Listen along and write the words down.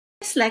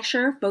This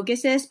lecture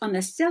focuses on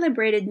the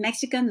celebrated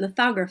Mexican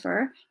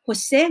lithographer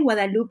José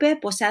Guadalupe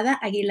Posada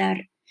Aguilar.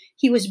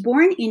 He was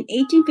born in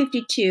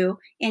 1852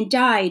 and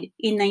died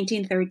in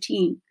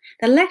 1913.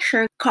 The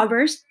lecture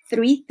covers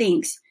three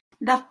things.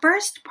 The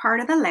first part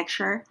of the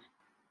lecture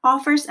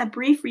offers a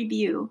brief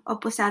review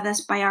of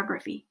Posada's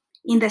biography.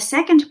 In the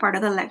second part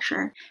of the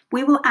lecture,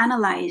 we will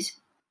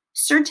analyze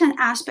certain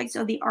aspects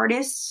of the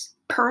artist's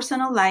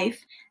personal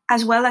life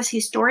as well as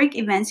historic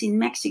events in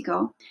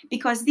Mexico,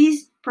 because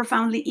these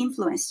profoundly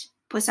influenced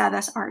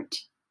Posada's art.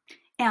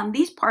 And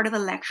this part of the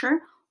lecture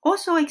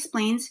also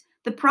explains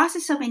the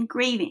process of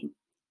engraving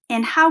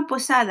and how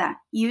Posada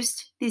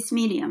used this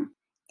medium.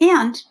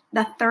 And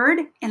the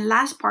third and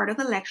last part of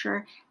the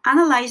lecture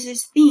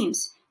analyzes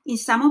themes in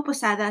some of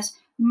Posada's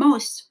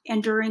most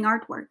enduring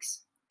artworks.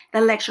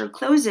 The lecture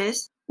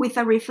closes with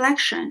a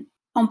reflection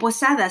on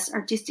Posada's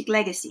artistic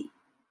legacy.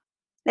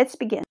 Let's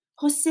begin.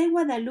 José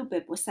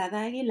Guadalupe Posada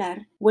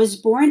Aguilar was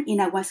born in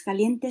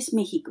Aguascalientes,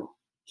 Mexico.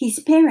 His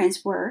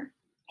parents were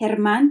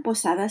Germán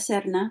Posada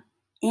Serna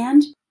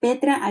and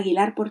Petra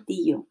Aguilar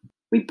Portillo.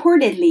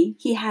 Reportedly,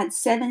 he had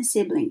 7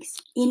 siblings.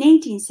 In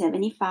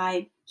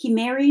 1875, he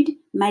married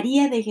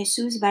María de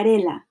Jesús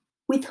Varela,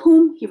 with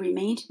whom he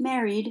remained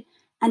married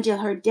until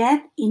her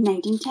death in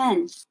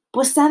 1910.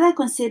 Posada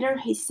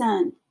considered his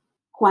son,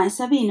 Juan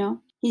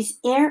Sabino, his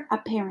heir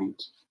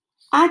apparent.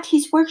 At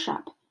his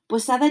workshop,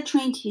 Posada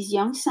trained his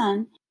young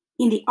son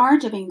in the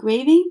art of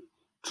engraving,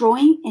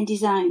 drawing, and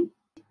design.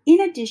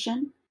 In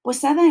addition,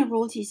 Posada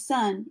enrolled his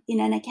son in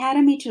an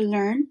academy to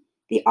learn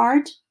the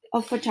art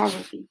of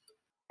photography.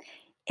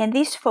 And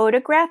this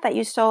photograph that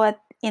you saw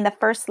in the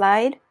first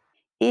slide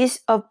is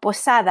of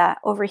Posada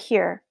over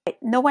here.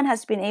 No one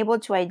has been able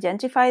to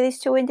identify these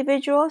two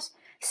individuals,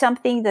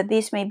 something that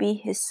this may be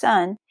his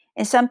son,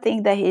 and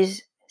something that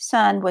his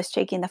son was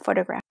taking the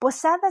photograph.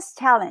 Posada's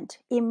talent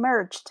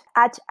emerged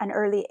at an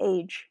early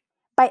age.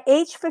 By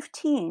age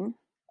 15,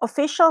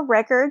 official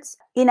records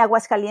in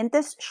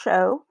Aguascalientes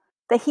show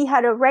that he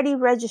had already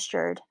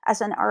registered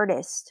as an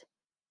artist.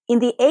 In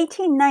the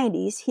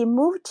 1890s, he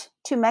moved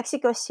to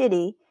Mexico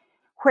City,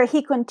 where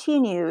he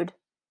continued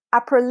a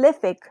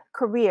prolific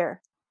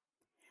career.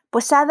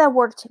 Posada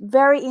worked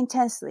very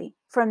intensely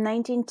from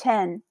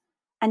 1910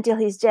 until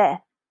his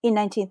death in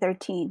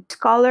 1913.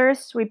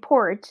 Scholars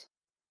report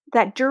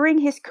that during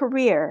his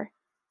career,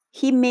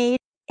 he made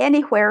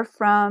anywhere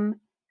from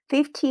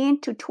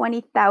 15 to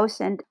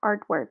 20,000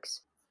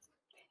 artworks.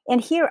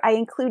 And here I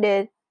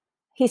included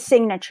his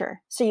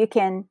signature, so you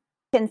can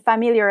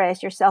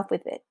familiarize yourself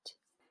with it.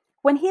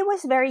 When he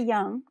was very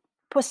young,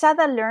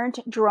 Posada learned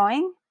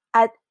drawing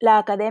at la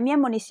Academia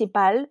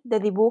Municipal de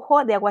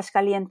Dibujo de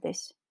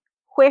Aguascalientes,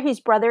 where his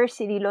brother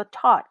Cirilo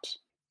taught.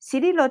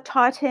 Cirilo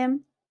taught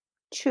him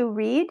to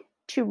read,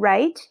 to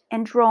write,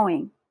 and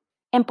drawing.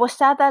 And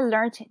Posada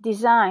learned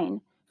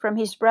design from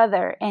his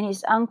brother and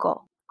his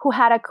uncle, who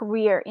had a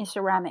career in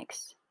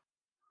ceramics.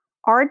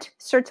 Art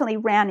certainly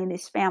ran in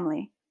his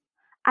family.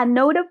 A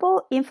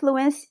notable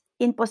influence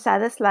in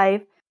Posada's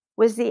life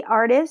was the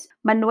artist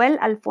Manuel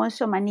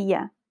Alfonso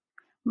Manilla.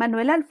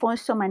 Manuel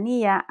Alfonso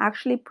Manilla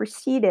actually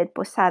preceded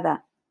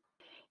Posada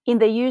in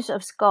the use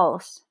of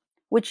skulls,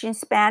 which in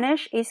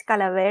Spanish is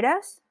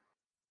calaveras,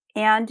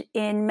 and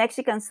in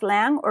Mexican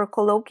slang or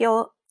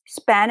colloquial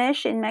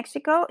Spanish in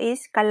Mexico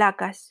is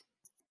calacas.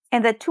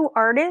 And the two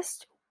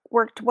artists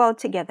worked well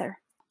together.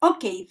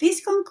 Okay,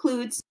 this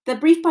concludes the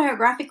brief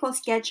biographical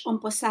sketch on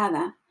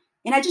Posada,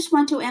 and I just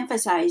want to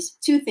emphasize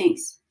 2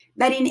 things.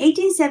 That in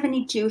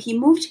 1872, he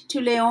moved to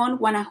León,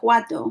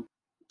 Guanajuato,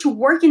 to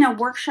work in a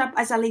workshop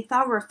as a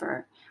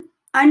lithographer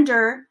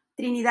under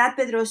Trinidad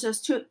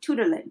Pedroso's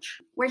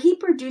tutelage, where he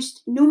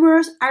produced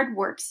numerous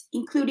artworks,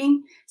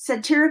 including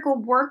satirical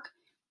work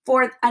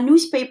for a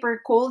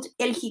newspaper called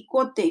El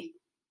Jicote,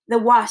 the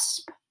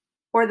wasp,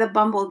 or the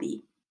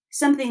bumblebee,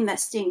 something that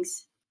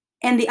stings.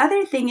 And the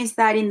other thing is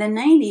that in the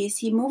 90s,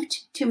 he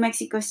moved to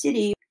Mexico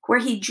City, where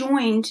he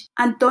joined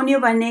Antonio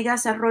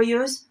Vanegas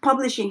Arroyo's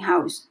publishing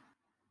house.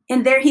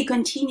 And there he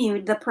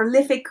continued the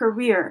prolific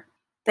career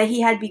that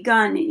he had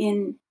begun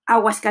in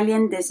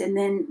Aguascalientes and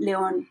then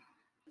León.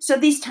 So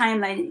this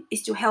timeline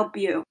is to help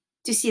you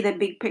to see the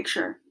big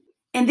picture.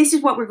 And this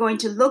is what we're going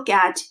to look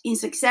at in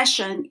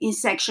succession in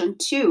section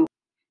 2.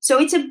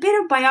 So it's a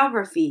bit of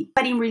biography,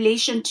 but in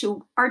relation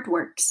to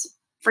artworks.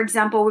 For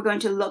example, we're going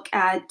to look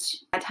at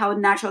how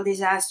natural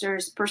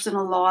disasters,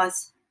 personal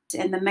loss,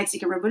 and the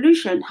Mexican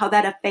Revolution, how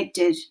that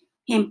affected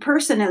him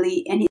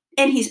personally and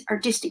his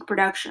artistic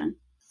production.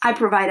 I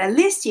provide a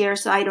list here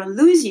so I don't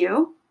lose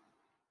you.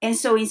 And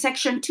so in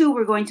section 2,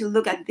 we're going to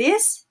look at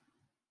this,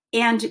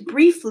 and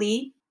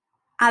briefly,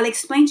 I'll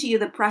explain to you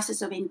the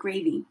process of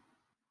engraving,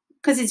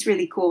 because it's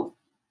really cool.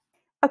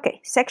 Okay,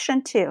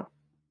 section 2.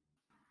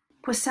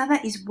 Posada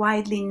is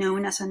widely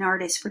known as an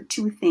artist for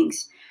 2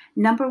 things.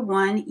 Number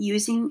 1,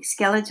 using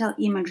skeletal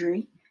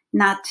imagery,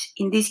 not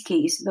in this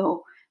case,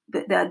 though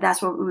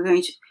that's what we're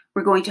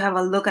going to have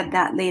a look at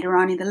that later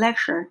on in the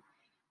lecture,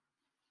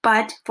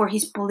 but for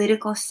his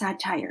political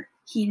satire.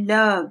 He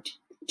loved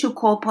to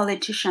call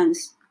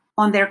politicians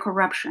on their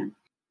corruption.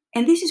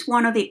 And this is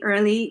one of the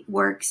early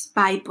works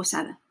by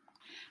Posada.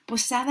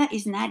 Posada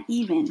is not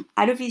even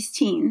out of his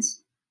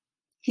teens.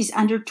 He's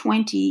under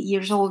 20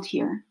 years old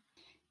here.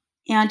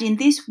 And in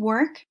this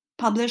work,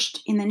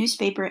 published in the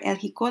newspaper El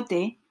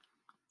Jicote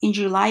in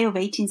July of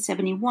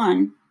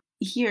 1871,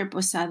 here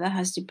Posada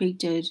has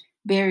depicted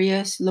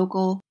various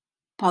local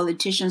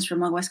politicians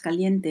from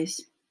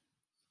Aguascalientes.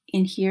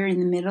 And here in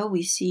the middle,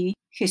 we see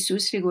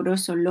Jesus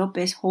Riguroso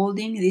Lopez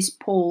holding this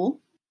pole,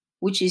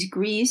 which is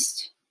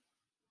greased,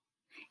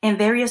 and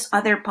various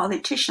other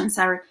politicians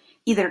are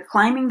either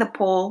climbing the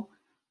pole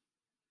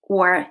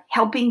or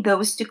helping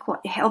others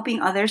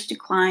to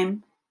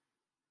climb,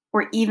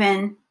 or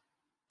even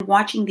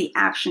watching the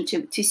action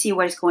to see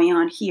what is going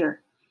on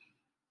here.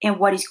 And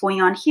what is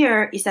going on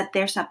here is that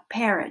there's a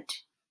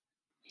parrot,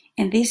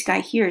 and this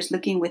guy here is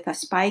looking with a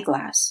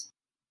spyglass,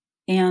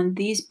 and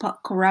these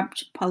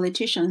corrupt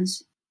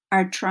politicians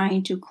are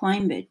trying to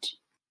climb it,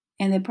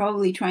 and they're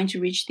probably trying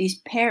to reach this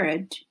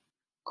parrot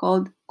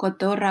called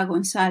Cotorra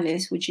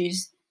Gonzalez, which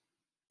is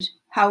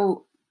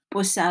how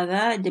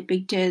Posada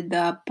depicted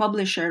the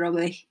publisher of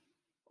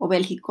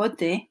El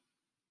Jicote,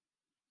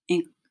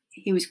 and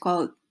he was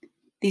called,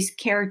 this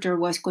character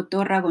was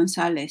Cotorra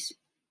Gonzalez.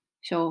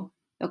 So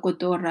the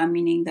Cotorra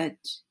meaning that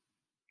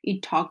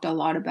it talked a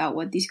lot about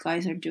what these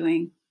guys are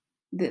doing,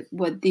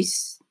 what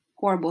these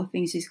horrible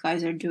things these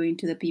guys are doing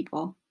to the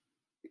people.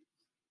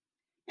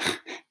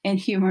 And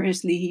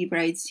humorously, he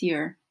writes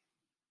here,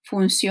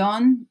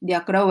 Función de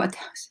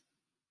acróbatas,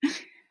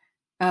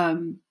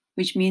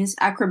 which means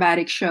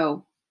acrobatic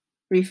show,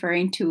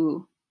 referring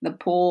to the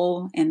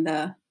pole and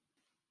that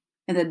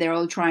they're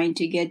all trying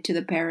to get to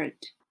the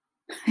parrot.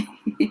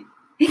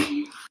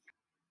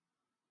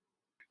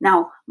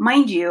 Now,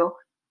 mind you,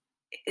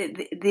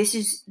 the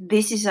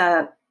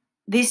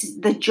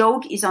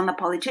joke is on the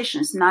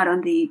politicians, not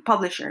on the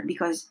publisher,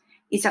 because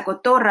it's a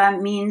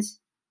cotorra means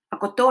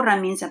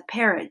a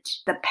parrot.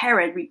 The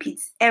parrot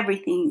repeats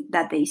everything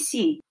that they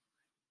see.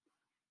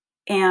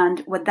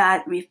 And what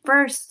that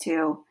refers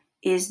to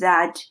is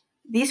that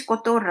this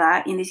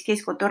cotorra, in this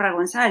case Cotorra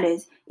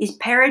Gonzalez, is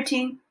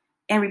parroting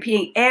and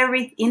repeating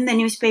everything in the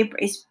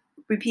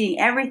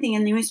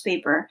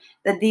newspaper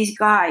that these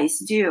guys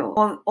do,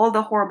 all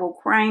the horrible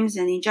crimes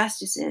and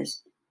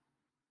injustices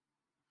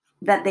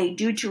that they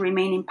do to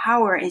remain in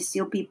power and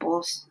steal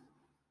people's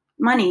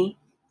money.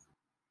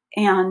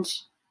 And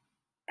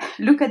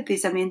look at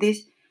this. I mean,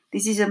 this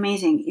is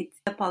amazing.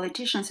 The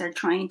politicians are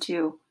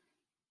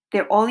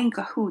they're all in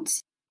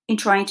cahoots in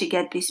trying to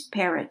get this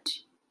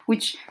parrot,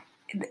 which,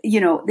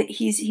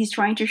 he's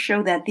trying to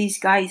show that these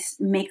guys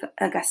make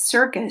a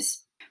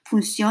circus,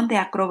 función de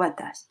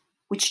acróbatas,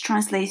 which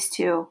translates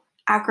to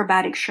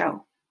acrobatic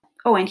show.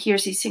 Oh, and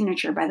here's his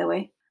signature, by the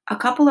way. A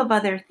couple of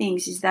other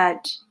things is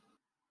that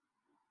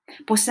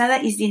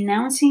Posada is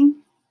denouncing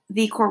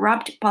the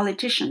corrupt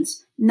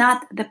politicians,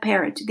 not the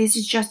parrot. This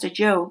is just a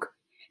joke,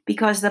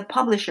 because the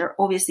publisher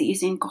obviously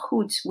is in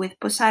cahoots with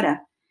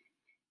Posada.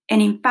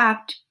 And in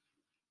fact,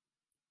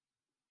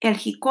 El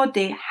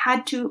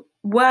Jicote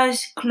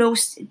was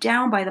closed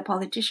down by the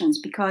politicians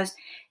because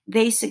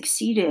they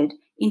succeeded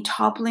in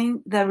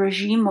toppling the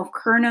regime of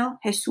Colonel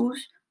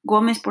Jesus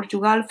Gomez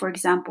Portugal, for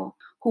example,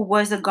 who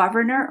was the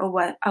governor of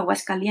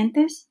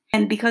Aguascalientes.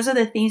 And because of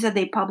the things that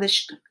they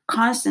published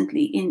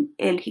constantly in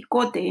El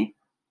Jicote,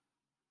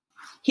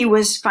 he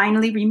was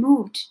finally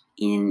removed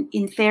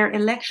in fair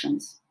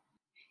elections.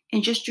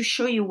 And just to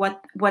show you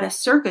what a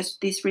circus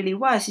this really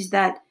was, is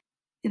that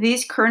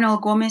this Colonel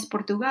Gomez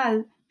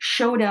Portugal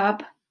showed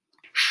up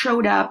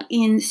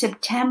in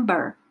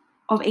September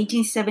of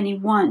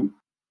 1871.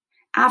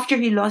 After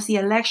he lost the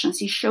elections,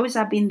 he shows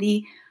up in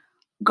the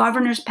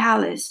governor's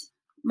palace,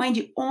 mind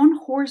you, on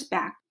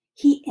horseback.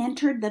 He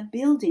entered the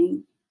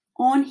building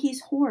on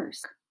his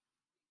horse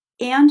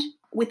and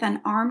with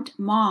an armed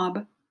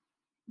mob,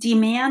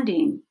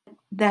 demanding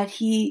that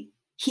he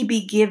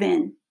be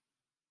given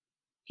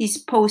his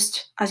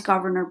post as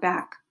governor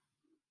back.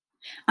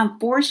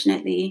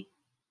 Unfortunately,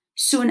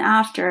 soon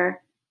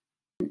after,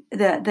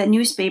 the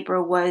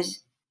newspaper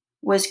was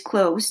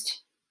closed,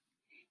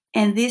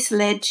 and this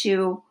led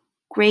to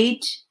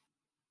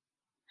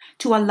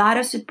a lot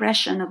of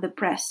suppression of the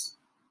press,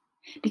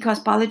 because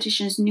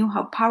politicians knew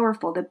how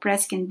powerful the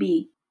press can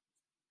be.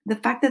 The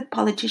fact that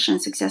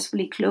politicians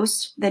successfully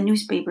closed the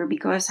newspaper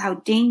because how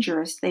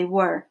dangerous they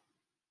were,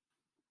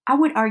 I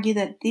would argue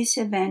that this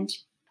event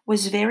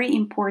was very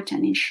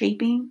important in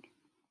shaping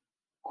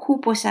who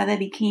Posada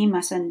became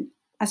as an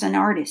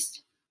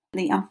artist.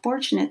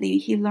 Unfortunately,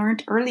 he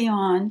learned early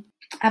on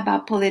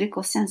about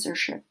political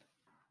censorship.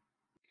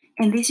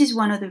 And this is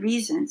one of the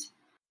reasons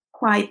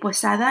why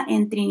Posada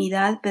and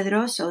Trinidad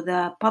Pedroso,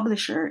 the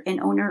publisher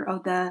and owner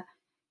of the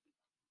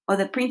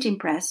printing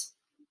press,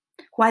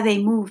 why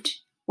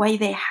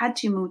they had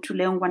to move to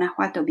León,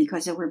 Guanajuato,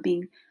 because they were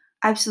being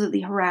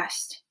absolutely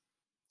harassed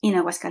in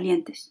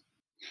Aguascalientes.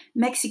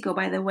 Mexico,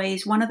 by the way,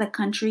 is one of the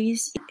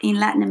countries in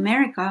Latin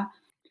America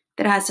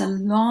that has a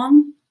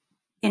long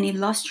and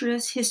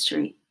illustrious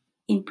history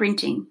in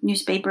printing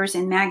newspapers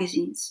and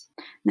magazines.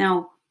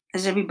 Now,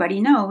 as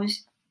everybody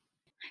knows,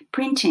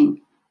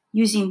 Printing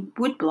using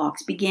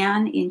woodblocks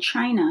began in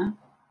China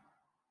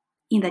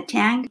in the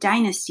Tang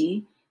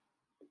dynasty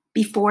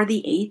before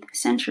the 8th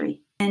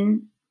century.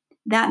 And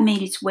that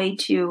made its way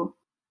to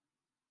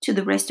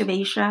the rest of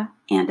Asia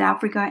and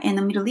Africa and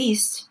the Middle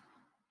East.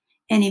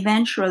 And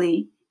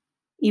eventually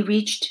it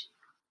reached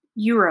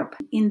Europe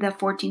in the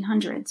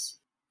 1400s.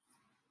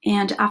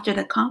 And after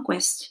the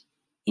conquest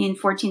in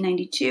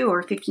 1492 or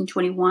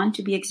 1521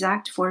 to be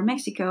exact for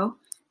Mexico,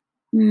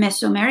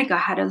 Mesoamerica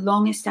had a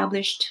long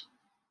established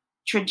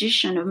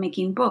tradition of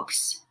making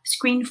books,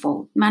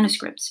 screenfold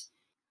manuscripts.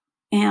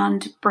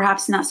 And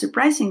perhaps not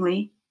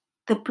surprisingly,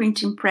 the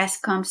printing press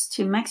comes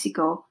to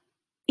Mexico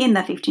in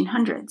the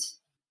 1500s.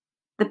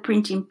 The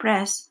printing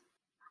press,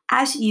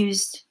 as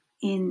used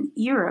in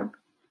Europe,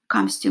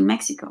 comes to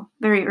Mexico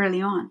very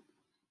early on.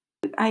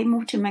 I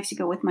moved to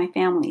Mexico with my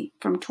family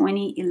from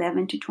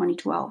 2011 to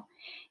 2012,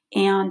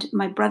 and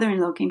my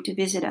brother-in-law came to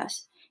visit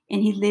us,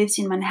 and he lives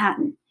in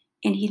Manhattan,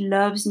 and he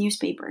loves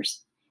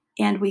newspapers.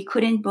 And we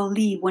couldn't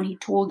believe when he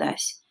told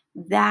us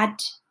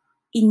that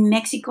in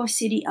Mexico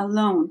City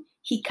alone,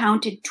 he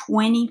counted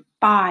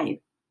 25,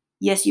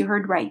 yes, you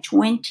heard right,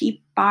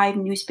 25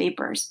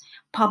 newspapers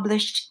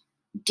published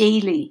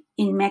daily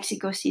in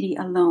Mexico City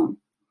alone.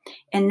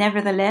 And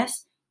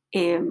nevertheless,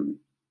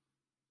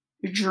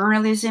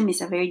 journalism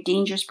is a very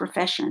dangerous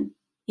profession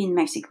in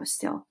Mexico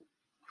still.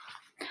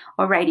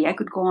 Alrighty, I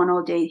could go on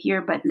all day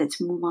here, but let's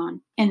move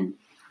on. And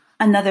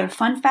another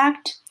fun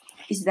fact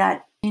is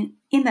that in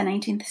the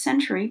 19th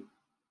century,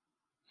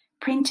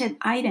 printed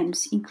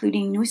items,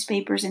 including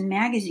newspapers and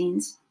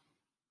magazines,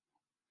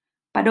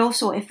 but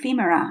also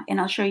ephemera, and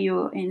I'll show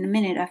you in a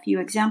minute a few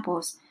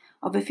examples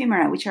of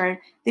ephemera, which are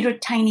little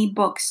tiny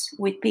books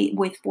with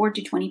 4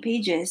 to 20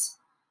 pages,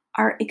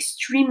 are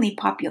extremely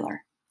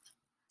popular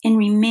and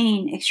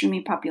remain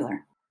extremely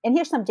popular. And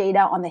here's some data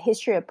on the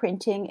history of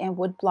printing and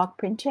woodblock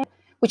printing,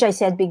 which I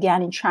said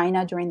began in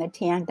China during the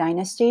Tang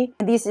dynasty.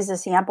 And this is a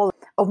sample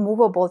of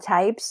movable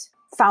types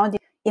found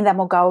in the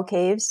Mogao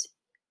caves.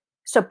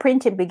 So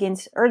printing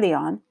begins early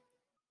on.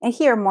 And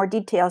here are more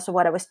details of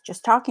what I was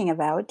just talking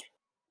about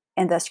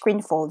and the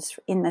screen folds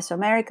in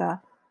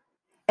Mesoamerica.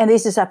 And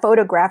this is a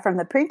photograph from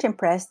the printing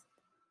press,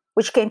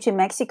 which came to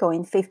Mexico in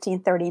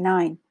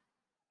 1539.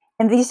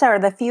 And these are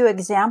the few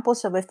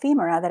examples of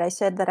ephemera that I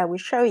said that I would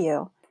show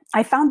you.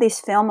 I found this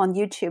film on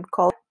YouTube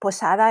called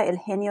Posada, el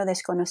genio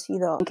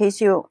desconocido, in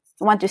case you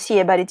want to see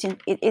it, but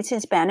it's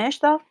in Spanish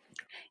though.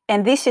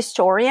 And this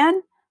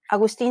historian,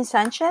 Agustín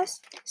Sánchez,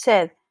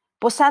 said,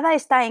 Posada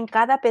está en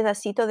cada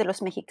pedacito de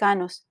los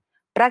mexicanos.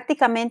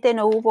 Prácticamente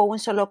no hubo un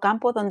solo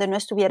campo donde no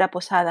estuviera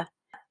Posada.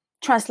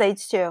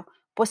 Translates to,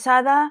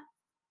 Posada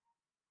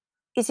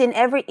is in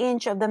every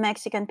inch of the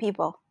Mexican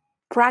people.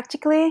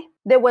 Practically,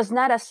 there was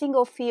not a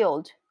single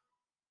field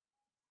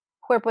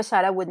where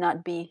Posada would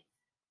not be.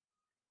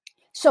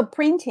 So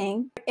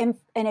printing and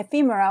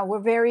ephemera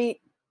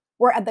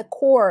were at the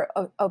core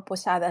of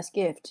Posada's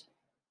gift.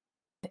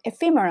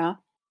 Ephemera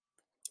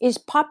is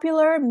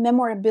popular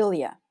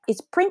memorabilia.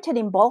 It's printed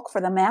in bulk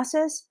for the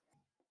masses.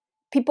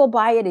 People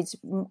buy it. It's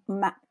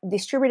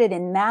distributed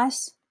in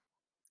mass,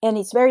 and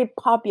it's very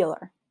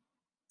popular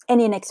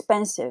and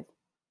inexpensive.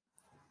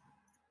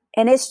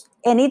 And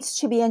it's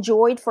to be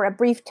enjoyed for a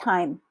brief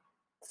time,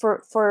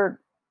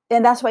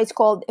 and that's why it's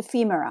called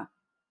ephemera.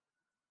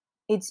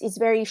 It's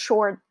very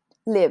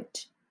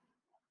short-lived.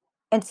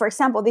 And for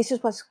example, this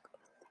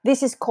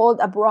is called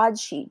a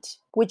broadsheet,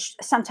 which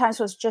sometimes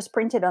was just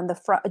printed on the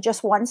front,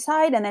 just one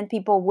side, and then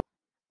people would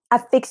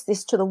affix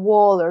this to the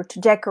wall or to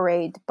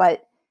decorate.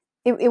 But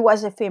it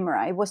was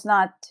ephemera. It was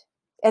not.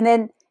 And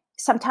then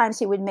sometimes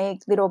he would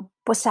make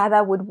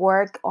Posada would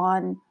work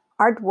on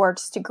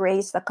artworks to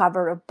grace the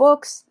cover of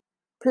books,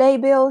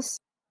 playbills,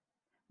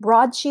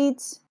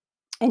 broadsheets,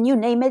 and you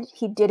name it,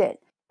 he did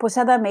it.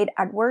 Posada made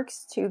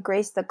artworks to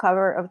grace the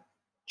cover of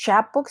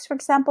chapbooks, for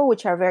example,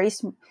 which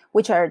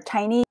are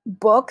tiny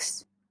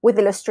books with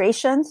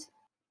illustrations,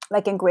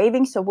 like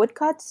engravings or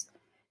woodcuts.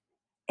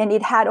 And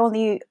it had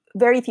only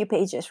very few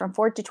pages, from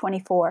 4 to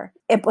 24.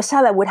 And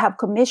Posada would have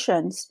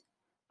commissions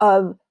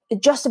of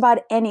just about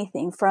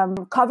anything,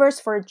 from covers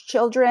for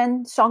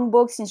children,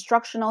 songbooks,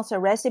 instructionals, or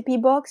recipe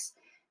books,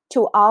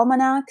 to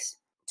almanacs,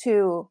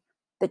 to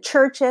the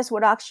churches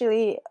would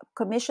actually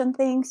commission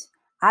things,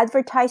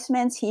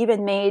 advertisements. He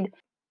even made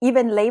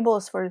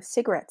labels for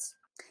cigarettes,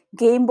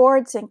 game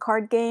boards and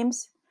card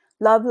games,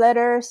 love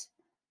letters,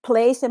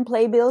 plays and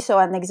playbills. So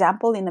an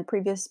example in the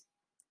previous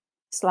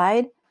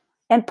slide.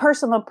 And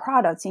personal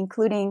products,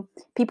 including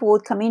people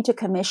would come in to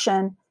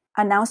commission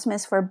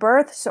announcements for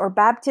births or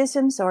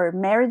baptisms or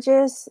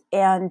marriages,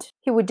 and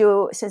he would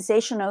do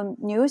sensational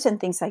news and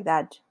things like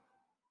that.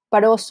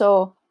 But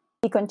also,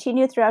 he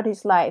continued throughout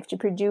his life to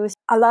produce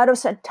a lot of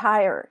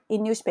satire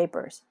in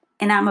newspapers.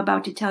 And I'm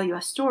about to tell you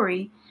a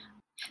story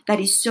that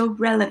is so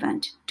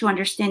relevant to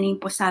understanding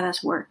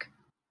Posada's work,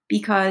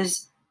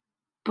 because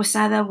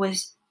Posada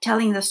was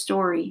telling the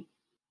story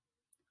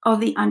of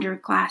the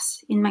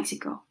underclass in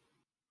Mexico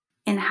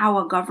and how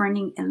a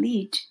governing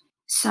elite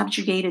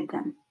subjugated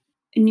them.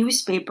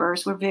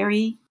 Newspapers were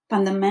very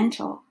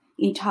fundamental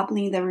in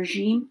toppling the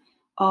regime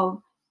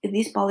of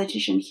this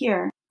politician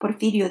here,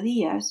 Porfirio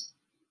Diaz,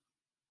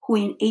 who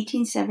in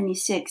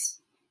 1876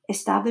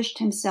 established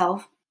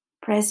himself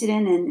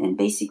president and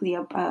basically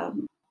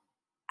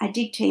a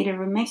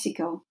dictator of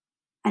Mexico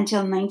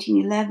until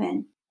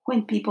 1911,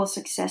 when people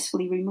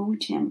successfully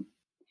removed him.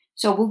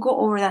 So we'll go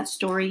over that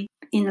story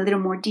in a little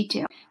more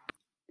detail.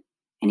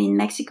 And in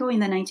Mexico in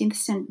the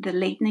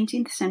late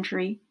 19th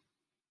century,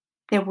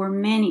 there were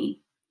many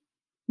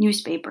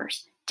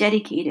newspapers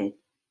dedicated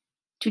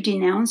to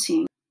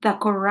denouncing the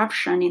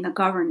corruption in the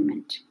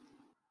government.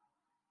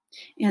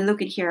 And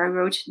look at here, I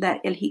wrote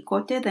that El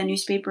Jicote, the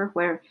newspaper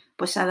where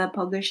Posada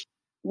published,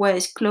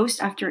 was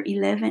closed after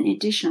 11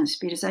 editions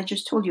because I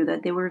just told you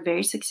that they were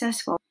very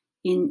successful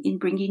in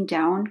bringing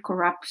down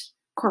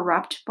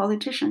corrupt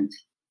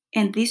politicians.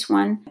 And this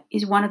one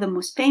is one of the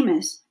most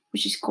famous,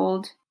 which is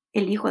called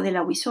El Hijo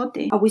del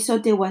Ahuizote.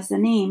 Ahuizote was the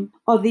name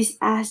of this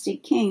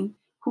Aztec king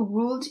who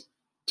ruled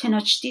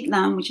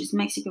Tenochtitlan, which is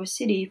Mexico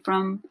City,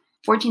 from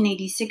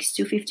 1486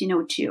 to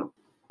 1502.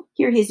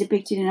 Here he is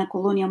depicted in a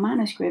colonial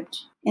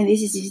manuscript, and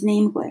this is his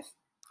name glyph.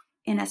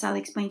 And as I'll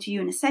explain to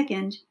you in a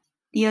second,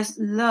 Diaz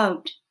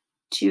loved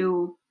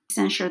to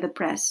censure the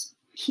press.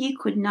 He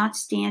could not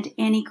stand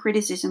any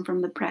criticism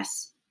from the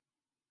press.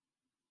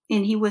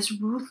 And he was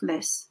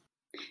ruthless.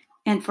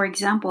 And for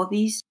example,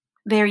 these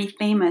very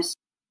famous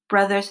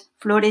brothers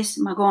Flores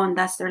Magón,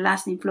 that's their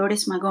last name,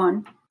 Flores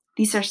Magón,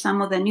 these are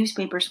some of the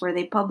newspapers where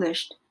they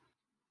published.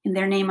 And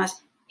their name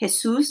was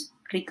Jesús,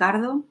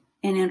 Ricardo,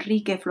 and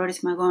Enrique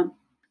Flores Magón.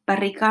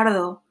 But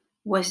Ricardo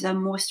was the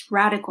most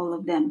radical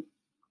of them.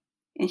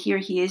 And here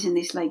he is in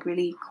this like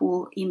really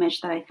cool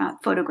image that I found,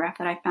 photograph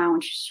that I found,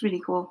 which is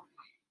really cool.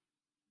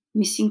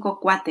 Mis cinco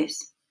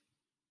cuates,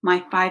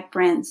 my 5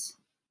 friends.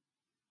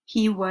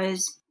 He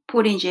was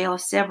put in jail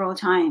several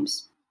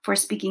times for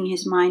speaking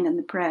his mind in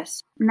the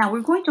press. Now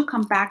we're going to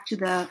come back to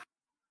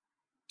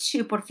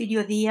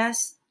Porfirio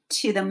Diaz,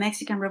 to the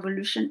Mexican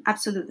Revolution.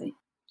 Absolutely.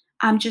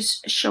 I'm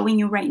just showing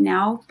you right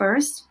now,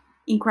 first,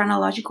 in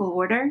chronological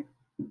order,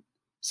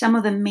 some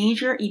of the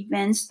major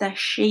events that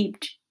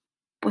shaped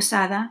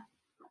Posada.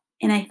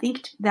 And I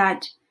think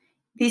that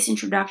this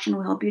introduction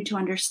will help you to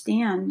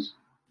understand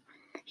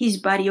his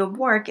body of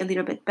work a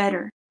little bit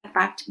better. The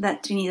fact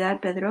that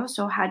Trinidad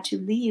Pedroso had to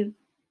leave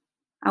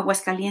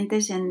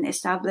Aguascalientes and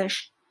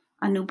establish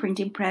a new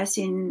printing press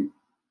in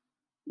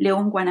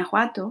León,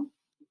 Guanajuato.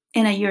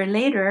 And a year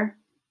later,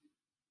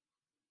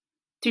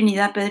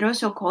 Trinidad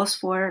Pedroso calls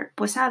for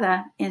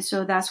Posada. And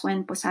so that's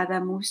when Posada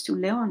moves to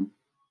León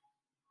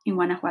in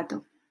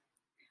Guanajuato.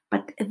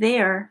 But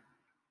there,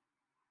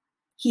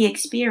 he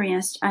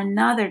experienced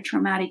another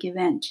traumatic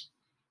event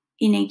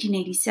in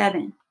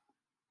 1887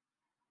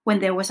 when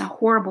there was a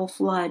horrible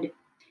flood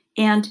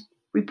and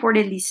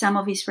reportedly some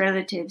of his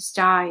relatives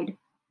died.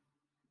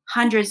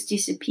 Hundreds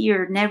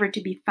disappeared, never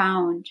to be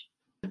found.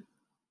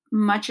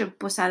 Much of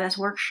Posada's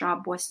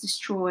workshop was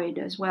destroyed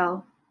as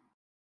well.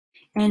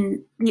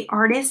 And the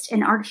artist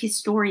and art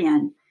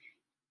historian,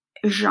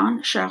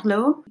 Jean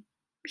Charlot,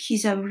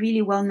 he's a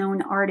really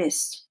well-known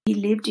artist. He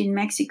lived in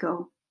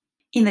Mexico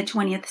in the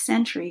 20th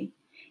century,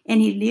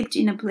 and he lived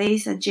in a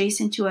place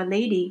adjacent to a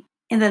lady.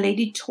 And the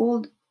lady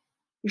told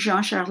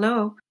Jean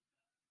Charlot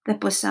that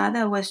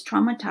Posada was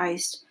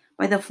traumatized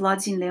by the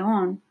floods in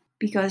León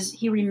because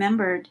he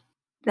remembered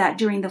that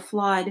during the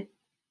flood,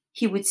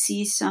 he would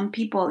see some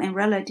people and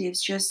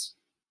relatives just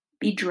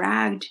be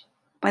dragged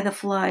by the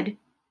flood,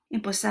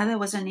 and Posada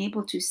was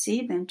unable to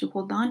save them, to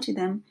hold on to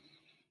them,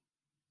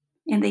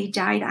 and they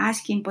died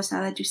asking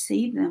Posada to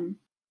save them.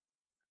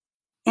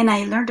 And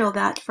I learned all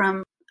that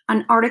from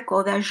an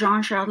article that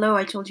Jean Charlot,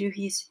 I told you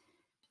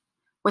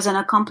was an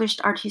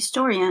accomplished art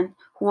historian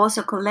who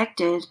also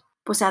collected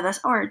Posada's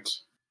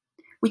art,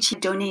 which he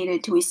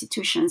donated to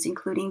institutions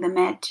including the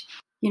Met,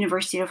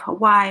 University of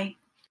Hawaii,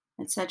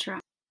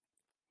 etc.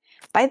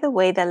 By the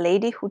way, the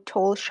lady who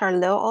told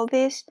Charlot all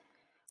this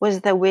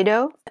was the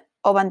widow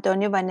of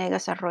Antonio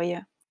Vanegas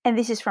Arroyo. And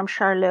this is from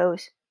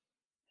Charlot's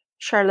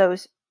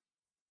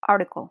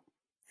article.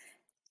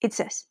 It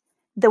says,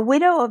 "The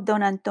widow of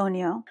Don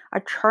Antonio,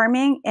 a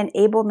charming and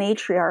able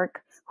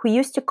matriarch who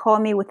used to call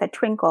me with a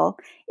twinkle,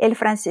 El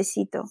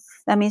Francesito."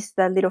 That means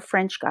the little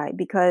French guy,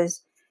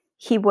 because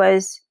he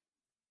was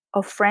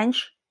of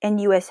French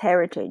and U.S.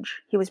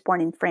 heritage. He was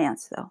born in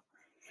France, though.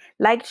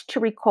 Liked to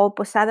recall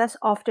Posada's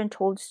often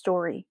told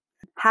story,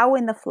 how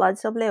in the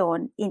floods of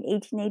León in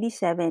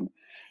 1887,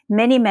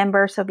 many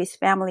members of his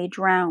family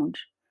drowned,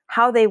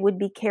 how they would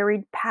be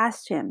carried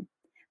past him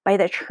by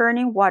the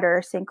churning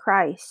waters and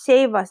cry,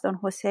 "Save us, Don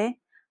Jose,"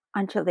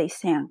 until they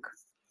sank.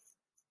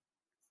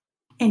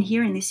 And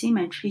here in this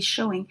image, he's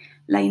showing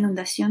La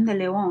Inundación de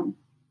León.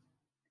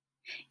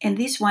 And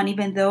this one,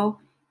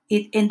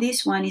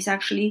 this one is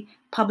actually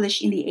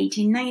published in the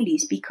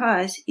 1890s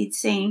because it's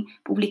saying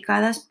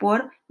publicadas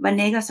por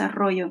Vanegas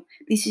Arroyo.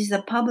 This is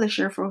the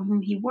publisher for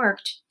whom he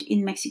worked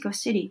in Mexico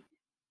City.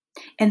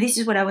 And this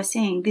is what I was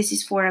saying. This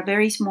is for a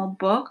very small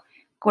book,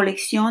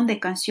 Colección de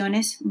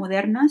Canciones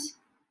Modernas,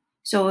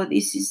 So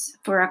this is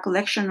for a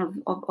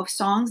collection of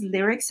songs,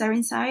 lyrics are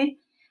inside,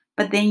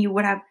 but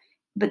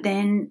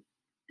then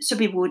so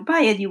people would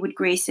buy it, you would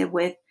grace it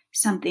with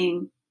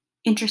something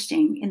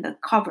interesting in the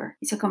cover.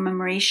 It's a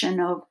commemoration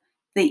of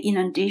the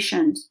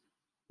inundations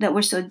that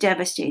were so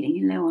devastating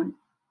in León.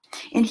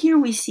 And here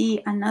we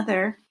see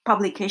another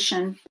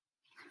publication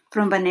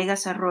from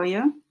Vanegas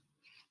Arroyo,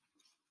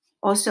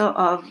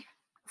 also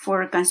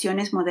for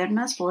canciones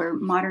modernas, for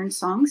modern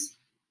songs.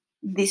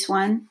 This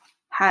one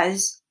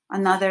has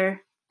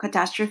another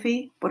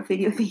catastrophe,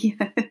 Porfirio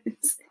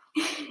Diaz.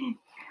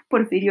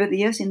 Porfirio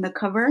Diaz in the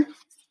cover.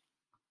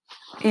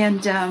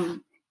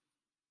 And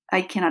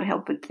I cannot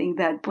help but think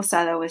that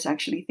Posada was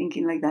actually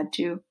thinking like that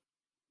too.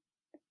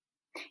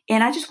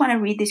 And I just want to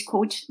read this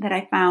quote that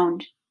I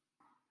found.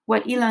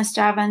 What Ilan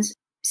Stavans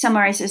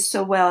summarizes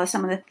so well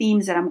some of the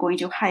themes that I'm going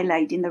to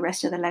highlight in the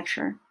rest of the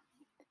lecture.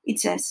 It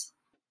says,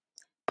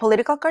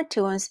 political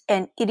cartoons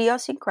and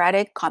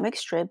idiosyncratic comic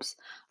strips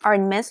are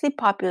immensely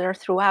popular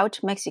throughout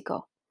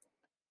Mexico,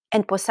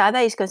 and Posada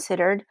is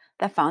considered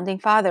the founding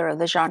father of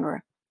the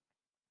genre.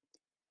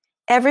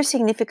 Every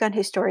significant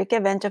historic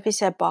event of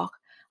his epoch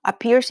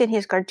appears in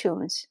his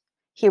cartoons.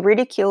 He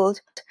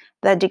ridiculed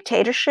the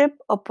dictatorship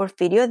of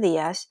Porfirio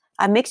Diaz,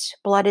 a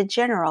mixed-blooded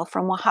general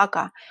from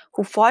Oaxaca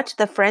who fought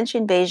the French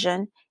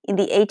invasion in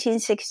the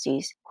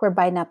 1860s,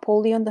 whereby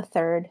Napoleon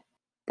III,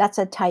 that's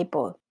a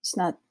typo,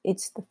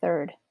 it's the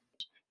third,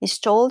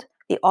 installed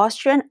the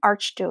Austrian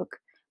Archduke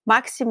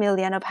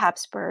Maximilian of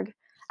Habsburg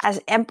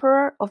as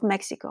Emperor of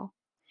Mexico.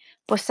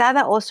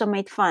 Posada also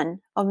made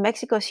fun of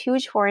Mexico's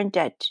huge foreign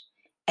debt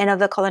and of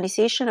the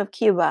colonization of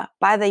Cuba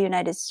by the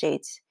United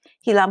States.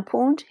 He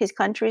lampooned his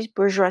country's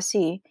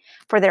bourgeoisie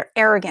for their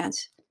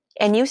arrogance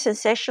and used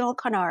sensational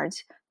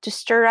canards to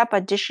stir up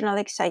additional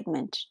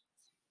excitement.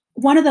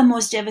 One of the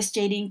most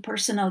devastating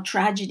personal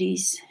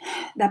tragedies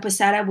that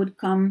Posada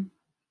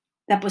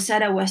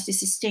was to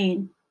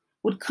sustain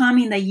would come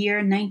in the year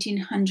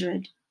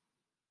 1900,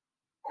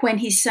 when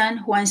his son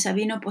Juan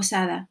Sabino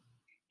Posada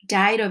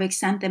died of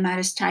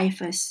exanthematus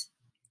typhus.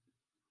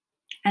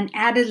 An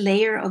added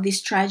layer of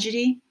this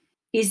tragedy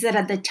is that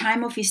at the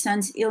time of his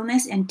son's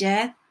illness and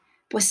death,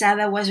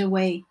 Posada was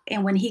away,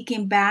 and when he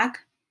came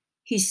back,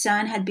 his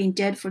son had been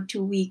dead for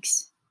 2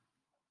 weeks.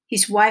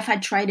 His wife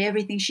had tried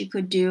everything she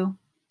could do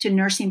to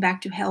nurse him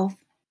back to health.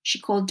 She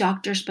called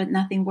doctors, but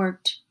nothing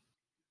worked.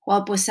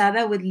 While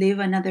Posada would live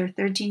another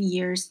 13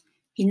 years,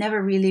 he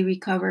never really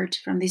recovered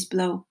from this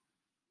blow.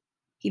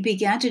 He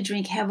began to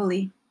drink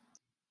heavily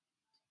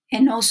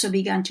and also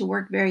began to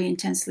work very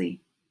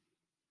intensely.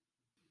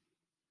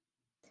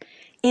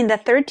 In the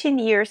 13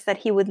 years that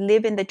he would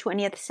live in the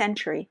 20th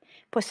century,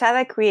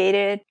 Posada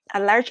created a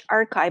large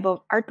archive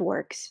of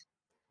artworks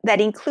that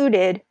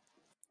included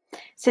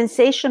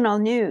sensational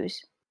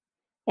news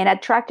and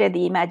attracted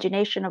the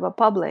imagination of a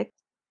public,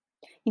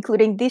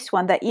 including this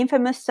one, the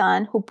infamous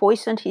son who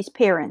poisoned his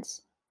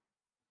parents.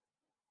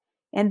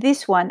 And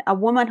this one, a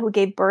woman who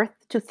gave birth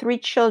to 3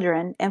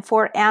 children and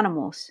 4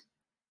 animals.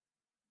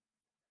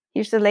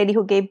 Here's the lady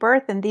who gave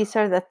birth, and these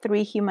are the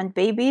 3 human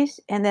babies,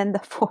 and then the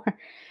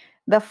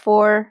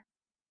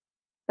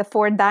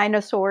four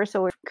dinosaurs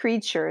or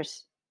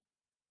creatures,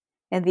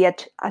 and the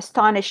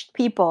astonished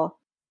people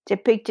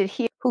depicted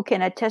here who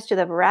can attest to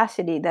the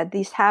veracity that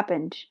this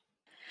happened.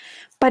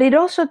 But it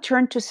also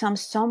turned to some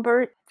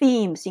somber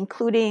themes,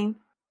 including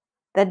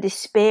the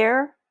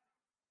despair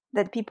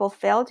that people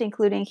felt,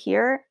 including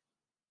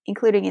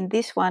in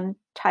this one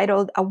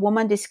titled "A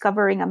Woman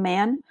Discovering a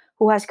Man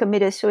Who Has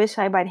Committed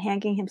Suicide by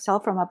Hanging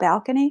Himself from a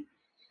Balcony."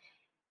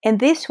 And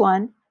this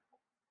one,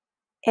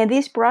 and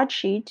this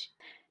broadsheet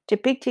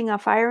depicting a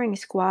firing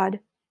squad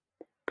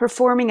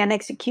performing an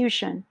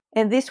execution,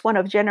 and this one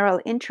of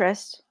general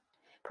interest,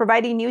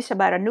 providing news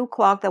about a new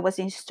clock that was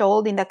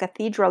installed in the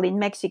cathedral in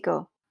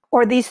Mexico.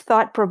 Or this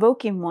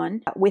thought-provoking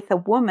one with a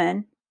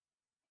woman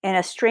and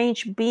a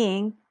strange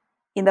being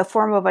in the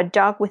form of a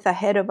dog with a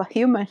head of a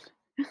human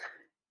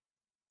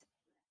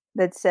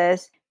that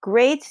says,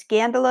 "Great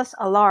scandalous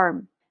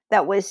alarm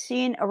that was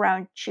seen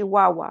around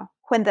Chihuahua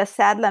when the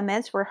sad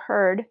laments were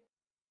heard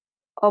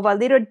of a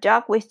little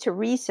dog with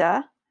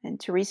Teresa," and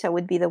Teresa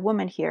would be the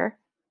woman here,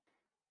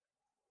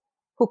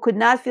 "who could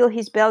not fill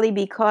his belly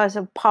because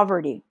of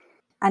poverty."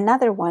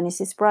 Another one is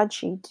his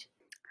broadsheet.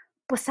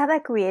 Posada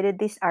created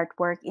this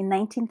artwork in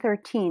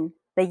 1913,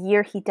 the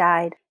year he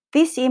died.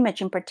 This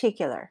image in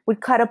particular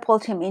would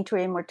catapult him into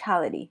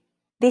immortality.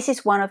 This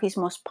is one of his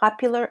most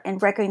popular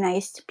and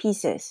recognized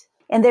pieces,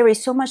 and there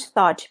is so much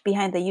thought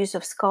behind the use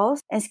of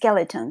skulls and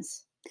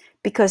skeletons,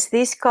 because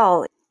this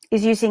skull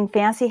is using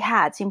fancy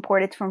hats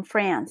imported from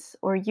France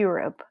or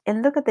Europe.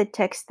 And look at the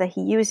text that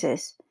he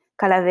uses.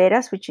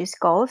 Calaveras, which is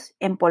skulls,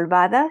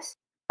 empolvadas,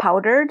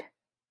 powdered,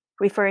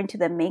 referring to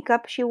the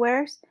makeup she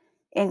wears,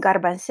 and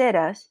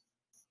garbanceras,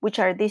 which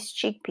are these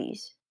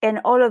chickpeas. And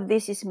all of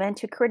this is meant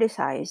to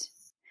criticize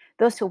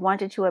those who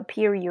wanted to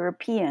appear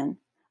European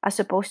as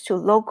opposed to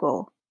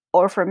local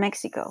or from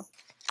Mexico.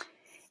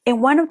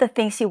 And one of the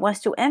things he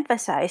wants to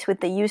emphasize with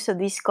the use of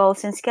these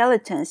skulls and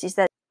skeletons is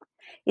that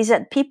is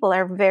that people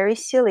are very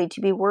silly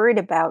to be worried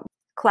about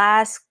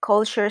class,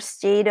 culture,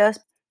 status,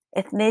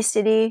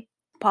 ethnicity,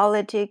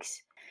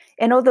 politics,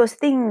 and all those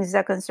things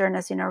that concern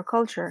us in our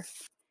culture.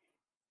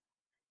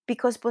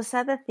 Because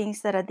Posada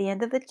thinks that at the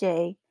end of the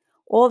day,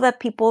 all that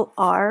people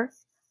are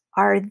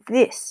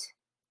this,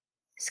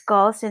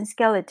 skulls and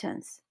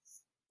skeletons.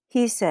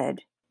 He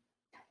said,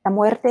 La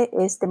muerte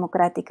es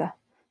democrática,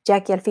 ya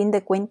que al fin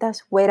de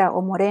cuentas, güera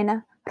o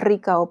morena,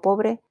 rica o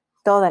pobre,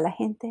 toda la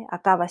gente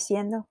acaba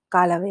siendo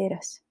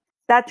calaveras.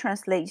 That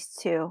translates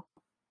to,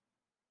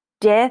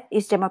 death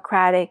is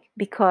democratic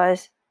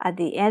because at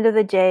the end of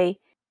the day,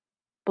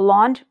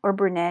 blonde or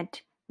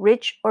brunette,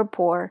 rich or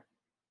poor,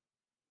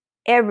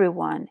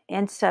 everyone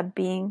ends up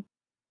being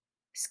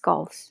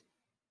skulls.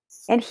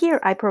 And here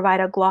I provide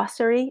a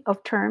glossary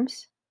of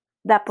terms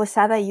that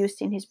Posada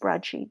used in his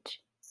broadsheet.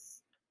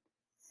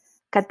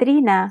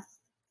 Catrina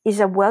is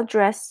a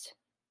well-dressed,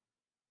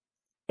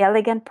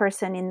 elegant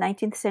person in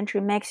 19th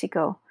century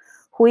Mexico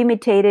who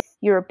imitated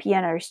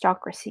European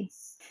aristocracy.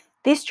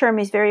 This term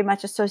is very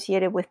much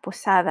associated with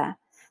Posada,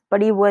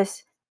 but it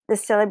was the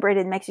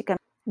celebrated Mexican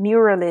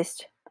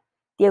muralist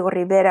Diego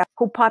Rivera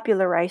who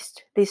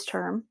popularized this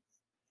term.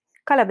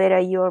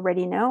 Calavera, you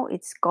already know,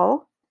 it's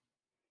skull.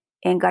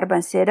 And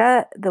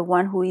garbancera, the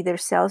one who either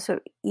sells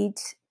or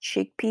eats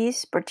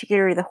chickpeas,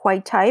 particularly the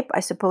white type,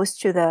 as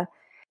opposed to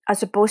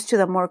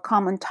the more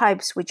common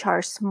types, which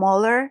are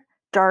smaller,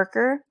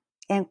 darker,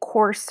 and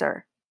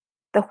coarser.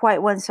 The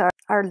white ones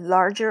are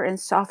larger and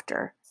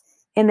softer.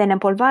 And then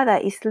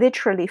empolvada is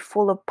literally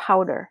full of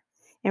powder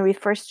and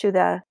refers to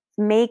the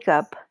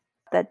makeup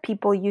that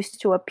people use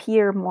to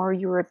appear more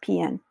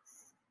European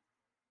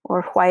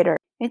or whiter.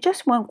 And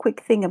just one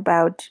quick thing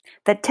about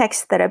the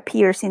text that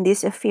appears in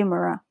this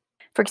ephemera.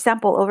 For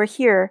example, over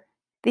here,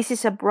 this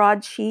is a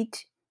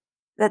broadsheet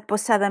that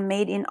Posada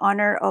made in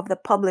honor of the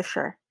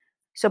publisher.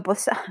 So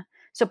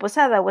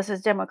Posada was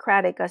as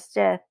democratic as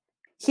death.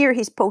 Here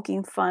he's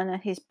poking fun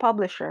at his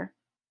publisher.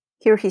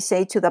 Here he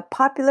says to the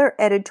popular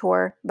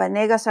editor,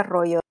 Vanegas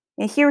Arroyo.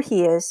 And here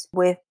he is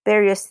with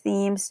various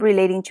themes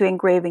relating to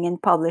engraving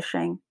and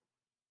publishing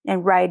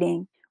and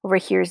writing. Over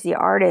here is the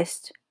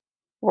artist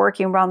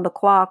working round the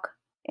clock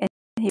and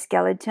his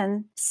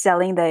skeleton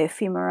selling the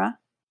ephemera.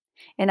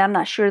 And I'm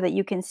not sure that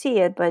you can see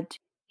it, but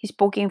he's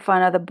poking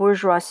fun at the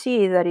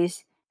bourgeoisie that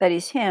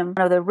is him,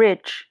 of the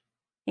rich,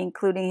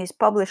 including his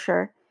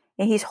publisher,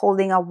 and he's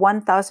holding a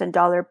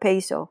 $1,000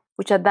 peso,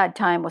 which at that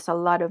time was a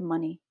lot of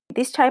money.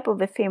 This type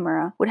of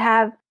ephemera would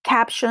have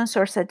captions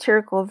or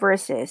satirical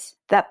verses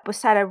that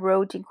Posada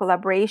wrote in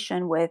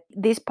collaboration with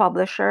this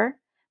publisher,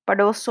 but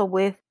also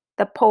with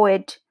the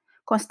poet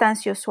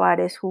Constancio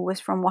Suarez, who was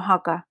from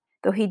Oaxaca,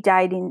 though he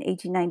died in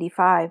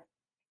 1895.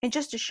 And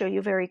just to show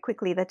you very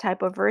quickly the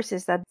type of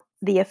verses that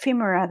the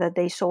ephemera that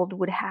they sold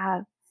would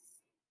have.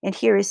 And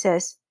here it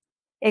says,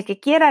 El que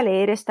quiera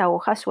leer esta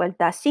hoja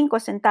suelta, 5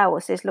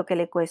 centavos es lo que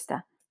le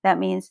cuesta. That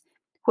means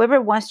whoever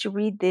wants to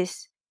read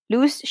this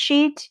loose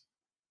sheet,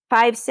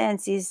 5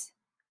 cents is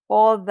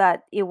all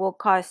that it will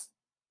cost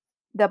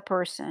the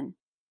person.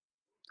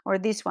 Or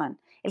this one,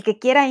 el que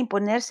quiera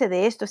imponerse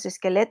de estos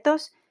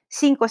esqueletos,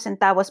 5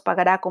 centavos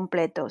pagará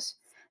completos.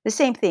 The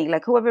same thing,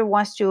 like whoever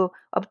wants to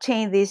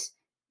obtain this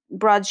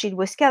broadsheet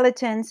with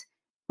skeletons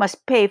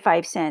must pay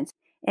 5 cents.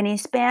 And in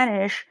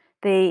Spanish,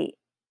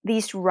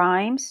 these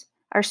rhymes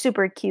are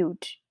super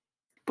cute.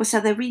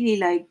 Posada really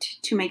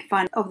liked to make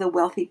fun of the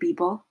wealthy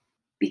people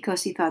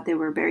because he thought they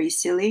were very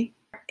silly.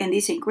 And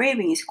this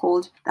engraving is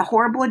called The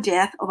Horrible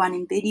Death of an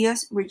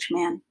Invidious Rich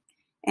Man.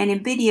 And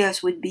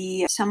invidious would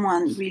be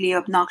someone really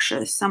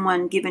obnoxious,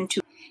 someone given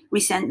to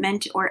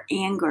resentment or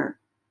anger.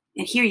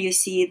 And here you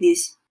see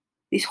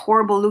these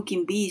horrible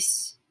looking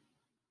beasts: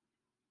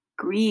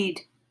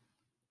 greed,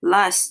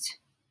 lust,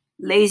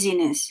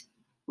 laziness,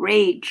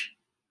 rage,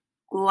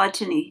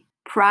 gluttony,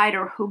 pride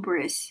or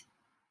hubris,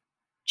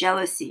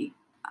 jealousy.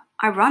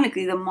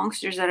 Ironically, the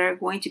monsters that are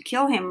going to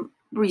kill him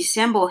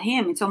resemble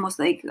him. It's almost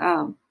like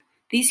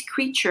these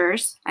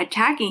creatures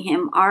attacking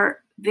him are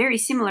very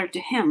similar to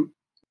him.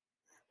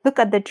 Look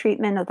at the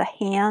treatment of the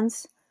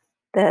hands,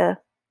 the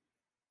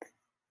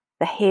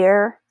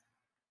hair,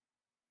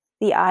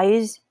 the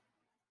eyes,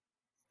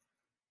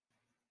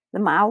 the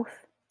mouth.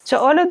 So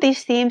all of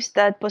these themes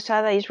that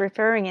Posada is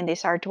referring in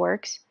these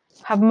artworks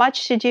have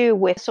much to do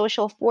with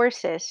social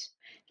forces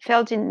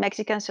felt in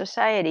Mexican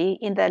society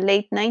in the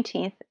late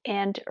 19th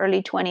and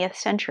early 20th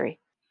century.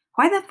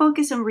 Why the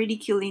focus on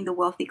ridiculing the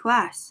wealthy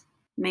class?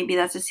 Maybe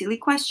that's a silly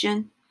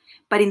question,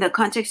 but in the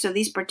context of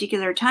this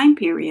particular time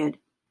period,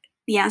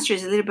 the answer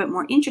is a little bit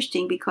more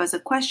interesting because the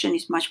question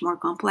is much more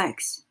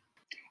complex.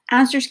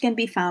 Answers can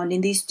be found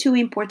in these two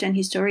important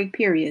historic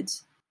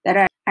periods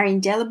that are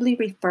indelibly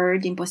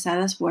referred in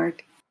Posada's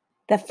work.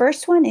 The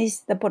first one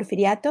is the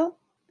Porfiriato,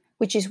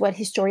 which is what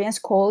historians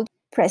called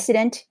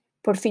President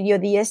Porfirio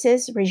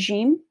Díaz's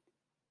regime,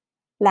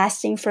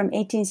 lasting from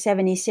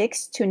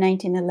 1876 to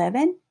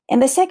 1911.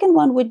 And the second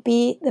one would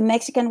be the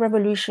Mexican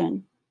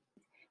Revolution,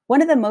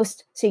 one of the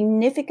most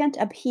significant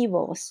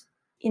upheavals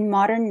in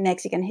modern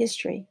Mexican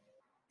history.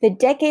 The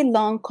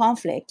decade-long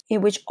conflict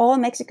in which all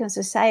Mexican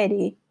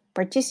society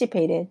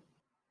participated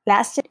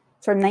lasted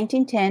from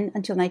 1910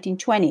 until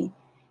 1920.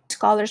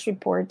 Scholars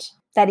report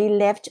that it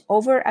left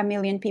over 1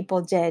 million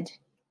people dead.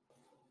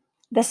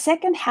 The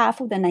second half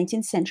of the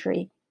 19th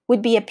century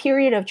would be a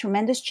period of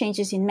tremendous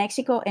changes in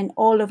Mexico and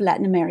all of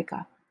Latin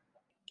America.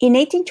 In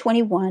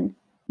 1821,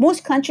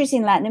 most countries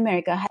in Latin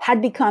America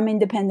had become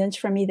independent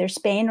from either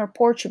Spain or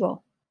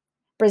Portugal.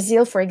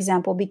 Brazil, for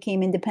example,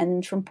 became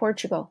independent from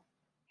Portugal.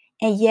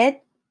 And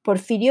yet,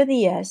 Porfirio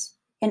Diaz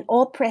and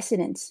all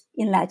presidents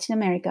in Latin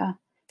America,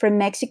 from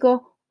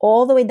Mexico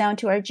all the way down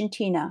to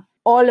Argentina,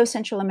 all of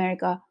Central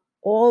America,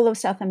 all of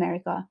South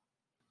America,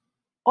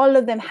 all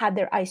of them had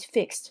their eyes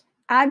fixed,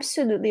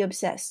 absolutely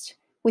obsessed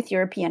with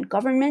European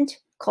government,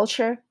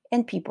 culture,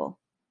 and people.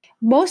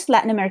 Most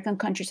Latin American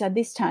countries at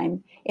this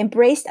time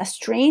embraced a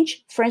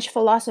strange French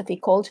philosophy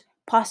called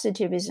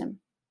Positivism.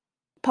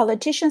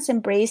 Politicians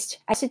embraced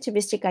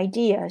positivistic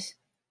ideas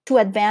to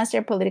advance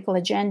their political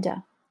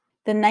agenda.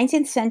 The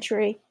 19th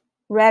century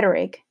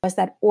rhetoric was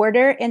that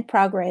order and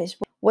progress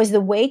was the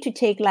way to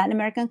take Latin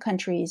American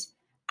countries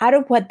out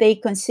of what they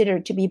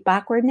considered to be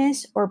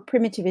backwardness or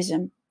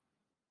primitivism.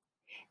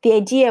 The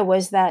idea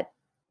was that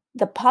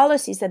the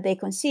policies that they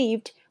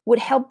conceived would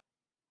help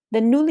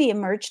the newly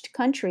emerged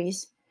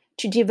countries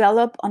to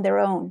develop on their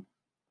own,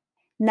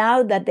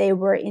 now that they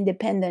were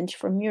independent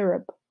from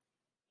Europe.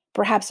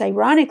 Perhaps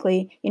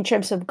ironically, in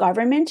terms of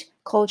government,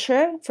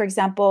 culture, for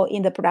example,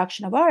 in the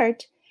production of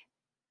art,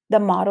 the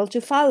model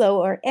to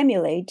follow or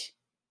emulate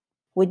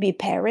would be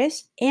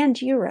Paris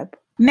and Europe.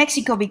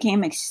 Mexico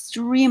became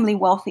extremely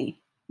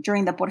wealthy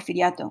during the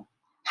Porfiriato.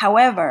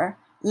 However,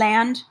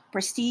 land,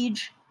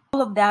 prestige,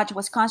 all of that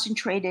was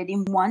concentrated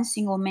in one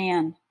single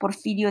man,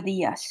 Porfirio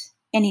Diaz,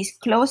 and his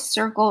close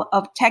circle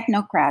of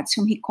technocrats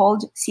whom he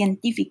called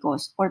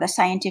científicos, or the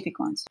scientific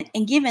ones.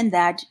 And given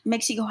that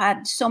Mexico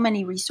had so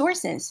many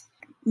resources,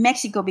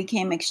 Mexico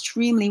became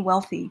extremely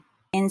wealthy,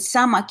 and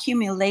some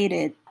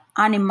accumulated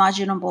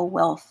unimaginable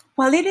wealth.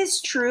 While it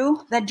is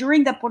true that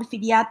during the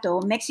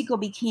Porfiriato,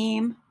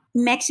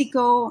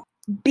 Mexico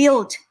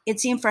built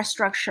its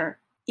infrastructure,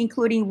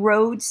 including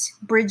roads,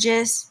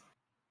 bridges,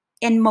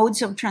 and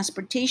modes of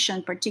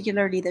transportation,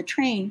 particularly the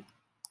train,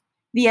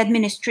 the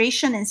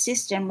administration and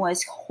system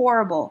was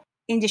horrible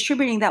in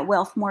distributing that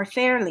wealth more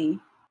fairly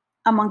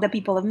among the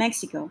people of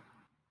Mexico.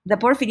 The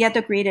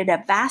Porfiriato created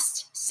a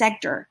vast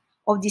sector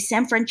of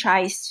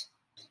disenfranchised,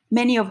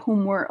 many of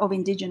whom were of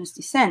indigenous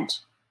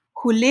descent,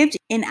 who lived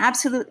in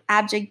absolute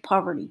abject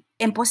poverty.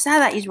 And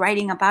Posada is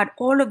writing about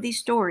all of this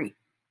story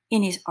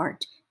in his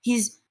art.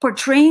 He's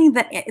portraying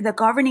the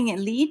governing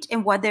elite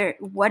and what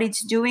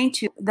it's doing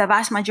to the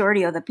vast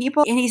majority of the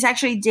people. And he's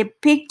actually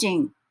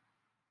depicting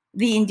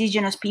the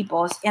indigenous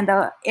peoples and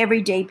the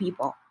everyday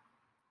people.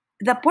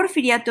 The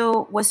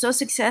Porfiriato was so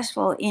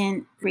successful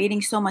in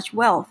creating so much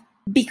wealth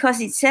because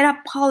it set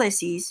up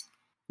policies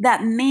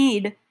that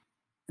made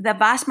the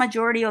vast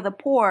majority of the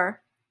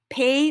poor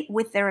pay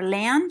with their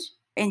land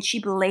and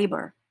cheap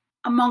labor.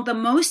 Among the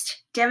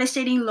most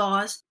devastating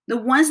laws, the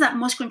ones that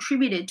most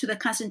contributed to the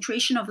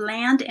concentration of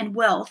land and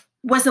wealth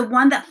was the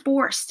one that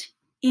forced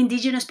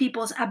indigenous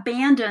peoples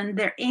abandon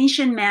their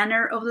ancient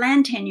manner of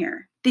land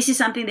tenure. This is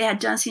something they had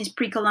done since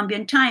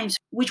pre-Columbian times,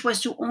 which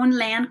was to own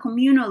land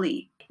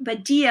communally.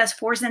 But Diaz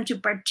forced them to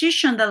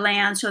partition the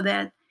land so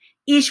that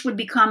each would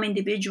become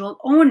individual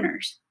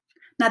owners.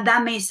 Now,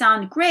 that may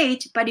sound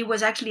great, but it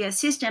was actually a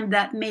system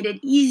that made it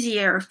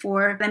easier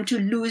for them to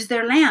lose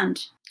their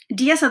land.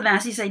 Diaz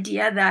advanced this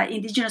idea that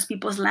indigenous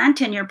people's land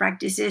tenure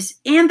practices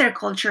and their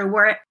culture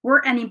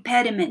were an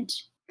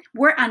impediment,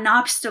 were an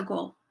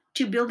obstacle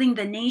to building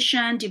the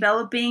nation,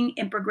 developing,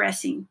 and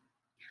progressing.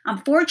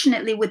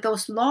 Unfortunately, with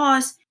those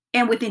laws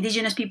and with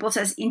indigenous peoples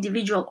as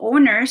individual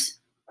owners,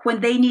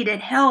 when they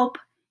needed help,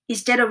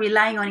 instead of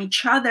relying on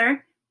each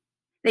other,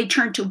 they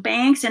turned to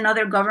banks and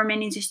other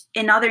government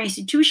and other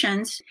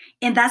institutions,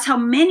 and that's how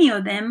many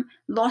of them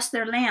lost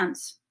their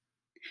lands.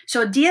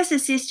 So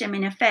Diaz's system,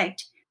 in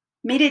effect,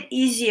 made it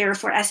easier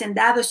for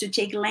hacendados to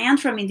take land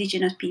from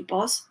indigenous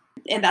peoples,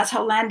 and that's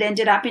how land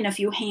ended up in a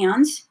few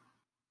hands,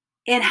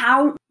 and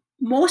how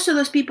most of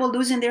those people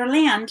losing their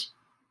land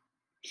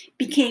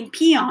became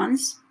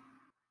peons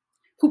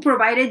who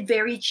provided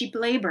very cheap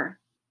labor.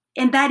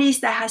 And that is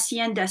the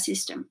hacienda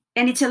system.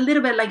 And it's a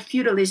little bit like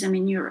feudalism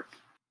in Europe.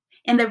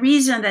 And the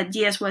reason that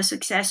Diaz was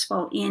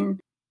successful in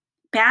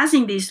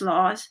passing these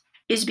laws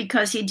is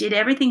because he did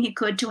everything he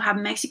could to have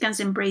Mexicans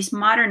embrace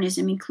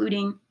modernism,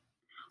 including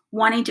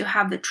wanting to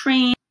have the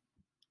train,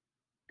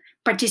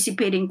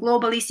 participate in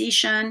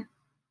globalization,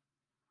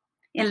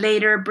 and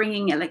later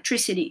bringing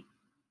electricity.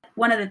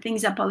 One of the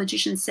things that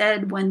politicians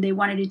said when they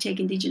wanted to take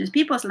indigenous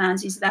peoples'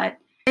 lands is that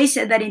they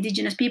said that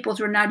indigenous peoples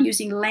were not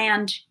using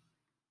land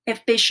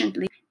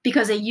efficiently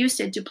because they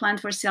used it to plant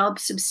for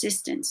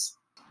self-subsistence.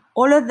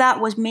 All of that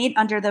was made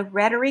under the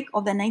rhetoric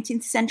of the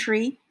 19th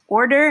century,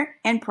 order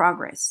and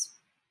progress.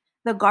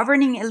 The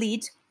governing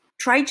elite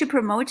tried to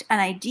promote an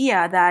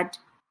idea that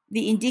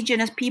the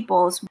indigenous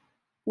peoples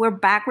were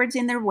backwards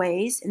in their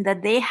ways and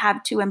that they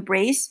had to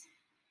embrace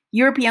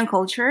European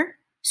culture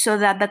so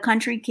that the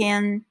country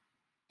can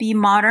be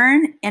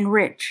modern and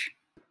rich.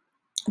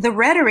 The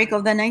rhetoric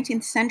of the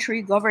 19th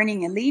century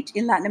governing elite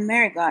in Latin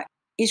America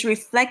is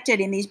reflected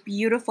in this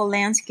beautiful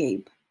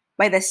landscape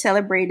by the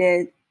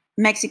celebrated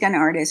Mexican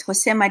artist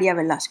José María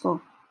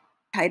Velasco,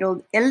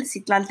 titled El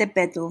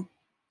Citlaltépetl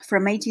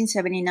from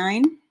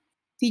 1879,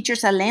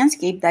 features a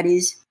landscape that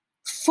is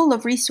full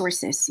of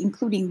resources,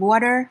 including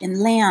water and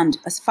land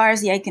as far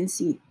as the eye can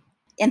see.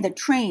 And the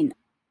train,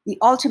 the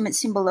ultimate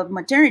symbol of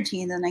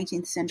modernity in the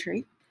 19th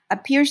century,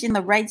 appears in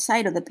the right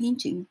side of the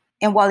painting.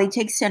 And while it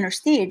takes center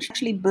stage, it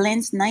actually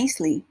blends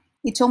nicely.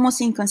 It's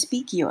almost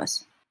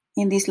inconspicuous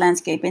in this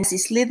landscape. And as it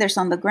slithers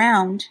on the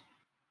ground,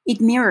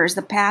 it mirrors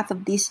the path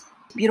of this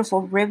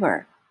beautiful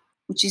river,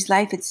 which is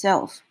life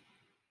itself.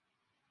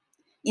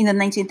 In the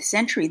 19th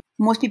century,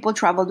 most people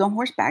traveled on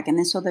horseback,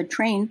 and so the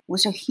train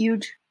was a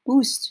huge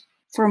boost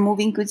for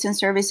moving goods and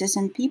services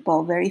and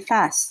people very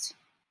fast.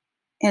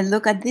 And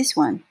look at this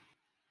one.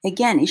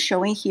 Again, it's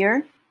showing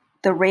here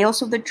the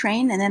rails of the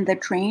train, and then the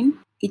train,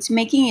 it's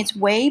making its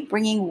way,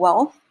 bringing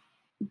wealth,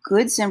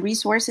 goods, and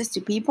resources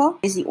to people.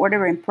 Is the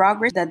order and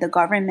progress that the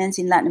governments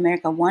in Latin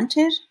America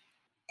wanted.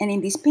 And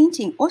in this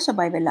painting, also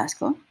by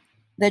Velasco,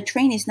 the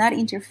train is not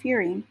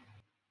interfering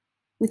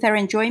with our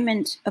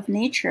enjoyment of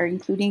nature,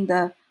 including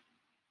the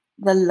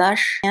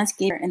lush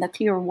landscape and the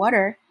clear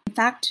water. In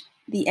fact,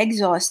 the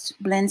exhaust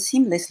blends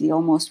seamlessly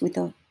almost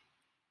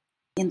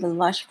in the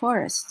lush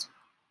forest.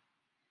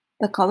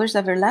 The colors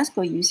that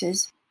Velasco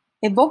uses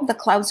evoke the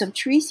clouds of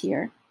trees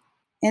here,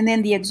 and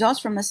then the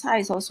exhaust from the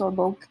sides also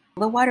evoke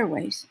the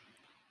waterways.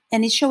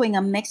 And it's showing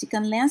a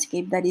Mexican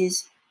landscape that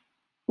is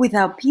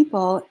without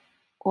people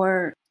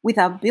or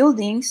without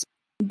buildings.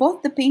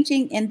 Both the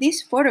painting and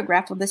this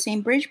photograph of the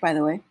same bridge, by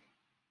the way,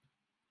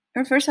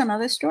 refers to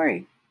another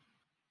story.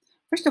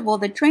 First of all,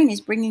 the train is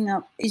bringing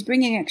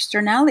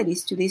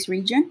externalities to this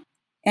region,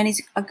 and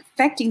is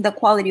affecting the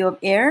quality of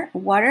air,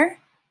 water,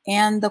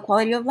 and the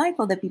quality of life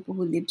of the people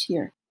who lived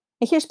here.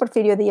 And here's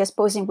Porfirio Diaz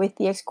posing with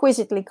the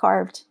exquisitely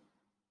carved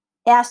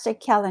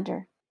Aztec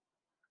calendar.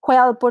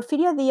 While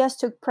Porfirio Diaz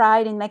took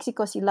pride in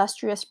Mexico's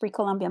illustrious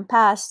pre-Columbian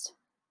past,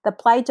 the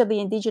plight of the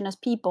indigenous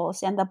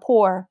peoples and the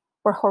poor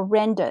were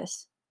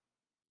horrendous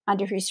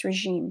under his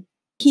regime.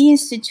 He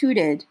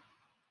instituted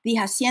the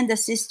hacienda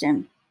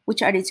system,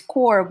 which at its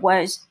core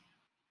was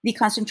the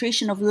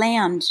concentration of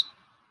land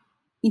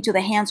into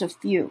the hands of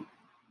few.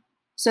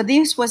 So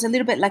this was a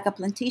little bit like a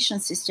plantation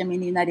system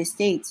in the United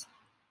States.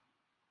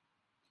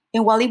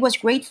 And while it was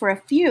great for a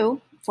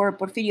few, for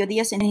Porfirio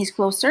Diaz and his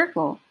close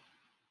circle,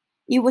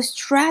 it was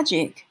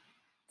tragic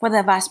for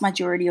the vast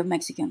majority of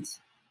Mexicans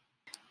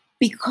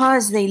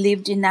because they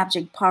lived in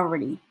abject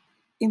poverty.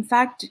 In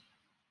fact,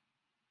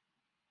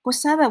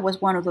 Posada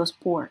was one of those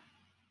poor,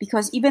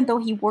 because even though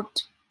he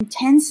worked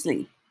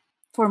intensely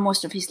for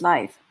most of his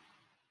life,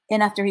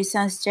 and after his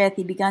son's death,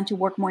 he began to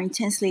work more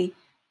intensely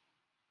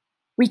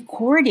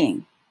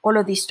recording all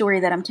of this story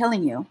that I'm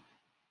telling you.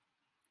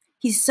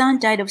 His son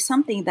died of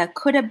something that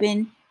could have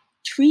been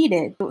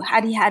treated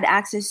had he had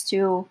access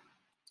to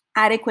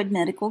adequate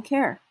medical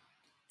care.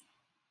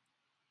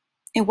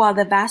 And while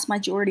the vast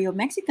majority of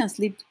Mexicans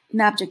lived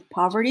in abject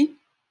poverty,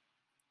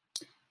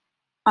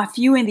 a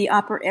few in the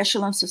upper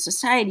echelons of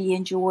society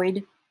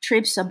enjoyed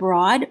trips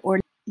abroad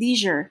or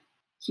leisure.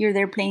 Here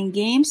they're playing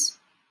games.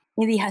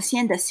 In the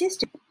hacienda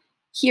system,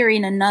 here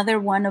in another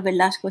one of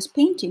Velasco's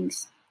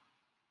paintings,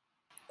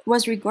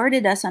 was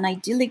regarded as an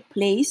idyllic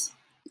place.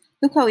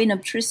 Look how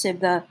inobtrusive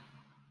the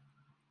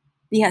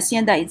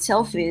hacienda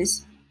itself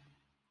is,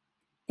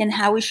 and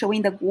how it's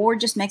showing the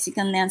gorgeous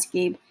Mexican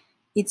landscape,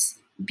 its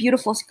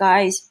beautiful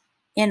skies,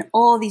 and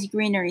all this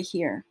greenery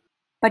here.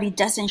 But it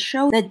doesn't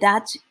show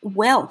that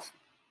wealth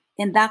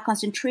and that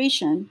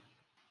concentration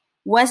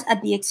was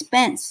at the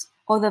expense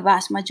of the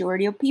vast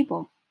majority of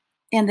people.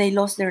 And they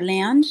lost their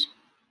land.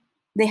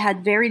 They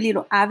had very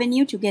little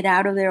avenue to get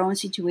out of their own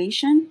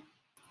situation.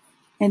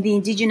 And the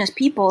indigenous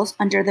peoples,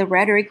 under the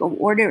rhetoric of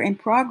order and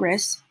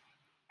progress,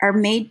 are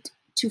made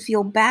to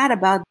feel bad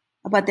about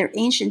their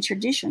ancient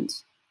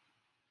traditions.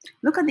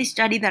 Look at this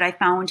study that I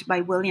found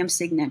by William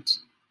Signet,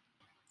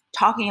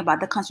 talking about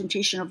the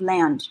concentration of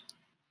land.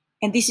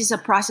 And this is a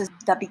process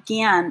that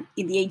began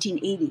in the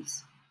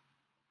 1880s.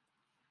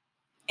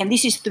 And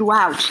this is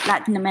throughout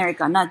Latin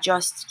America, not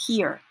just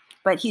here,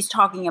 but he's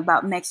talking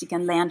about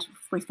Mexican land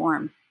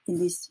reform in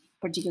this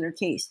particular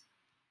case.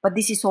 But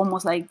this is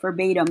almost like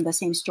verbatim the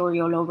same story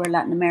all over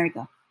Latin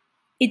America.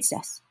 It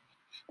says,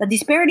 the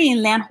disparity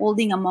in land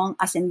holding among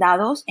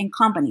hacendados and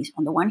companies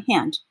on the one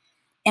hand,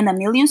 and the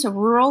millions of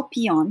rural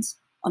peons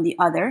on the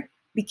other,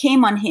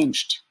 became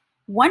unhinged.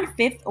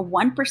 1/5 of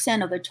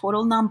 1% of the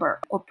total number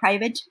of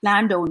private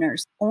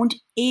landowners owned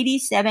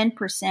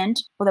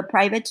 87% of the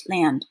private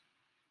land.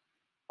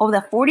 Of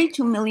the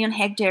 42 million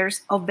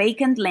hectares of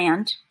vacant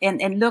land,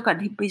 and look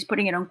at, he's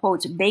putting it on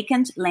quotes,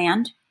 vacant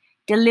land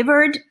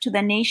delivered to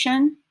the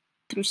nation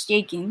through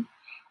staking,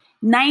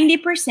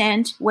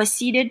 90% was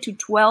ceded to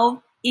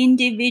 12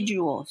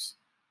 individuals.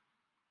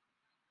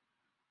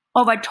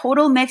 Of a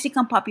total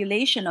Mexican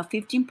population of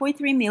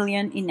 15.3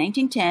 million in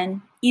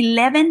 1910,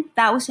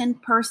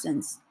 11,000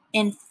 persons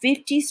and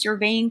 50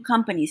 surveying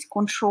companies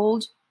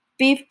controlled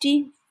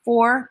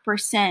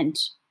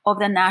 54% of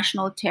the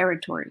national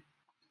territory.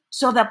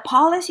 So the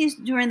policies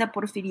during the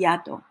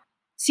Porfiriato,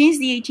 since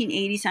the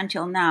 1880s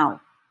until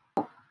now,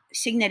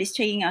 Signet is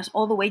taking us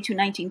all the way to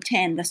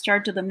 1910, the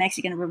start of the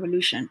Mexican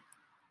Revolution.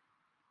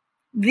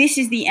 This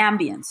is the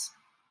ambience.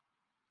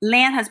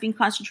 Land has been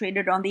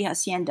concentrated on the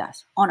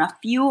haciendas, on a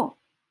few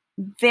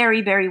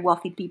very, very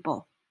wealthy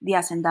people, the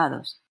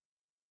hacendados.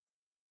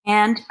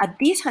 And at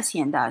these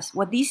haciendas,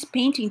 what this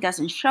painting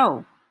doesn't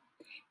show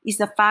is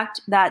the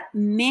fact that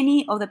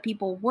many of the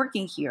people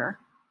working here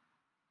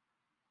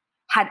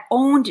had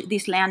owned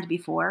this land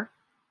before,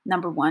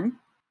 number one.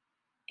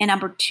 And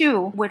number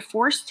two, were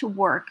forced to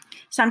work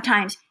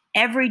sometimes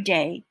every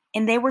day.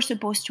 And they were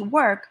supposed to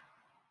work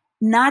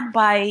not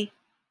by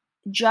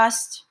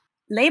just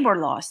labor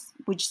laws,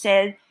 which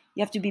said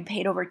you have to be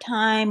paid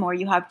overtime or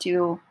you have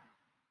to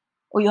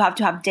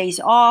have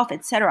days off,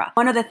 etc.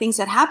 One of the things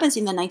that happens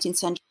in the 19th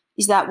century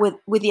is that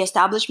with the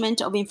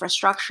establishment of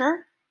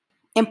infrastructure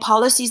and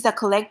policies that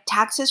collect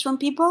taxes from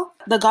people,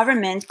 the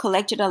government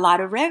collected a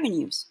lot of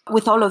revenues.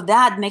 With all of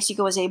that,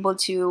 Mexico was able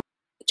to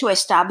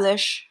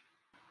establish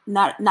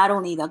not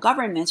only the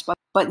governments,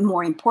 but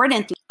more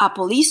importantly, a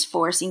police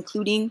force,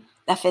 including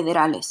the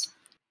federales.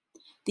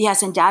 The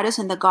hacendados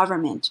and the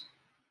government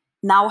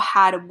now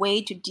had a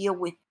way to deal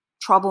with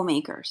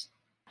troublemakers,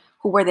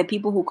 who were the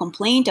people who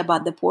complained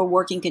about the poor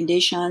working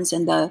conditions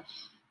and the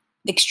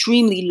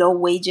extremely low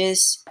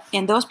wages,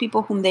 and those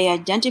people whom they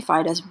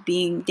identified as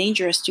being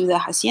dangerous to the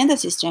hacienda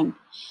system.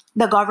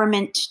 The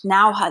government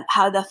now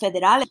had the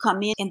federales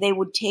come in, and they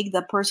would take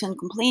the person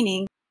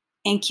complaining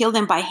and kill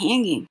them by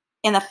hanging.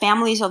 And the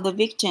families of the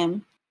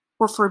victim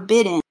were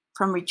forbidden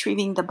from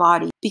retrieving the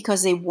body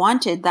because they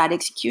wanted that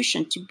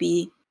execution to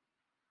be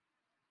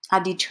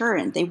a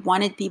deterrent. They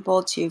wanted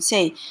people to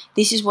say,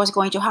 this is what's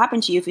going to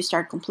happen to you if you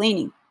start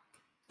complaining.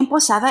 And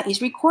Posada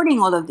is recording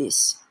all of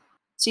this.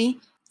 See,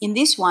 in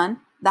this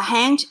one, the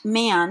hanged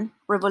man,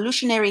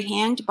 revolutionary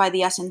hanged by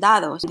the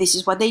hacendados. This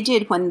is what they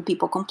did when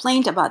people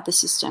complained about the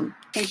system.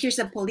 And here's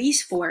the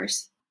police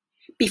force.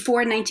 Before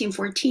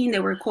 1914, they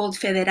were called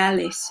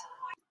federales.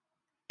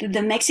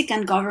 The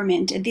Mexican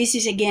government, and this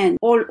is again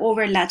all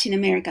over Latin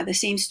America, the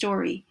same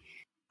story.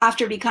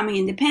 After becoming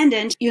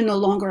independent, you're no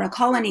longer a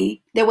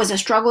colony. There was a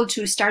struggle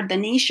to start the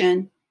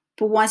nation,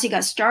 but once it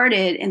got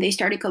started and they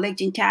started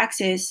collecting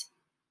taxes,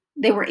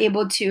 they were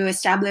able to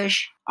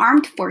establish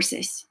armed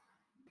forces.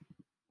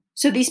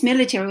 So this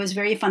military was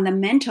very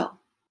fundamental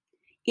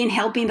in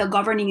helping the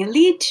governing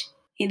elite,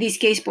 in this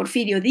case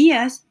Porfirio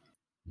Diaz,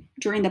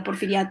 during the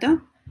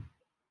Porfiriato,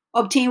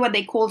 obtain what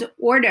they called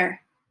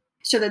order,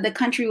 so that the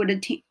country would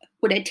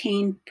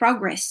attain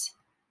progress.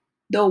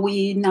 Though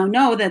we now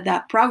know that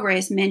that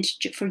progress meant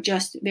for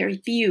just very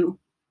few.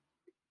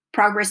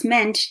 Progress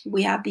meant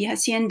we have the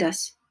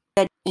haciendas.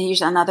 And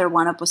here's another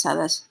one of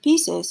Posada's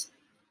pieces,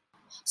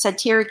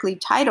 satirically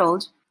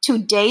titled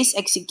Today's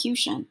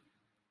Execution,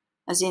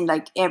 as in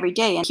like every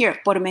day. And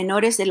here,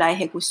 pormenores de la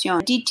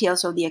ejecución,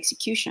 details of the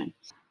execution.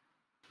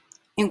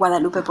 And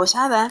Guadalupe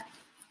Posada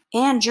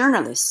and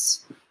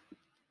journalists,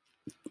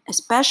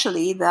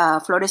 especially the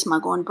Flores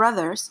Magón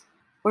brothers,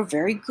 were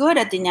very good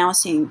at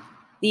denouncing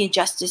the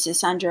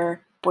injustices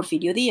under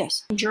Porfirio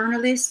Diaz.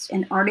 Journalists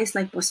and artists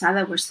like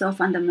Posada were so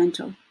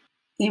fundamental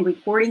in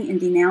recording and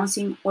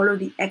denouncing all of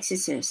the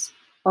excesses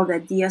of the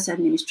Diaz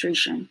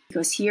administration,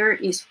 because here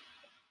is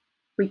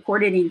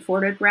recorded in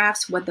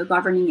photographs what the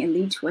governing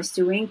elite was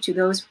doing to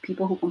those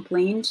people who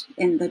complained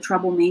and the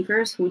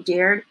troublemakers who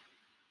dared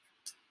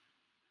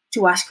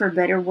to ask for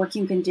better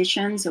working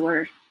conditions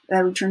or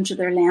a return to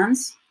their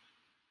lands.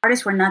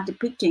 Artists were not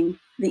depicting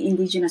the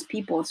indigenous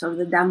peoples or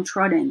the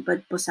downtrodden,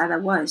 but Posada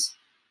was.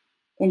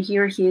 And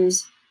here he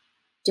is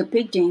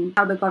depicting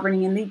how the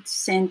governing elite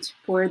sent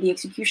for the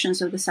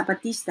executions of the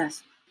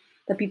Zapatistas,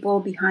 the people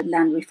behind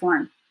land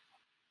reform.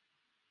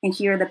 And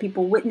here are the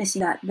people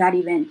witnessing that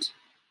event.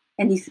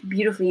 And this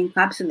beautifully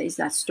encapsulates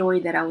that story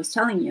that I was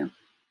telling you,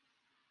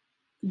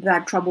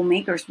 that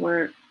troublemakers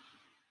were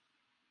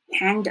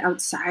hanged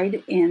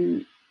outside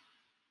and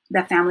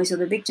the families of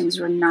the victims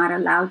were not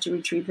allowed to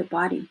retrieve the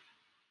body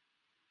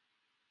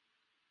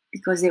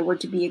because they were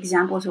to be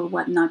examples of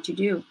what not to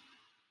do.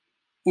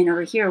 And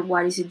over here,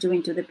 what is it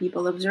doing to the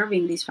people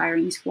observing this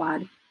firing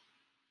squad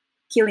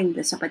killing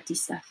the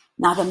Zapatistas?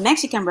 Now, the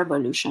Mexican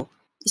Revolution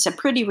is a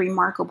pretty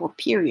remarkable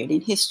period in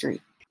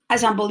history.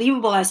 As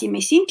unbelievable as it may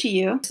seem to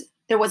you,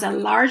 there was a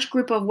large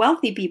group of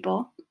wealthy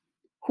people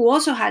who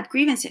also had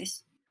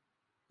grievances.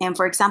 And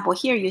for example,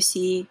 here you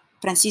see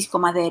Francisco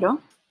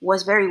Madero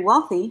was very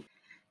wealthy,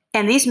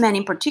 and these men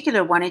in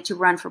particular wanted to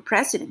run for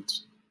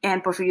president.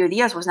 And Porfirio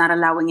Diaz was not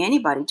allowing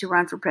anybody to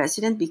run for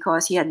president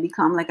because he had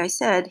become, like I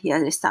said, he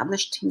had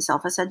established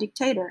himself as a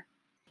dictator.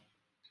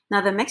 Now,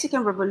 the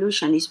Mexican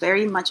Revolution is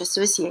very much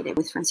associated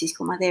with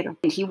Francisco Madero.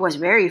 He was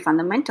very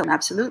fundamental,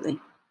 absolutely.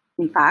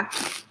 In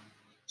fact,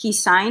 He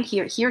signed,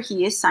 here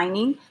he is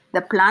signing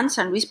the Plan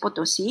San Luis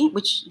Potosí,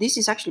 which this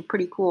is actually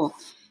pretty cool.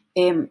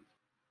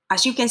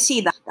 As you can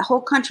see, the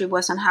whole country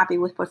was unhappy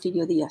with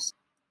Porfirio Diaz.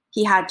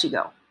 He had to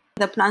go.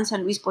 The Plan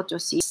San Luis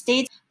Potosí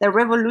states the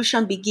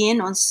revolution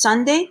began on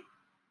Sunday,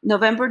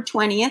 November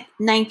 20th,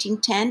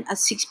 1910 at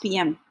 6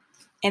 p.m.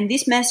 And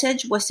this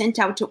message was sent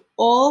out to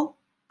all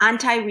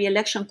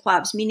anti-re-election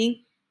clubs, meaning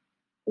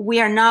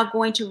we are not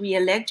going to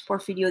re-elect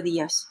Porfirio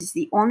Diaz. It's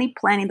the only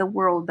plan in the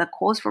world that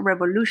calls for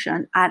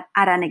revolution at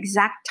an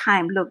exact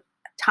time. Look,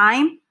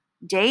 time,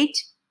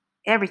 date,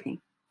 everything.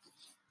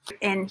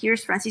 And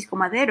here's Francisco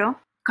Madero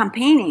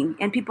campaigning,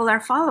 and people are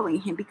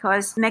following him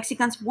because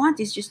Mexicans want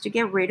is just to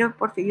get rid of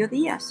Porfirio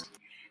Diaz.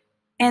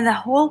 And the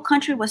whole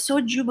country was so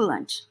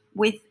jubilant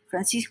with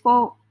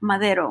Francisco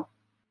Madero,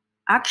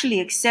 actually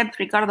except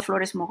Ricardo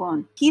Flores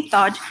Mogon. He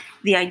thought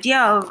the idea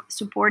of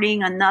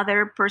supporting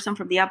another person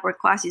from the upper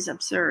class is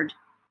absurd.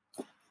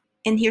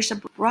 And here's a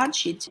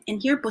broadsheet.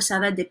 And here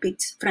Posada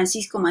depicts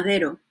Francisco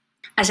Madero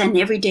as an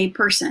everyday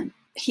person.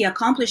 He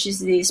accomplishes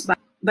this by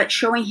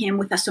showing him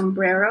with a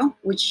sombrero,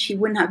 which he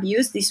wouldn't have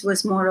used. This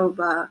was more of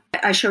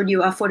I showed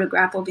you a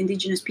photograph of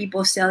indigenous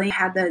people selling,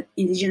 how the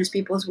indigenous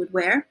peoples would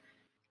wear.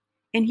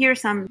 And here are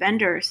some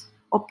vendors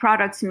of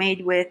products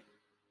made with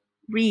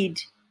reed,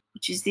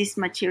 which is this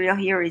material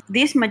here.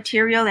 This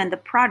material and the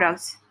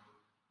products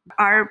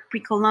are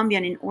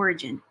pre-Columbian in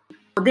origin.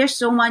 There's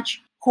so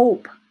much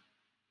hope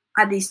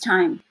at this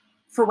time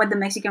for what the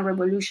Mexican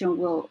Revolution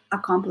will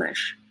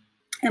accomplish.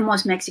 And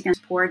most Mexicans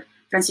support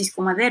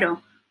Francisco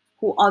Madero,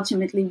 who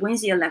ultimately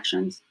wins the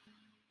elections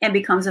and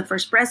becomes the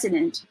first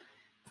president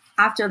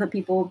after the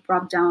people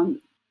brought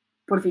down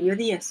Porfirio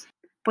Diaz.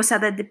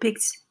 Posada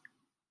depicts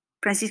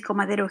Francisco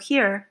Madero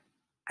here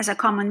as a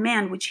common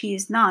man, which he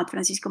is not.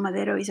 Francisco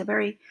Madero is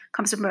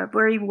comes from a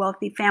very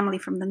wealthy family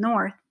from the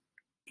north.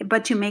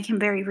 But to make him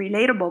very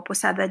relatable,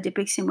 Posada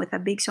depicts him with a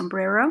big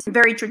sombrero,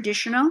 very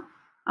traditional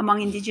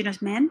among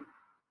indigenous men,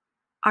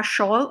 a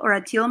shawl or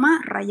a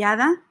tilma,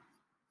 rayada.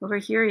 Over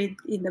here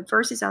in the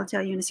verses, I'll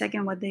tell you in a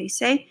second what they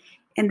say.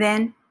 And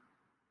then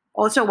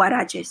also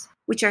huaraches,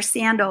 which are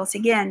sandals,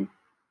 again,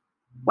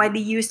 widely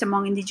used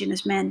among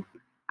indigenous men.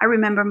 I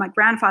remember my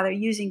grandfather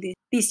using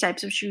these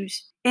types of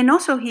shoes. And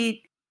also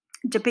he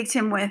depicts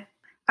him with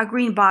a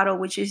green bottle,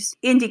 which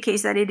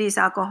indicates that it is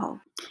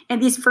alcohol.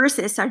 And these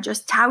verses are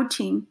just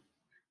touting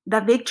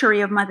the victory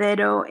of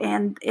Madero,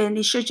 and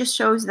it just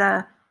shows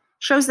the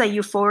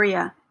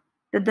euphoria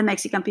that the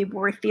Mexican people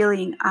were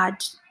feeling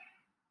at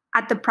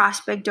the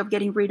prospect of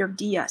getting rid of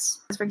Diaz.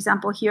 For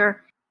example,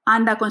 here,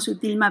 anda con su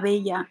tilma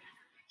bella.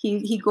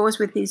 He goes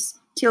with his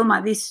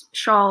tilma, this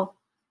shawl,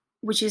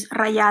 which is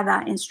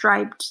rayada and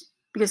striped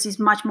because it's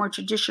much more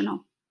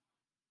traditional.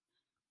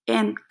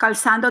 And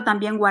calzando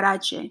también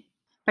huarache.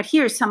 But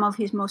here's some of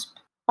his most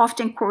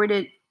often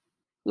quoted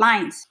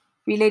lines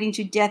relating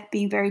to death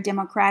being very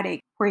democratic,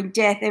 where in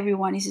death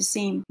everyone is the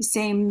same. The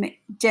same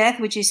death,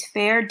 which is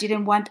fair,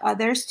 didn't want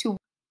others to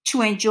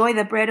enjoy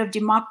the bread of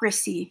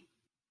democracy,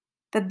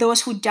 that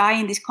those who die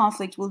in this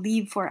conflict will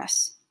leave for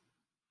us.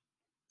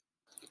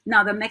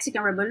 Now, the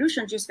Mexican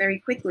Revolution, just very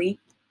quickly,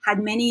 had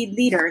many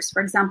leaders.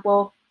 For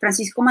example,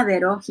 Francisco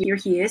Madero, here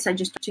he is, I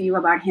just talked to you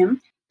about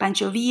him.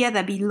 Pancho Villa,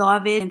 the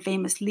beloved and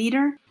famous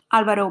leader.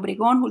 Álvaro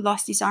Obregón, who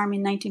lost his arm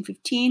in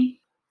 1915.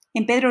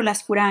 And Pedro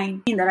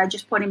Lascurain, that I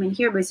just put him in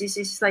here, but this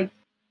is like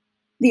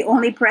the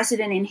only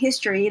president in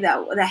history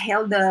that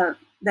held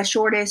the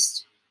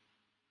shortest,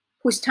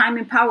 whose time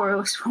in power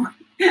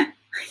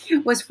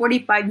was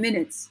 45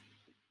 minutes.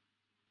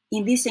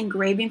 In this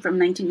engraving from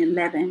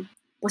 1911,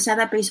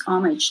 Posada pays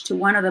homage to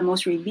one of the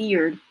most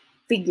revered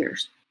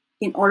figures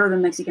in all of the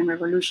Mexican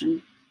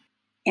Revolution,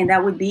 and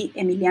that would be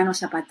Emiliano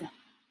Zapata,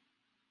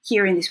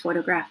 here in this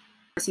photograph.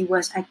 He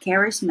was a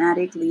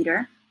charismatic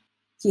leader.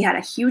 He had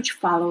a huge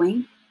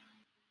following,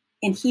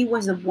 and he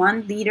was the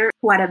one leader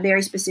who had a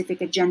very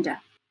specific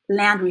agenda,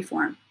 land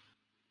reform.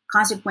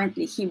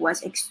 Consequently, he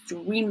was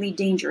extremely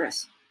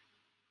dangerous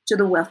to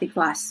the wealthy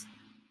class.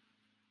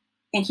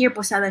 And here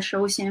Posada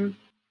shows him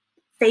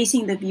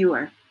facing the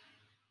viewer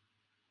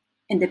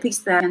and depicts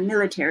the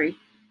military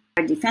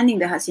defending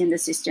the hacienda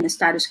system, the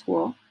status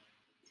quo,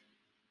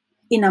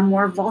 in a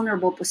more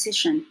vulnerable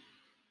position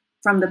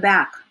from the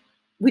back.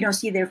 We don't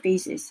see their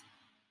faces.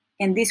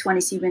 And this one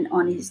is even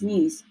on his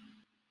knees.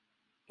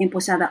 And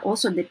Posada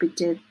also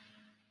depicted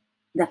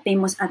the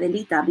famous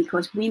Adelita,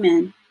 because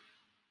women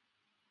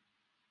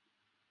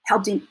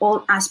helped in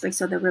all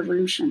aspects of the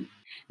revolution.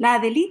 La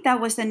Adelita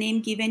was the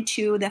name given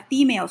to the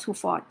females who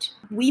fought.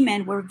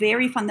 Women were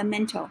very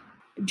fundamental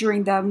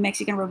during the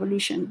Mexican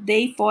Revolution.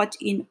 They fought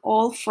in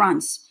all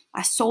fronts.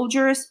 As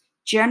soldiers,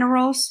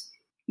 generals,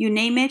 you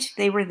name it,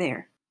 they were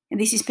there. And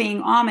this is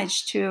paying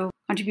homage to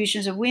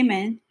contributions of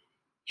women.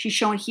 She's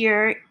shown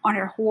here on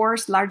her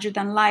horse, larger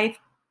than life,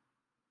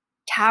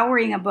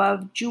 towering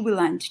above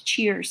jubilant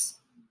cheers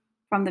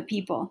from the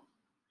people,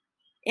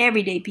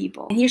 everyday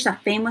people. And here's a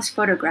famous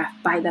photograph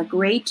by the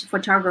great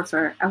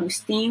photographer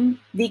Agustín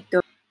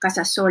Víctor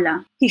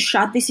Casasola. He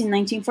shot this in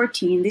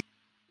 1914,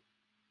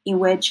 in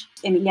which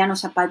Emiliano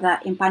Zapata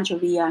and Pancho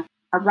Villa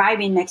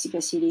arrive in Mexico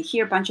City.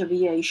 Here, Pancho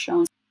Villa is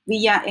shown.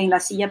 Villa en la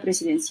silla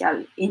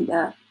presidencial, in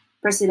the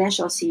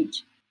presidential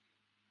seat.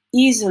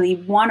 Easily,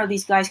 one of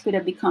these guys could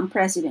have become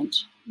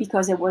president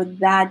because they were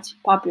that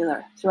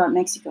popular throughout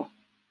Mexico.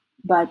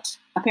 But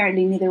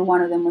apparently, neither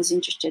one of them was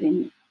interested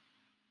in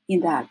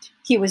that.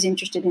 He was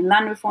interested in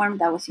land reform.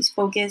 That was his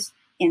focus.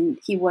 And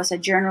he was a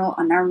general,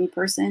 an army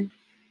person.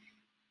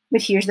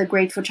 But here's the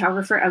great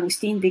photographer,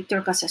 Agustín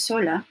Víctor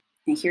Casasola.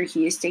 And here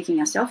he is taking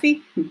a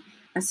selfie,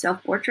 a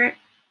self-portrait.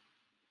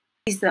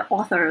 He's the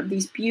author of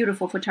this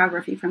beautiful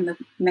photography from the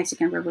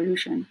Mexican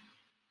Revolution,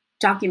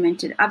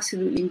 documented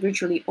absolutely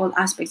virtually all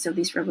aspects of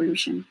this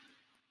revolution.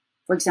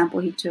 For example,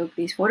 he took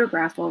this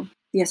photograph of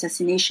the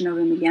assassination of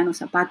Emiliano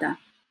Zapata.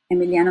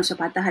 Emiliano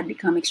Zapata had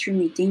become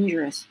extremely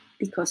dangerous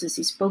because of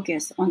his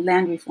focus on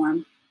land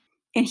reform.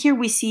 And here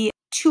we see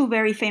two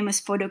very famous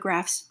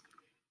photographs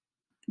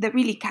that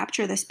really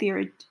capture the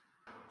spirit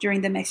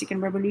during the Mexican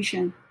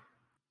Revolution.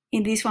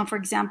 In this one, for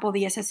example,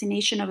 the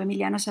assassination of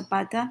Emiliano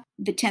Zapata,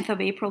 the 10th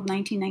of April,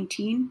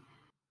 1919,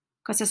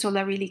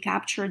 Casasola really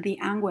captured the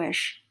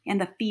anguish and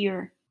the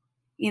fear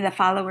in the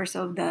followers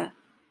of the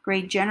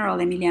great general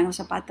Emiliano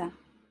Zapata.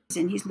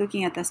 And he's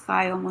looking at the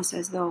sky almost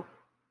as though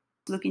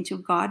looking to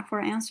God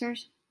for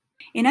answers.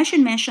 And I should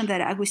mention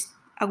that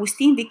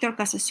Agustín Víctor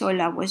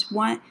Casasola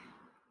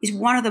is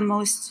one of the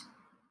most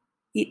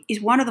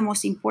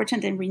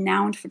important and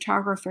renowned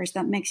photographers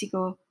that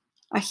Mexico,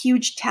 a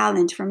huge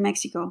talent from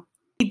Mexico.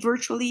 He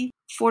virtually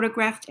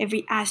photographed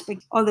every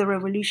aspect of the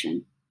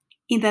revolution.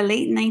 In the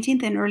late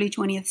 19th and early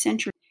 20th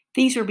century,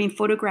 things were being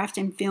photographed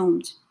and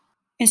filmed.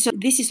 And so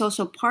this is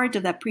also part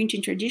of that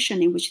printing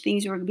tradition in which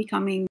things were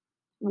becoming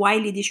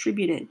widely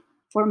distributed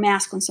for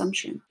mass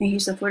consumption. And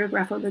here's a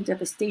photograph of the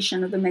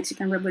devastation of the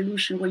Mexican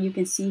Revolution, where you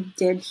can see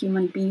dead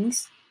human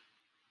beings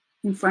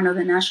in front of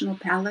the National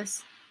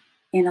Palace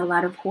and a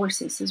lot of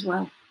horses as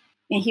well.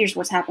 And here's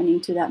what's happening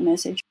to that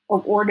message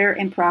of order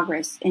and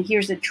progress. And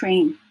here's the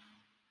train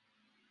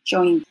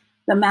showing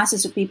the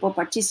masses of people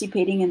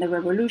participating in the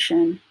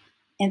revolution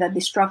and the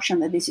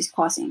destruction that this is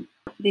causing.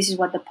 This is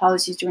what the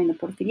policies during the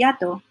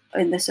Porfiriato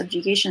and the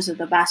subjugations of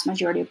the vast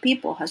majority of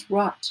people has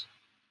wrought.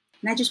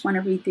 And I just want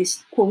to read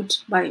this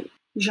quote by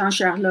Jean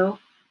Charlot,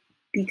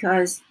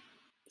 because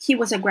he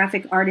was a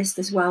graphic artist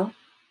as well.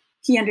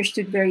 He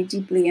understood very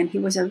deeply, and he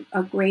was a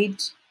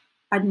great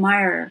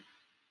admirer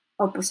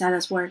of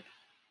Posada's work.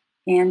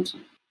 And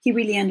he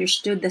really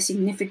understood the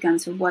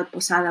significance of what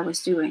Posada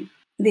was doing.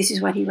 This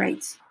is what he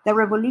writes. The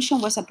revolution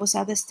was a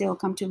Posada's tale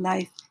come to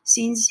life,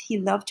 since he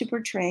loved to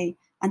portray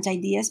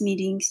anti-Diaz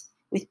meetings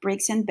with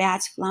bricks and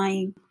bats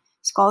flying,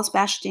 skulls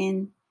bashed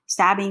in,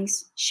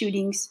 stabbings,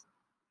 shootings,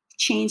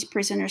 chained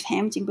prisoners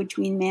hemmed in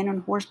between men on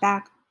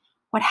horseback.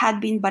 What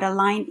had been but a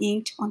line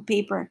inked on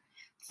paper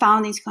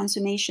found its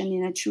consummation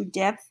in a true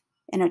depth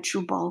and a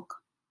true bulk.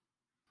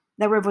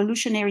 The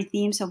revolutionary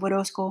themes of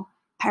Orozco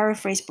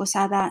paraphrase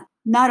Posada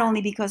not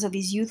only because of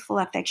his youthful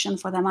affection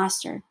for the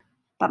master,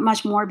 but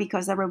much more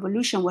because the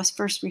revolution was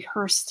first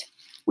rehearsed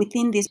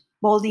within this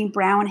balding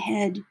brown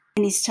head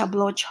and its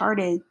tableau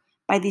charted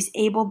by this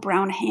able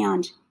brown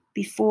hand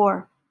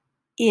before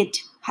it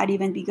had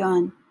even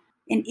begun.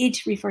 And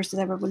it refers to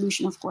the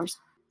revolution, of course.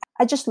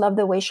 I just love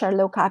the way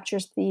Charlot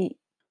captures the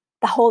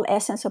whole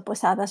essence of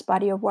Posada's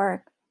body of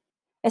work,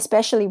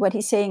 especially what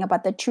he's saying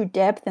about the true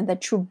depth and the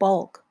true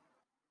bulk.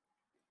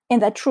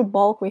 And the true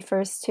bulk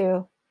refers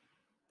to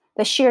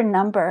the sheer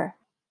number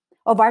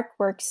of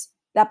artworks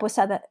that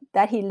Posada,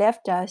 that he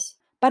left us,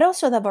 but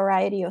also the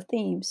variety of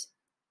themes.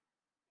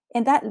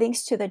 And that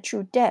links to the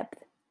true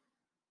depth,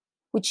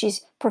 which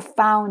is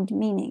profound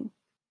meaning.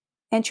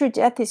 And true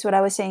depth is what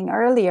I was saying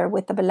earlier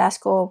with the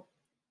Velasco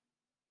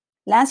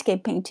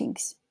landscape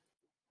paintings.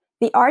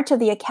 The art of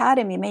the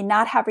Academy may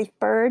not have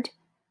referred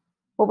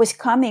what was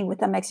coming with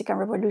the Mexican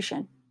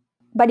Revolution,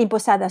 but in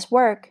Posada's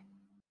work,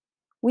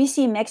 we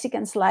see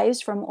Mexicans'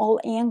 lives from all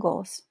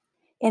angles,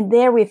 and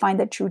there we find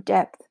the true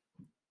depth,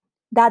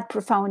 that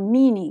profound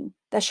meaning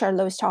that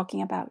Charlot is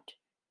talking about.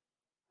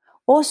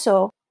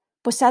 Also,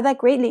 Posada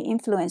greatly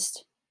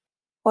influenced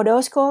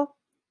Orozco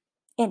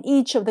and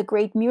each of the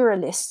great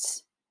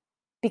muralists,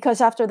 because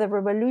after the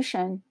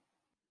revolution,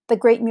 the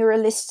great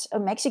muralists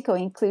of Mexico,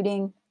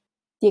 including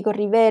Diego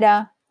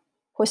Rivera,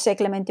 José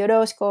Clemente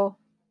Orozco,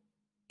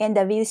 and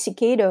David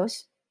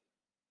Siqueiros,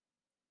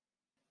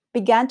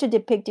 began to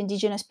depict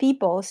indigenous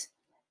peoples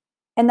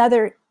and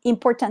other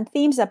important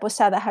themes that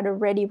Posada had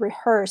already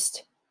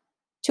rehearsed,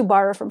 to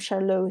borrow from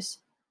Charlot's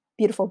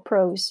beautiful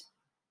prose.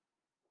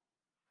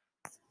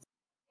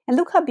 And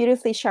look how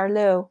beautifully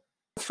Charlot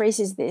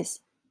phrases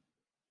this.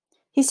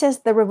 He says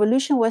the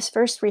revolution was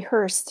first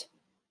rehearsed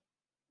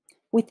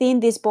within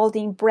this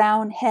balding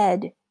brown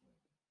head.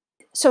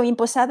 So in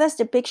Posada's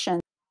depiction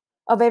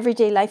of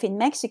everyday life in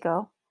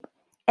Mexico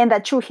and the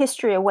true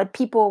history of what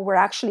people were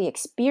actually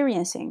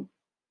experiencing,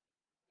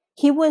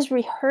 he was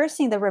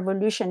rehearsing the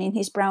revolution in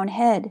his brown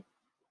head.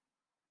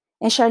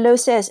 And Charlot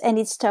says, and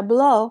its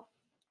tableau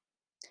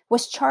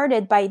was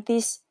charted by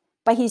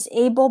his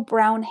able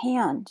brown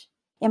hand.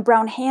 And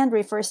brown hand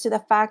refers to the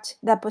fact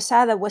that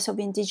Posada was of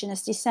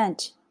indigenous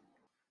descent.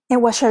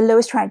 And what Charlot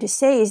is trying to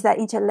say is that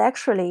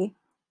intellectually,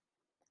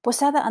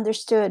 Posada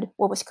understood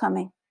what was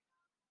coming.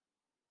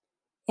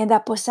 And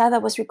that Posada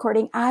was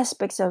recording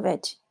aspects of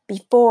it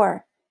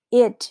before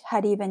it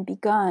had even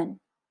begun.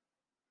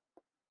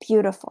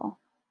 Beautiful.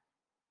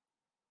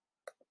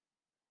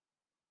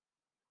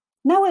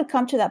 Now we'll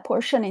come to that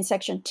portion in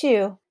section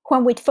 2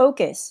 when we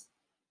focus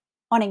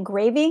on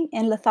engraving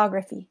and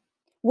lithography.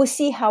 We'll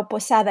see how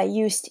Posada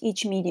used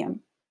each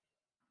medium.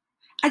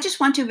 I just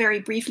want to very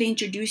briefly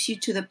introduce you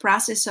to the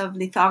process of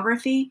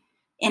lithography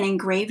and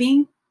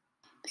engraving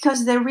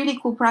because they're really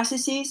cool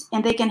processes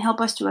and they can help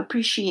us to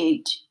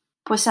appreciate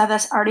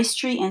Posada's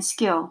artistry and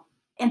skill.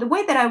 And the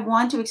way that I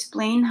want to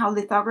explain how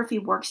lithography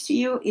works to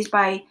you is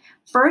by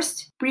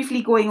first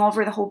briefly going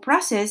over the whole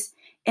process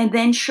and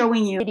then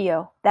showing you a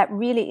video that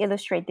really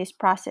illustrates this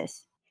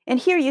process. And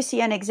here you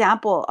see an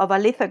example of a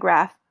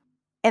lithograph,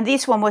 and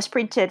this one was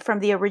printed from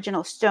the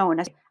original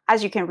stone,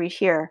 as you can read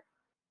here.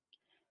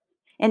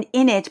 And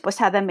in it,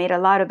 Posada made a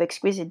lot of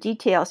exquisite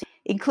details,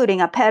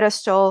 including a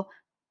pedestal,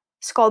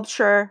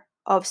 sculpture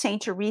of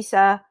Saint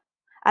Teresa,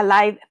 a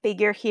live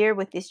figure here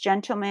with this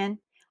gentleman,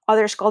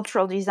 other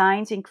sculptural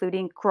designs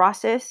including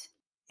crosses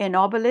and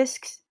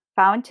obelisks,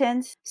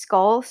 fountains,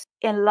 skulls,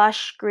 and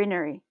lush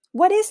greenery.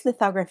 What is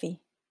lithography?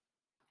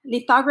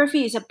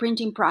 Lithography is a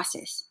printing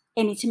process,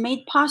 and it's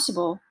made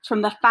possible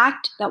from the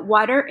fact that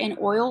water and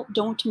oil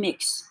don't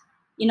mix.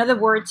 In other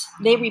words,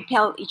 they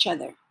repel each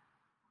other.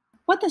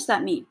 What does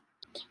that mean?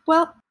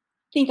 Well,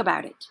 think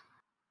about it.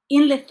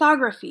 In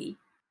lithography,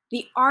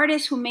 the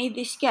artist who made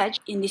this sketch,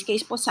 in this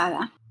case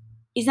Posada,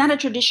 is not a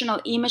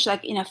traditional image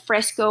like in a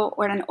fresco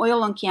or an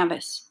oil on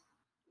canvas.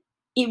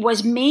 It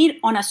was made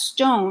on a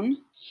stone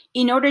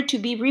in order to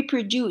be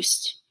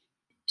reproduced.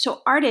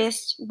 So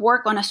artists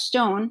work on a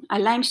stone, a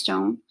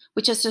limestone,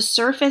 which is a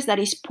surface that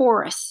is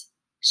porous.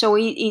 So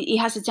it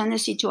has a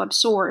tendency to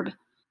absorb.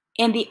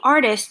 And the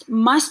artist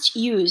must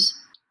use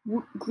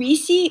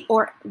greasy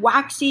or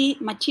waxy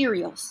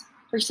materials.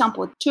 For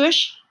example,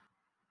 tush,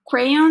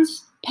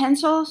 crayons,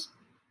 pencils,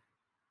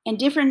 and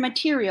different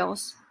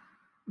materials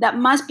that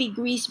must be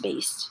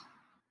grease-based.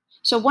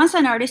 So once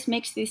an artist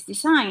makes this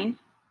design,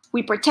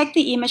 we protect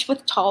the image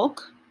with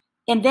talc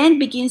and then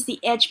begins the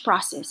etch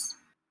process,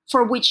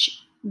 for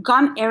which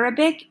gum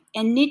arabic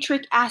and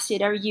nitric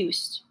acid are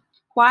used.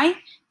 Why?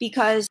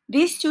 Because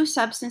these two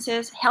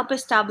substances help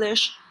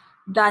establish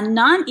the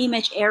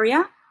non-image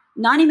area.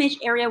 Non-image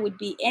area would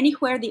be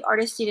anywhere the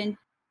artist didn't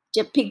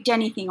depict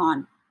anything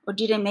on or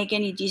didn't make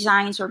any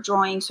designs or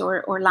drawings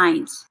or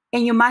lines.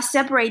 And you must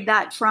separate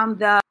that from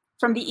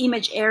the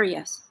image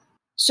areas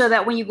so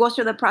that when you go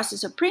through the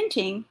process of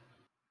printing,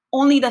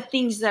 only the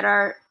things that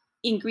are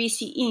in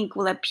greasy ink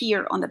will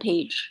appear on the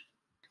page.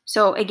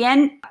 So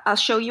again, I'll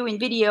show you in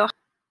video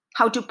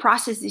how to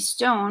process this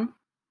stone.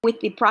 With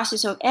the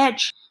process of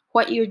etch,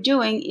 what you're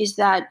doing is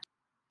that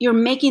you're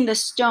making the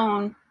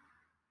stone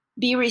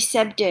be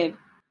receptive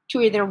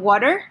to either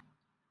water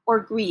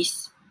or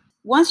grease.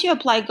 Once you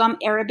apply gum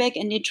arabic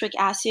and nitric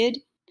acid,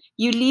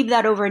 you leave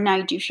that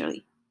overnight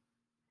usually.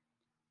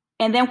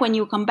 And then when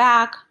you come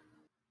back,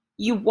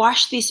 you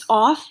wash this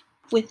off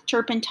with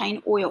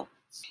turpentine oil.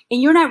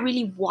 And you're not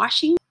really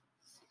washing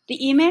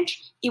the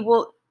image. It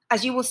will,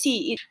 as you will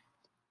see,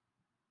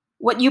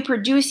 what you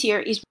produce here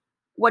is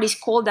what is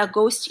called a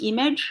ghost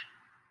image,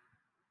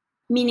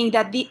 meaning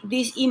that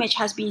this image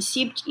has been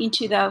seeped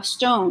into the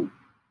stone.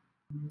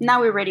 Now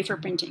we're ready for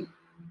printing.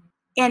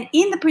 And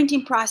in the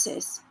printing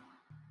process,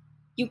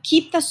 you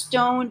keep the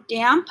stone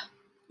damp.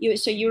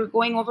 So you're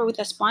going over with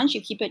a sponge,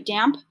 you keep it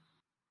damp.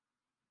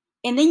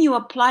 And then you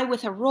apply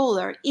with a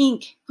roller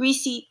ink,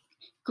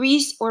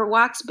 grease or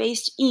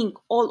wax-based ink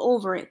all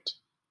over it.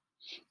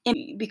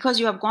 And because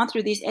you have gone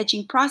through this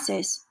etching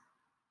process,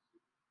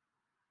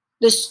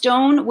 the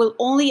stone will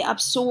only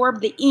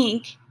absorb the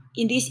ink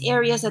in these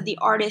areas that the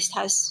artist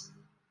has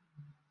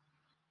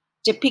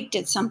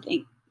depicted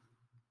something.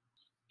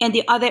 And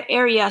the other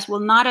areas will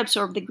not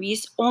absorb the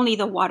grease, only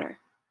the water.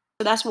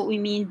 So that's what we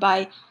mean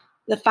by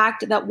the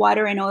fact that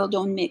water and oil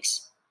don't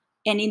mix.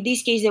 And in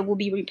this case, they will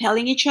be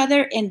repelling each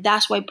other, and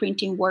that's why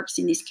printing works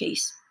in this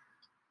case.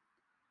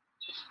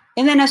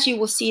 And then as you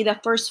will see, the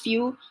first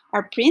few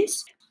are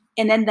prints,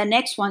 and then the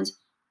next ones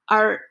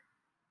are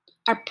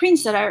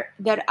prints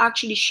that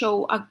actually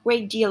show a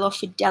great deal of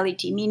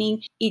fidelity,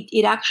 meaning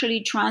it actually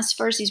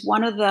transfers, is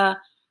one of the,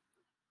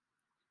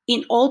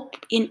 in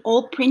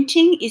all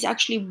printing is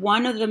actually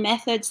one of the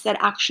methods that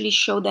actually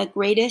show the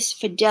greatest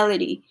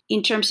fidelity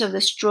in terms of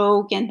the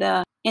stroke and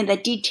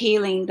the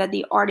detailing that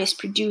the artist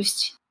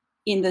produced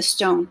in the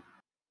stone.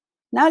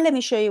 Now let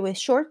me show you with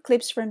short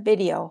clips from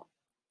video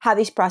how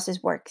this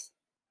process works.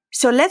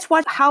 So let's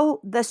watch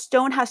how the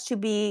stone has to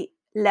be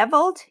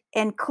leveled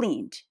and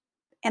cleaned.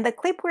 And the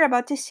clip we're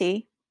about to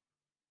see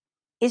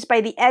is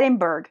by the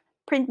Edinburgh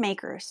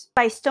printmakers,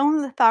 by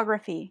Stone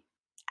Lithography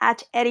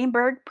at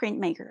Edinburgh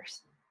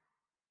Printmakers.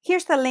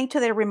 Here's the link to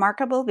their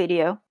remarkable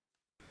video.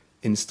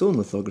 In stone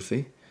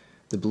lithography,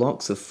 The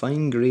blocks of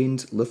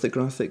fine-grained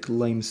lithographic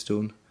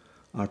limestone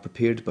are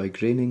prepared by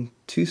graining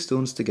two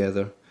stones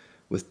together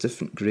with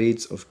different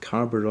grades of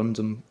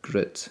carborundum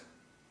grit.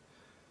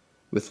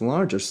 With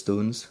larger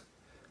stones,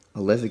 a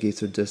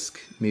levigator disc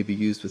may be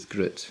used with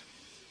grit.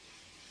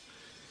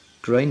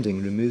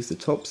 Grinding removes the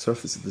top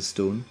surface of the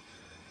stone,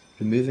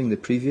 removing the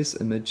previous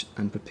image,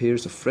 and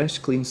prepares a fresh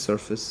clean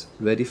surface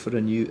ready for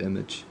a new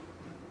image.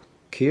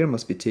 Care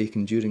must be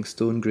taken during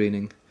stone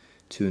graining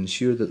to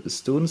ensure that the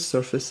stone's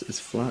surface is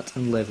flat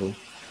and level,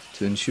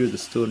 to ensure the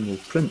stone will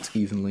print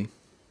evenly.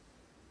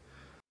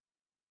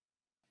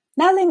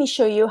 Now let me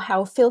show you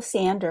how Phil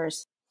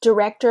Sanders,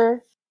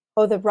 director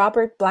of the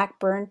Robert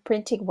Blackburn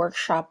Printing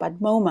Workshop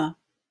at MoMA,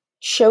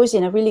 shows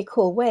in a really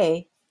cool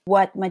way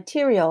what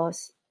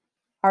materials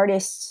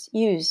artists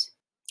use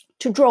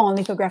to draw on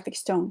lithographic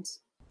stones.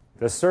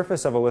 The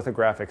surface of a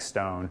lithographic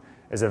stone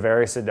is a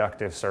very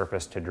seductive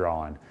surface to draw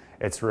on.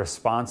 It's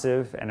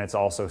responsive and it's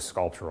also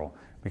sculptural.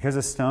 Because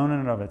a stone in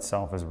and of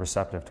itself is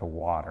receptive to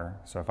water,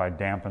 so if I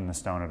dampen the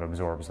stone, it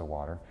absorbs the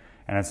water.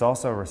 And it's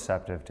also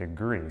receptive to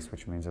grease,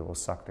 which means it will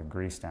suck the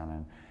grease down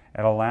in.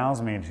 It allows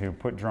me to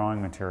put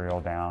drawing material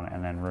down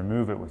and then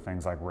remove it with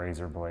things like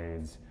razor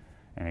blades,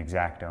 an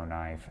X-Acto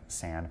knife,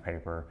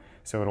 sandpaper.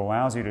 So it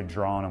allows you to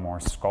draw in a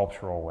more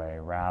sculptural way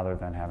rather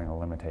than having the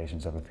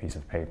limitations of a piece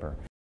of paper.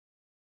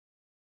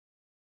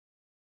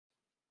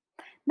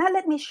 Now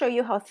let me show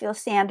you how Phil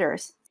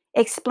Sanders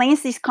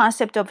explains this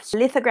concept of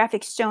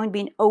lithographic stone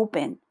being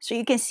open, so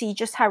you can see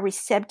just how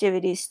receptive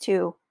it is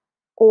to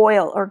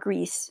oil or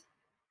grease.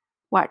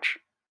 Watch.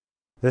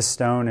 This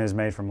stone is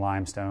made from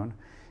limestone.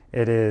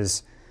 It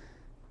is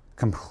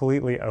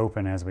completely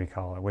open, as we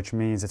call it, which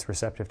means it's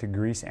receptive to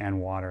grease and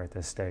water at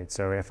this state.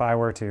 So if I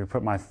were to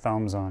put my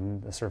thumbs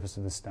on the surface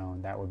of the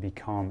stone, that would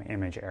become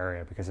image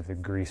area because of the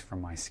grease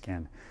from my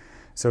skin.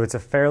 So it's a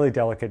fairly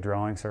delicate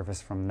drawing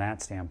surface from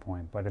that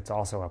standpoint, but it's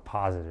also a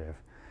positive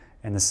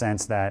in the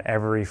sense that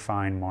every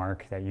fine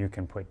mark that you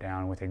can put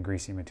down with a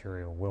greasy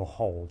material will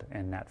hold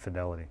in that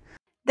fidelity.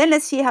 Then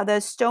let's see how the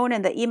stone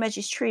in the image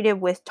is treated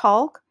with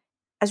talc,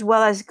 as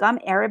well as gum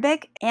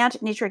arabic and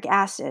nitric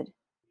acid.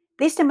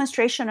 This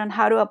demonstration on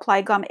how to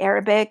apply gum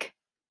arabic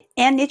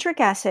and nitric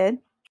acid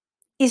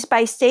is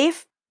by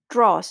Steve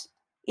Draws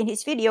in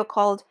his video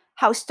called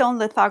How Stone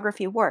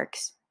Lithography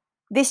Works.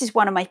 This is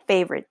one of my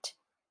favorite.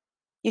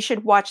 You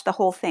should watch the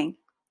whole thing.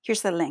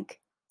 Here's the link.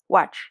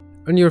 Watch.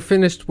 When you're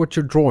finished with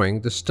your drawing,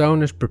 the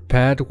stone is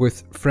prepared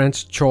with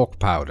French chalk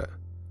powder.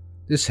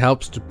 This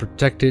helps to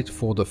protect it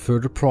for the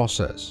further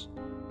process.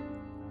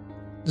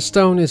 The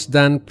stone is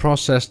then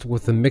processed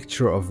with a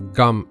mixture of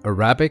gum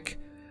arabic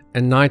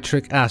and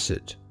nitric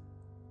acid.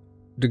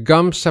 The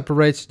gum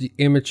separates the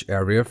image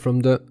area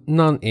from the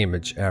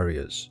non-image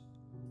areas.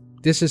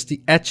 This is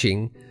the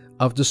etching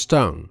of the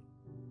stone.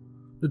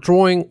 The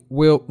drawing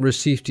will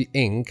receive the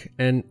ink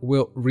and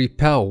will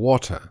repel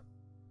water.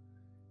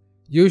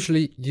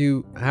 Usually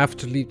you have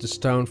to leave the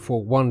stone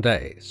for 1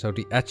 day, so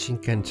the etching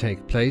can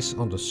take place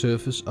on the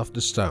surface of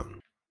the stone.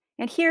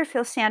 And here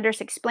Phil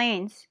Sanders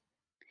explains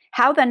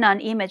how the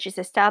non-image is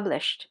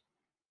established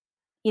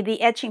in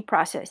the etching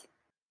process,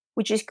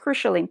 which is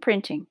crucial in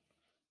printing.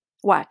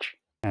 Watch.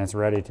 And it's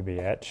ready to be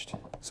etched.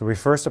 So we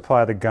first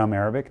apply the gum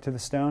arabic to the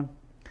stone,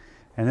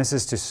 and this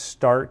is to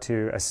start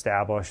to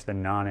establish the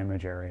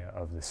non-image area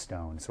of the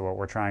stone. So what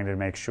we're trying to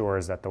make sure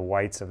is that the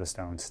whites of the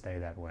stone stay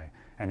that way,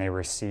 and they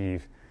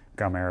receive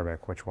gum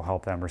arabic, which will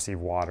help them receive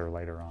water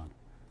later on.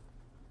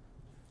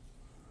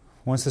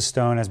 Once the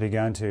stone has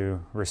begun to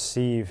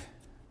receive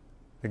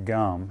the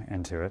gum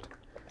into it,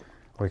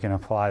 we can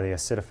apply the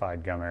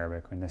acidified gum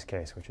arabic, in this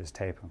case, which is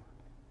tapum.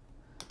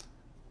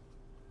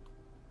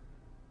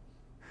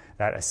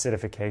 That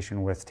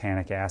acidification with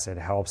tannic acid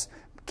helps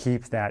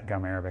keep that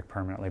gum arabic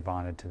permanently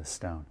bonded to the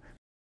stone.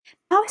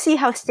 Now see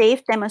how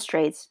Steve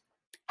demonstrates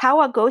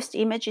how a ghost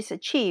image is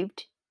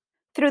achieved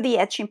through the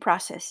etching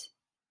process.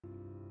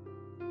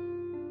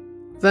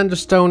 Then the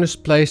stone is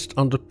placed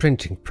on the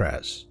printing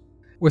press.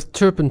 With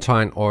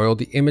turpentine oil,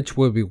 the image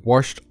will be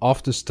washed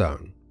off the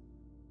stone.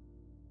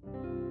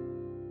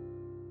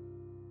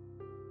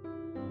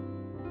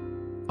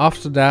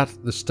 After that,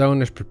 the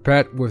stone is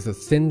prepared with a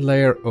thin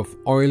layer of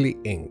oily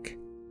ink.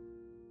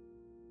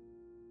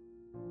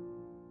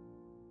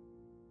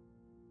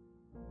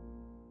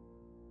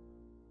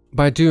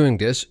 By doing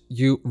this,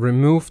 you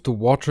remove the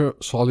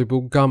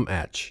water-soluble gum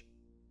edge.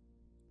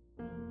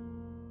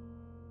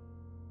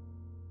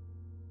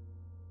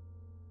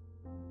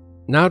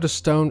 Now the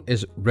stone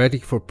is ready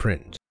for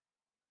print.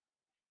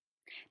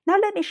 Now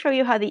let me show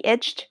you how the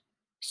etched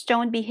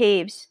stone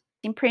behaves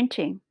in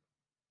printing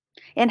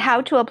and how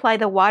to apply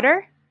the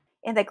water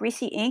and the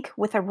greasy ink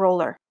with a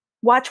roller.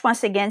 Watch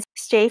once again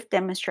Steve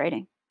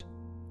demonstrating.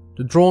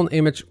 The drawn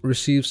image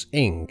receives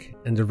ink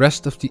and the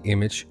rest of the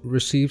image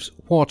receives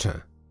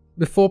water.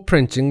 Before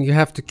printing, you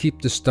have to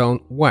keep the stone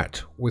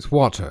wet with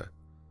water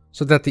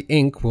so that the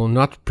ink will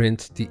not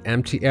print the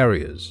empty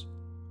areas.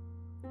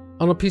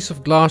 On a piece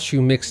of glass you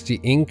mix the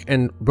ink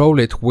and roll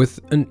it with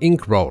an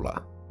ink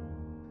roller.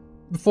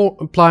 Before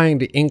applying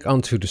the ink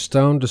onto the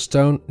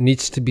stone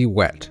needs to be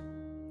wet.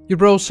 You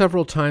roll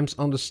several times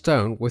on the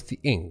stone with the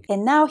ink.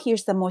 And now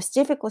here's the most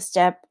difficult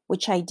step,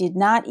 which I did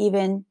not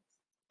even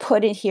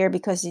put it here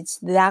because it's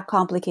that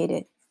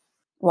complicated.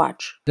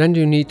 Watch. Then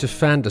you need to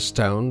fan the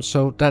stone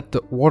so that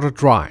the water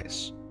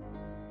dries.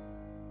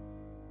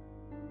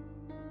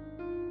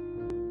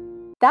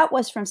 That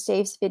was from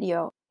Steve's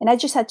video. And I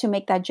just had to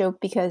make that joke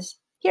because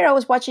here I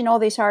was watching all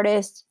these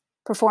artists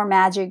perform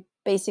magic,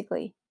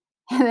 basically.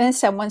 And then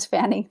someone's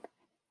fanning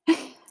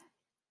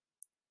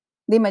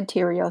the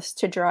materials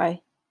to dry.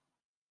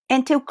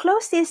 And to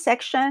close this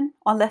section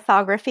on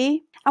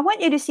lithography, I want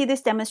you to see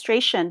this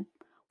demonstration,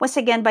 once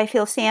again by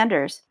Phil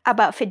Sanders,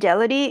 about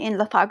fidelity in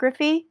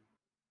lithography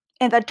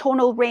and the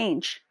tonal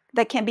range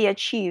that can be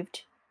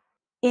achieved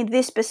in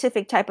this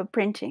specific type of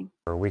printing.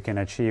 We can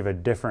achieve a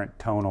different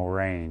tonal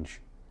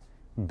range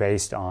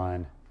based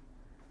on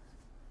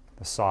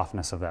the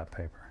softness of that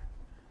paper.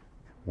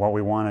 What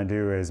we want to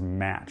do is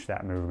match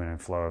that movement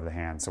and flow of the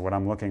hand. So what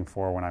I'm looking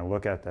for when I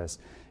look at this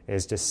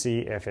is to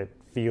see if it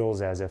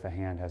feels as if a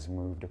hand has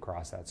moved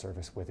across that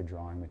surface with a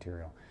drawing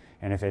material.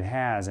 And if it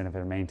has, and if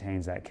it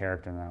maintains that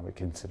character, then I would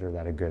consider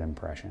that a good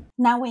impression.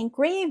 Now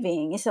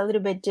engraving is a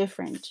little bit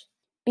different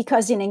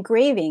because in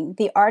engraving,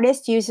 the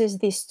artist uses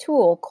this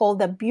tool called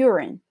the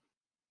burin.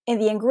 And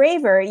the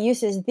engraver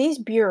uses this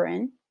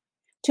burin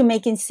to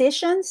make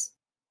incisions,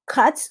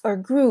 cuts, or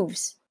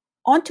grooves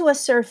onto a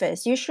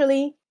surface.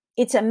 Usually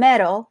it's a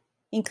metal,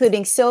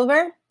 including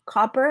silver,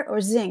 copper,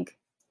 or zinc.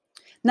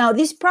 Now,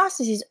 this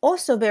process is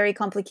also very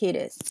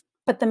complicated,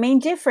 but the main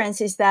difference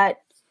is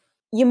that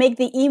you make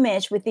the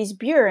image with this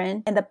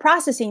burin, and the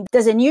processing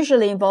doesn't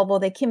usually involve all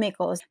the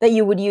chemicals that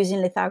you would use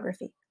in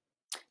lithography.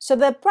 So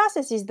the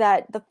process is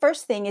that the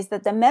first thing is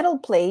that the metal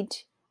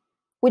plate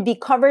would be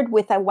covered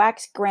with a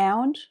wax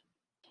ground.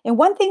 And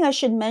one thing I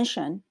should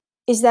mention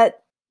is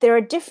that there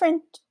are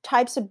different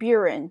types of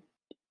burin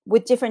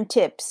with different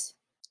tips.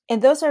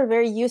 And those are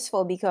very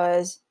useful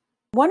because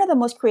one of the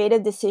most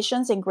creative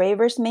decisions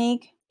engravers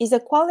make is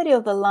the quality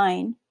of the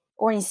line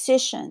or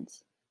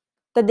incisions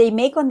that they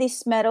make on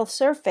this metal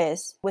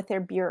surface with their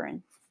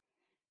burin.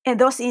 And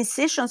those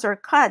incisions or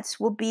cuts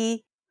will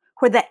be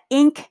where the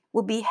ink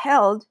will be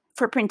held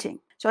for printing.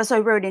 So as I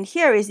wrote in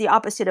here is the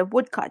opposite of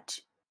woodcut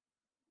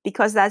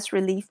because that's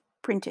relief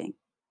printing.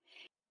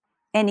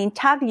 And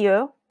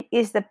intaglio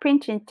is the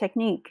printing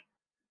technique.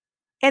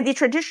 And the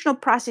traditional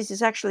process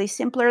is actually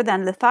simpler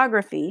than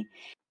lithography.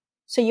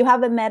 So you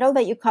have a metal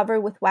that you cover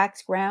with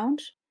wax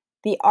ground.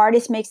 The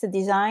artist makes the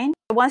design.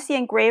 Once the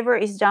engraver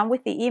is done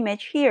with the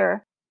image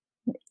here,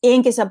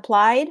 ink is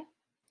applied,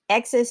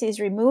 excess is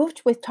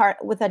removed with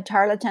a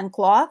tarlatan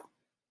cloth,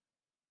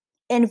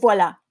 and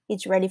voila,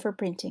 it's ready for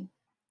printing.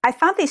 I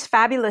found this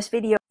fabulous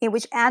video in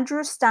which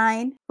Andrew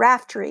Stein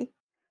Raftery,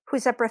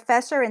 who's a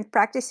professor and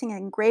practicing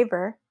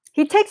engraver,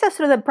 he takes us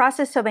through the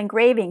process of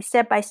engraving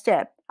step by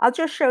step. I'll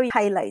just show you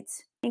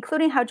highlights,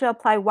 including how to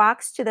apply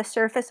wax to the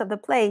surface of the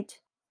plate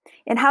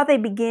and how they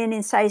begin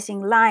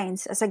incising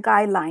lines as a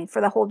guideline for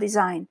the whole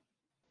design.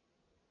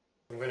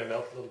 I'm going to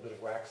melt a little bit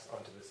of wax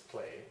onto this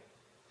plate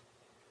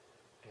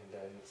and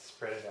then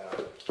spread it out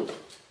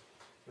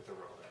with a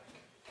roll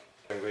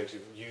rack. I'm going to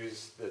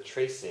use the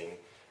tracing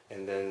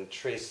and then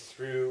trace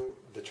through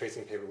the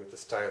tracing paper with the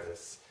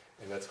stylus,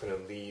 and that's going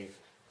to leave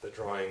the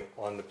drawing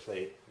on the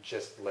plate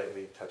just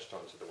lightly touched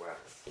onto the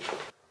wax.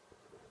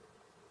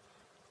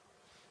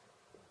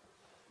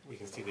 We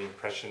can see the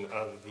impression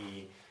of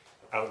the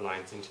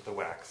outlines into the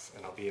wax,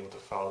 and I'll be able to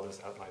follow those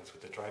outlines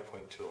with the dry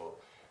point tool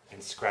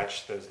and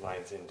scratch those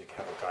lines in to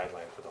have a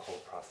guideline for the whole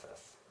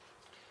process.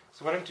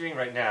 So what I'm doing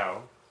right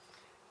now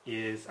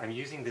is I'm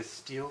using this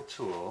steel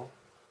tool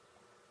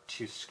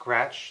to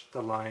scratch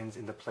the lines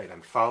in the plate.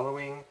 I'm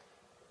following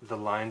the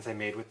lines I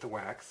made with the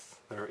wax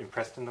that are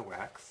impressed in the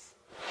wax,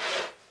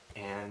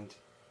 and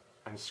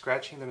I'm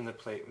scratching them in the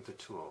plate with the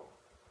tool.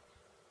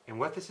 And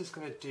what this is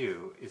going to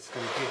do is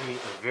going to give me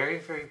a very,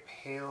 very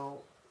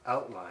pale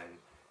outline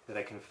that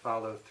I can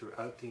follow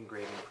throughout the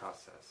engraving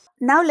process.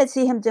 Now let's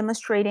see him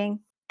demonstrating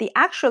the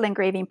actual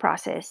engraving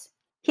process.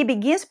 He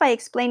begins by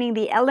explaining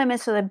the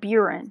elements of the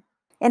burin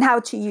and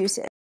how to use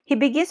it. He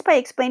begins by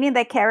explaining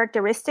the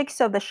characteristics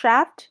of the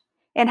shaft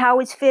and how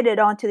it's fitted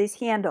onto this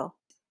handle.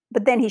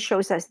 But then he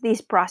shows us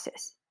this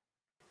process.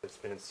 It's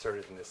been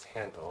inserted in this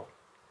handle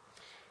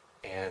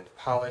and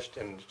polished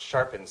and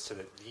sharpened so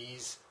that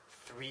these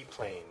three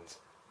planes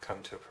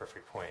come to a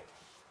perfect point.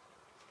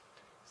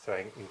 So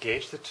I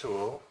engage the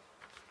tool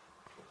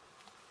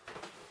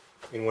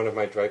in one of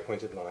my dry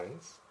pointed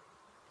lines.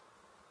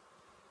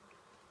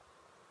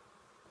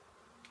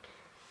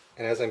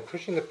 And as I'm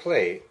pushing the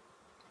plate,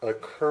 a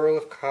curl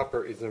of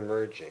copper is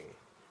emerging.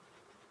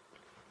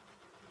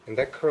 And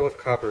that curl of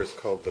copper is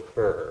called the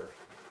burr.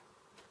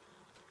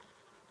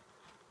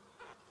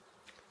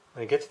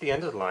 When I get to the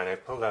end of the line, I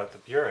pull out the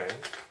burin,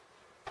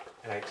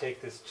 and I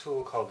take this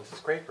tool called the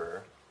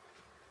scraper,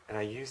 and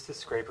I use the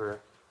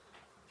scraper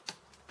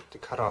to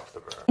cut off the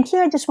burr. And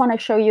here I just want to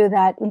show you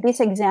that in this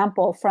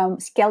example from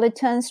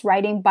skeletons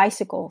riding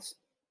bicycles,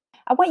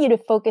 I want you to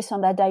focus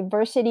on the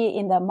diversity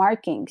in the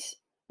markings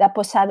that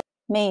Posada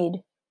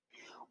made.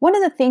 One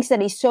of the things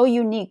that is so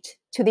unique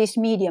to this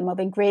medium of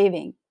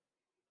engraving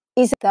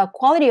is the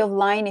quality of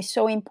line is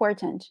so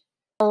important.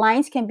 The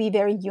lines can be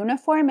very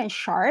uniform and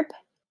sharp.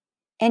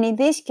 And in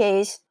this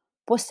case,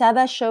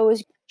 Posada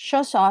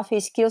shows off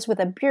his skills with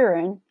a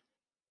burin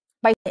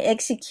by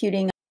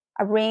executing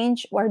a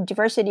range or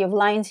diversity of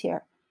lines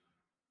here.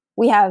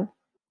 We have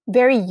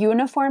very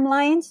uniform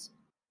lines,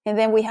 and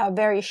then we have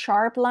very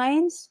sharp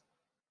lines,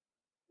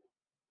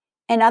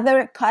 and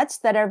other cuts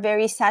that are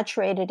very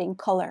saturated in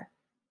color.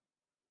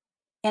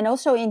 And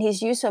also in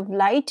his use of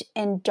light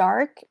and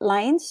dark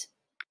lines,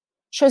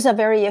 shows a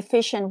very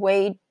efficient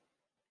way,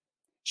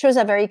 shows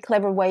a very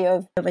clever way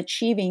of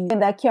achieving the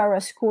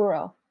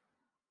chiaroscuro,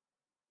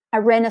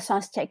 a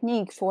Renaissance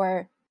technique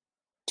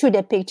to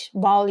depict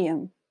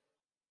volume.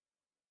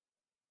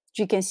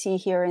 You can see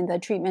here in the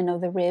treatment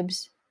of the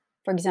ribs,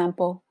 for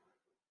example,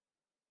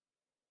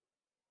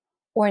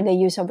 or in the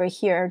use over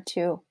here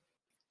to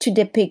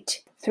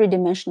depict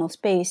three-dimensional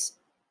space.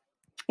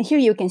 And here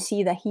you can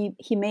see that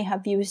he may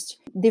have used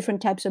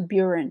different types of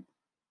burin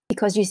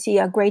because you see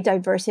a great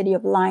diversity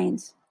of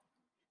lines.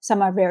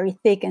 Some are very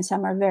thick and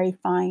some are very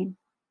fine.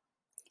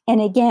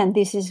 And again,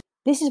 this is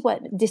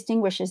what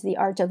distinguishes the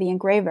art of the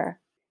engraver,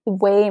 the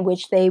way in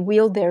which they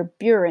wield their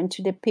burin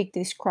to depict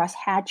this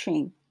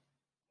cross-hatching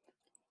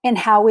and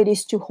how it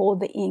is to hold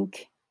the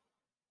ink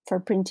for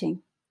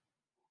printing.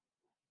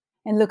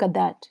 And look at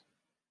that.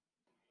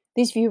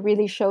 This view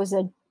really shows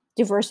a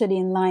diversity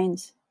in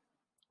lines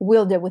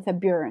wielded with a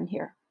burin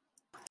here.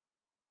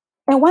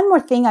 And one more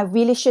thing I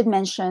really should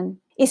mention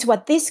is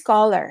what this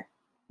scholar,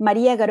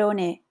 Maria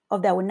Garone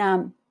of the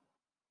UNAM,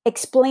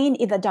 explained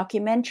in the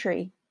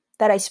documentary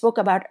that I spoke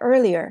about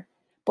earlier,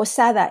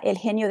 Posada, el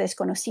genio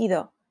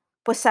desconocido,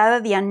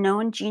 Posada, the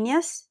unknown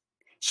genius.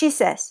 She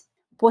says,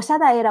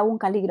 Posada era un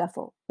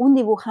calígrafo, un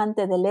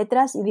dibujante de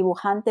letras y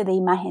dibujante de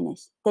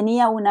imágenes.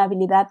 Tenía una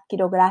habilidad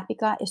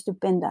quirográfica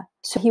estupenda.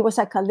 So he was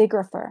a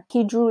calligrapher.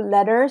 He drew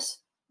letters,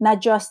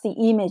 not just the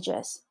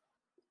images.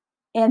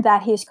 And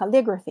that his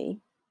calligraphy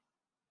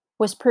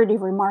was pretty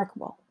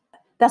remarkable.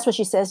 That's what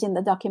she says in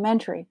the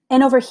documentary.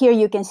 And over here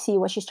you can see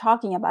what she's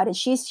talking about. And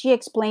she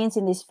explains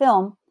in this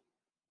film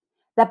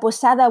that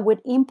Posada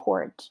would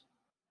import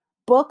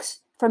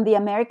books from the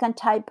American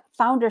Type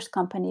Founders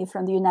Company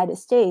from the United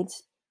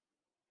States,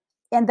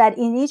 and that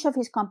in each of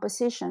his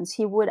compositions,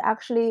 he would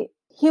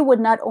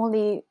not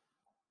only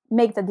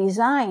make the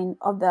design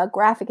of the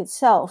graphic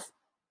itself,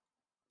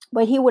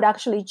 but he would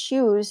actually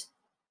choose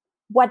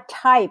what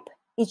type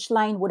each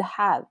line would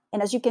have.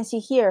 And as you can see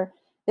here,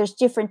 there's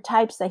different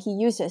types that he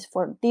uses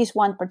for this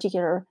one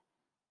particular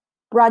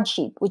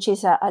broadsheet, which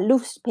is a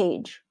loose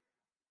page.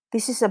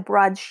 This is a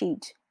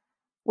broadsheet,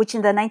 which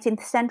in the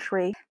 19th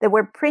century, they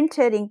were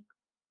printed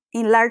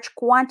in large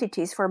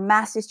quantities for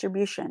mass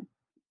distribution.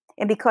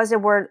 And because they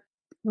were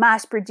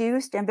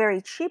mass-produced and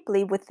very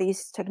cheaply with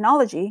this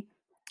technology,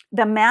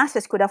 the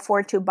masses could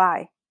afford to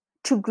buy,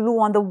 to glue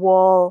on the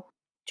wall,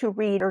 to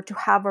read, or to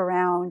have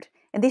around.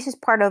 And this is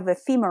part of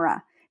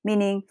ephemera,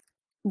 meaning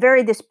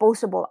very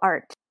disposable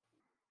art.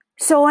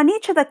 So on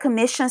each of the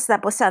commissions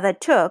that Posada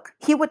took,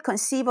 he would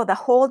conceive of the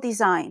whole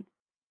design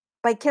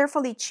by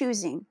carefully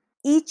choosing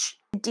each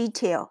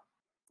detail,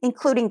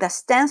 including the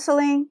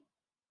stenciling,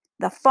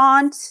 the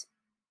fonts,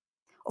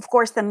 of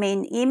course, the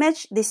main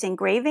image, this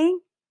engraving,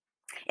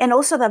 and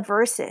also the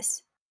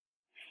verses,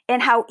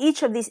 and how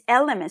each of these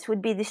elements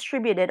would be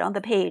distributed on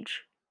the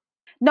page.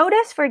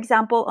 Notice, for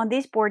example, on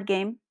this board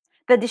game,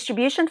 the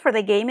distribution for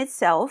the game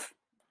itself,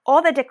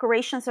 all the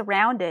decorations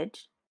around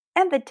it,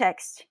 and the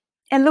text.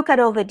 And look at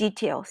all the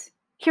details.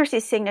 Here's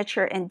his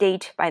signature and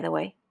date, by the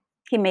way.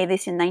 He made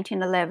this in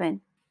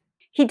 1911.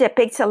 He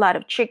depicts a lot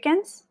of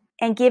chickens,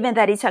 and given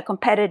that it's a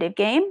competitive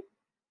game,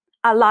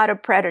 a lot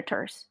of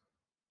predators.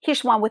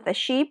 Here's one with a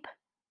sheep.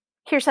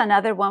 Here's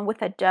another one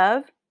with a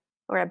dove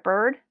or a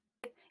bird.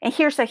 And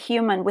here's a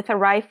human with a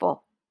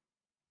rifle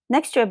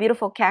next to a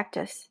beautiful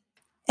cactus.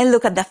 And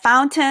look at the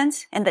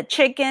fountains and the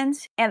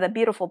chickens and the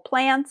beautiful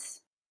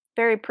plants.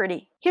 Very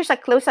pretty. Here's a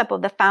close-up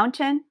of the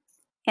fountain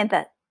and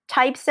the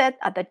typeset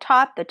at the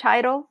top, the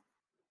title.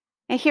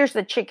 And here's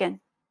the chicken.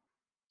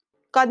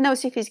 God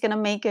knows if he's going to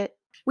make it.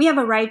 We have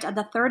arrived at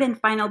the third and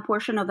final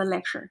portion of the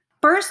lecture.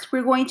 First,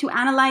 we're going to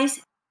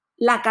analyze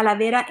La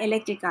Calavera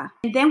Eléctrica,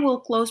 and then we'll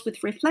close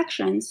with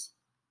reflections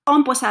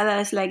on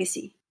Posada's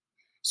legacy.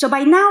 So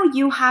by now,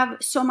 you have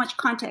so much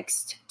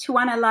context to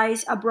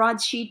analyze a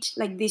broadsheet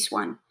like this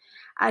one.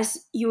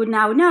 As you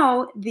now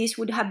know, this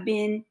would have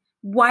been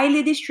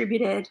widely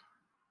distributed,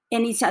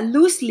 and it's a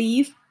loose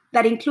leaf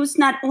that includes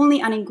not only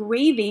an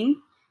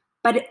engraving,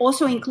 but it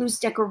also includes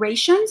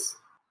decorations,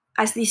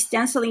 as this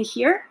stenciling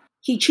here.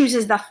 He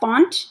chooses the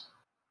font,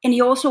 and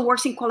he also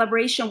works in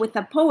collaboration with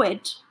a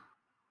poet,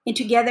 and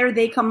together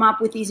they come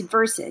up with these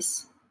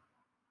verses.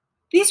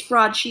 This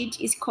broadsheet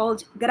is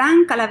called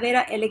Gran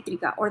Calavera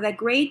Eléctrica, or the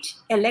Great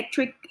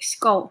Electric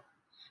Skull,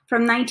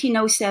 from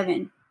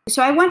 1907.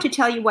 So I want to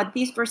tell you what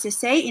these verses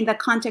say in the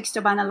context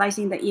of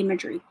analyzing the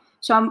imagery.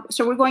 So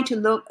we're going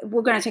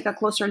to take a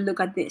closer look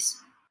at this.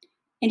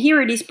 And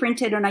here it is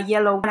printed on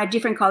a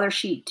different color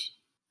sheet.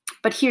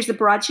 But here's the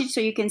broadsheet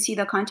so you can see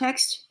the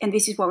context. And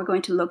this is what we're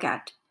going to look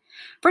at.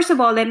 First of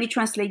all, let me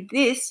translate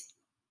this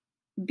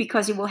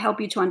because it will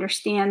help you to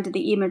understand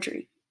the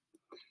imagery.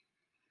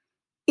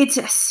 It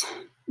says,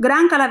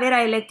 Gran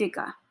Calavera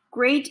Eléctrica,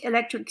 great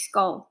electric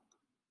skull,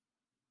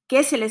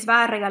 que se les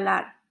va a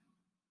regalar,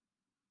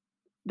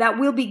 that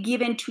will be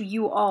given to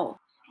you all.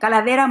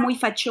 Calavera muy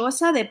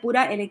fachosa de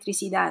pura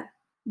electricidad.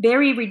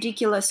 Very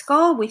ridiculous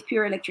skull with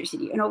pure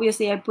electricity. And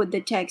obviously I put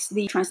the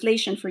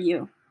translation for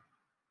you.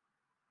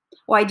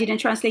 Oh, I didn't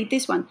translate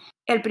this one.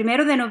 El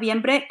 1 de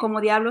noviembre, como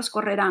diablos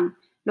correrán.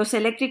 Los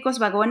eléctricos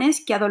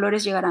vagones que a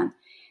dolores llegarán.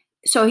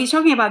 So he's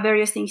talking about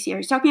various things here.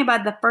 He's talking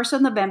about the 1st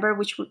of November,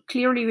 which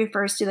clearly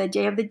refers to the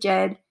Day of the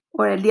Dead,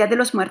 or El Día de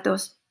los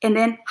Muertos. And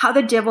then how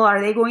the devil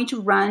are they going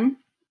to run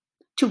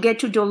to get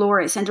to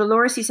Dolores? And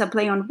Dolores is a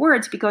play on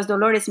words because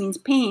Dolores means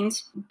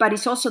pains, but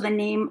it's also the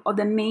name of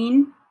the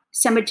main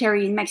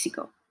cemetery in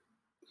Mexico.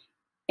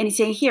 And he's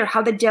saying here,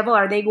 how the devil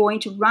are they going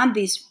to run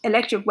these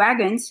electric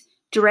wagons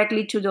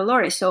directly to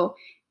Dolores? So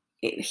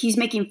he's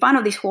making fun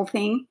of this whole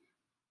thing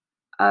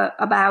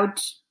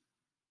about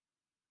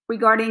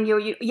regarding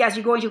yes,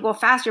 you're going to go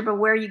faster, but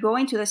where are you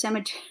going to the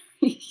cemetery?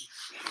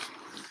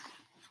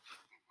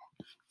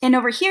 And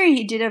over here,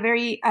 he did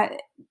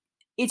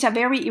it's a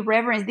very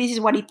irreverent, this is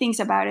what he thinks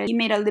about it. He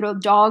made a little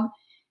dog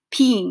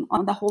peeing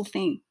on the whole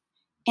thing.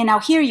 And now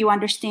here you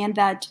understand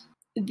that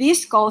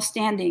this skull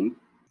standing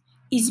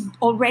is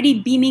already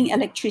beaming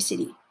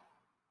electricity.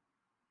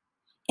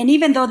 And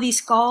even though the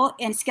skull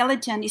and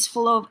skeleton is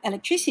full of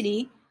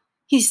electricity,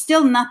 he's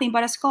still nothing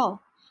but a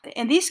skull.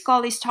 And this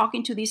skull is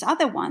talking to these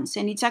other ones,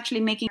 and it's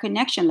actually making a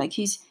connection, like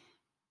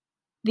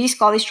this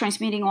skull is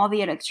transmitting all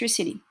the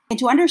electricity. And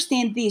to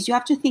understand this, you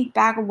have to think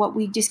back of what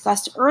we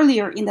discussed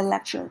earlier in the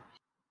lecture.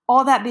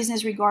 All that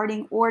business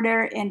regarding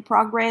order and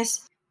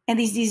progress, and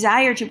this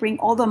desire to bring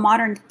all the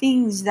modern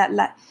things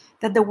that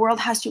the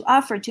world has to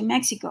offer to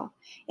Mexico.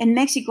 And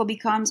Mexico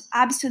becomes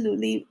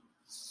absolutely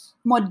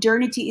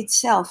modernity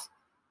itself.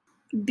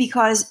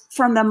 Because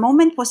from the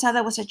moment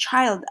Posada was a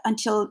child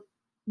until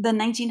the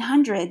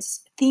 1900s,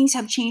 things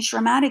have changed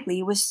dramatically.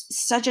 It was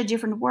such a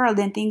different world,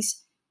 and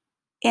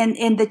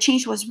the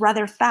change was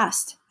rather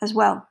fast as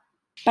well.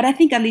 But I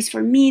think, at least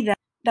for me,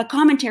 the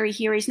commentary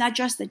here is not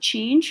just the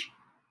change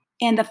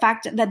and the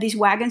fact that these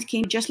wagons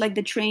came just like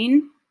the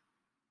train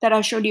that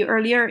I showed you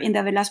earlier in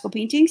the Velasco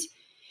paintings.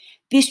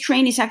 This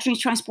train is actually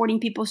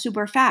transporting people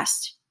super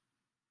fast.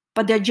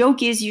 But the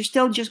joke is you're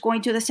still just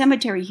going to the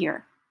cemetery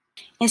here.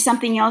 And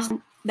something else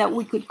that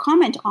we could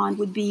comment on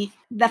would be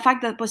the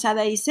fact that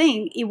Posada is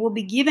saying it will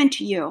be given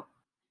to you.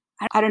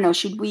 I don't know,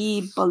 should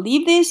we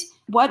believe this?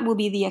 What will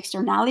be the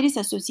externalities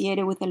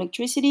associated with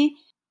electricity?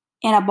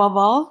 And above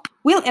all,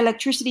 will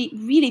electricity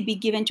really be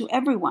given to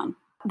everyone?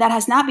 That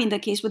has not been the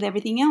case with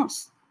everything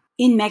else.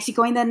 In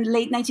Mexico in the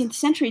late 19th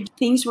century,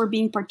 things were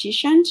being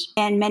partitioned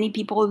and many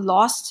people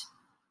lost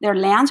their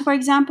lands, for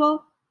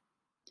example,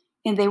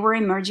 and they were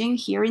emerging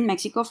here in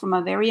Mexico from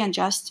a very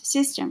unjust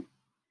system.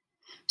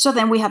 So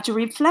then we have to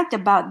reflect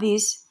about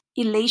this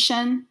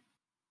elation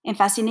and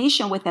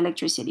fascination with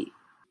electricity.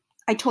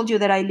 I told you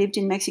that I lived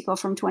in Mexico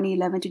from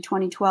 2011 to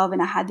 2012,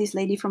 and I had this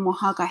lady from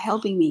Oaxaca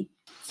helping me.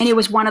 And it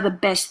was one of the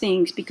best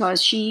things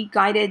because she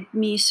guided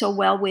me so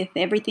well with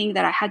everything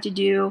that I had to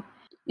do.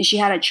 And she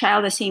had a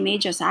child the same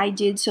age as I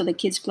did, so the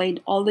kids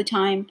played all the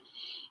time.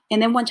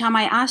 And then one time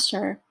I asked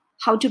her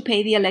how to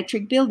pay the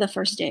electric bill the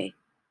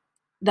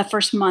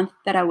first month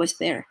that I was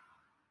there.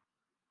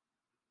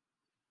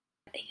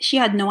 She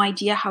had no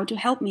idea how to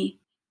help me.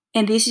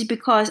 And this is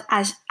because,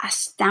 as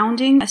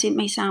astounding as it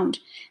may sound,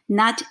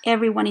 not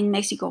everyone in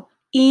Mexico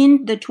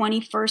in the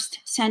 21st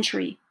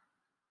century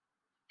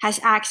has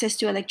access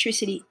to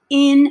electricity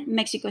in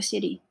Mexico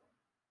City.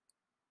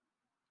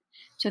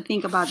 So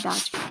think about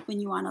that when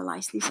you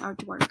analyze this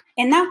artwork.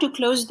 And now, to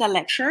close the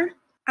lecture,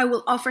 I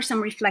will offer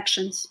some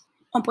reflections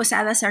on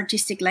Posada's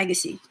artistic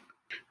legacy.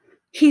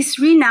 His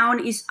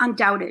renown is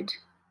undoubted.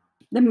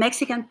 The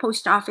Mexican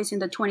post office in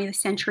the 20th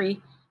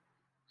century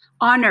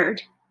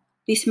honored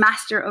this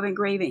master of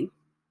engraving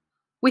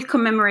with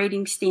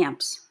commemorating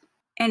stamps.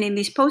 And in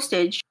this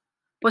postage,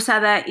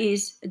 Posada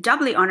is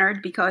doubly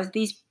honored because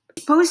this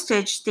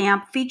postage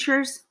stamp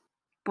features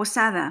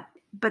Posada,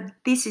 but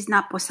this is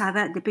not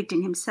Posada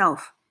depicting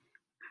himself.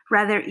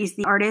 Rather, is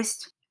the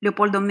artist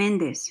Leopoldo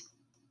Méndez,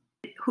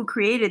 who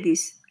created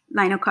this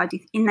linocut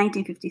in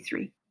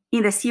 1953.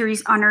 In the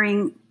series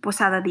honoring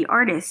Posada the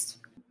artist,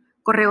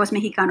 Correos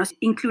Mexicanos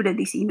included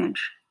this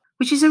image,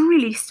 which is a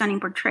really stunning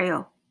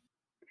portrayal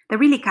that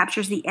really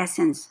captures the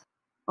essence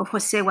of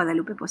José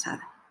Guadalupe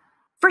Posada.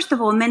 First of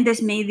all, Méndez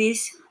made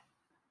this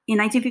in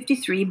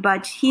 1953,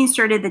 but he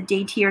inserted the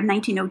date here,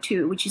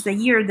 1902, which is the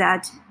year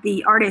that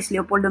the artist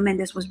Leopoldo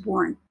Méndez was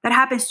born. That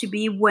happens to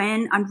be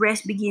when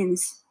unrest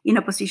begins in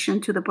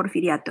opposition to the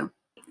Porfiriato.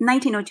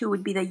 1902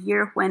 would be the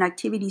year when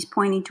activities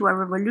pointing to a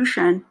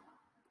revolution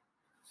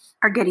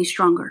are getting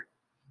stronger.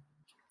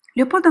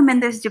 Leopoldo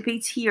Méndez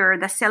depicts here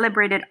the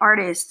celebrated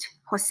artist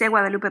José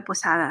Guadalupe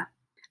Posada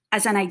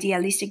as an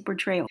idealistic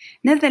portrayal.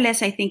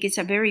 Nevertheless, I think it's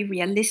a very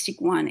realistic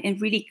one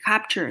and really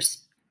captures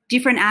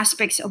different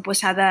aspects of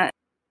Posada,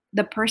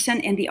 the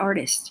person and the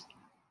artist.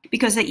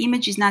 Because the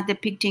image is not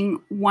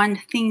depicting one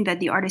thing that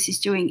the artist is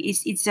doing.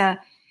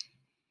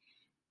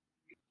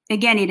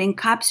 Again, it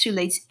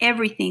encapsulates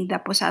everything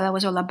that Posada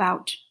was all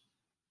about.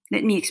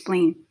 Let me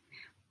explain.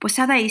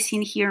 Posada is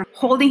seen here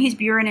holding his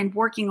burin and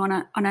working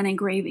on an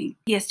engraving.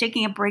 He is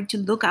taking a break to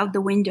look out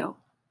the window.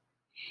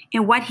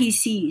 And what he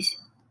sees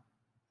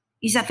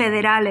is a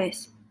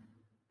federales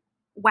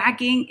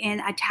whacking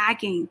and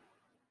attacking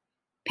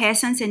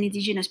peasants and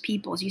indigenous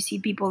peoples. You see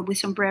people with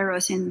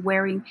sombreros and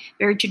wearing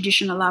very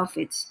traditional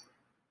outfits,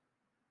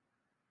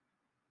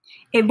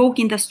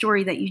 evoking the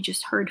story that you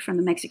just heard from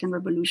the Mexican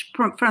Revolution,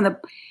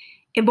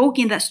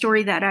 evoking that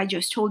story that I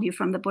just told you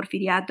from the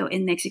Porfiriato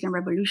and Mexican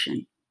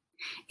Revolution.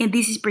 And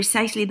this is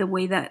precisely the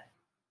way that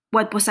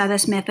what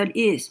Posada's method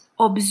is,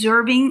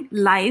 observing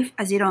life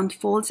as it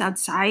unfolds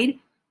outside,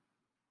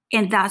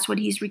 and that's what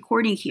he's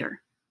recording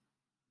here.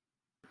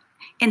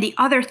 And the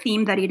other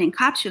theme that it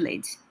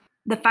encapsulates,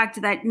 the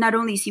fact that not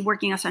only is he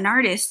working as an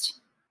artist,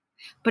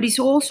 but he's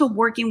also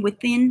working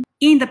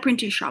in the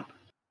printing shop.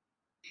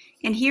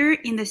 And here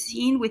in the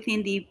scene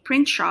within the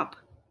print shop,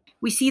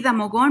 we see the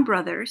Mogon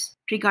brothers,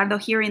 Ricardo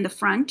here in the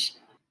front,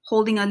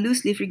 holding a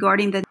loose leaf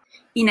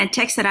in a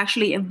text that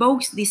actually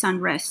evokes this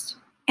unrest.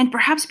 And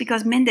perhaps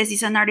because Méndez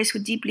is an artist who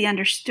deeply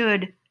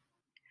understood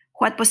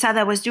what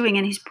Posada was doing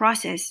in his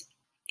process,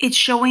 it's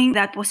showing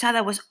that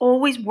Posada was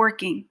always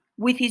working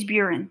with his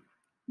burin.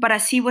 But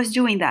as he was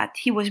doing that,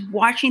 he was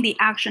watching the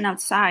action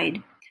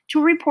outside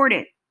to report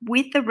it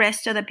with the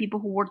rest of the people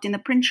who worked in the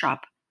print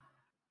shop.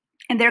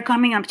 And they're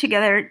coming up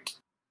together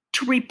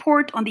to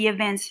report on the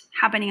events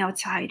happening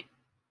outside.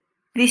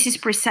 This is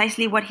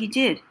precisely what he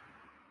did,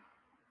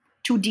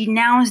 to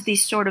denounce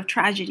these sort of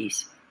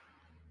tragedies,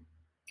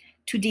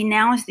 to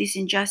denounce this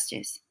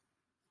injustice.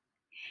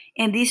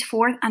 And this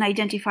fourth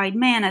unidentified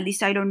man, at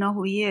least I don't know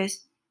who he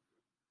is,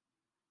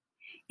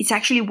 it's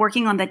actually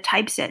working on the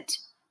typeset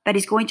that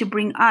is going to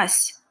bring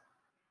us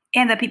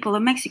and the people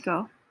of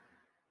Mexico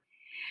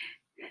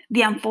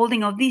the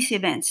unfolding of these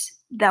events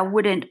that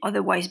wouldn't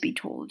otherwise be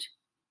told.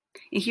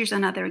 And here's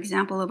another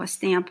example of a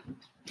stamp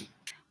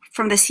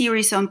from the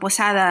series on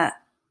Posada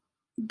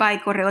by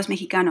Correos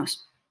Mexicanos.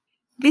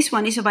 This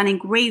one is of an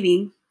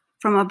engraving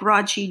from a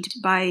broadsheet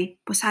by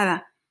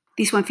Posada.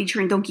 This one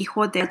featuring Don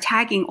Quixote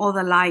attacking all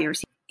the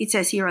liars. It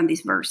says here on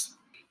this verse.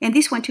 And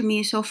this one to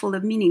me is so full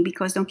of meaning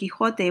because Don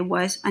Quixote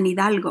was an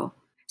hidalgo,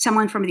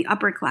 someone from the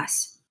upper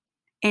class.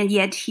 And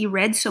yet he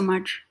read so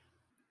much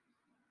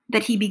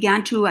that he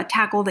began to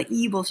attack all the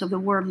evils of the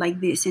world like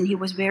this. And he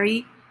was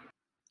very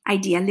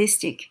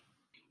idealistic.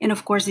 And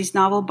of course, this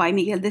novel by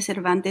Miguel de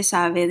Cervantes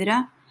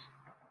Saavedra,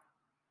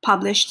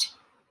 published,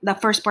 the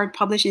first part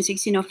published in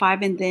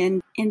 1605 and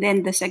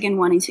then the second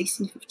one in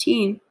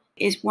 1615,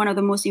 is one of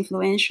the most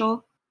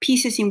influential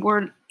pieces in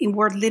world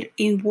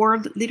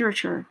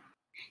literature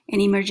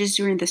and emerges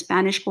during the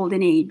Spanish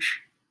Golden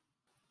Age.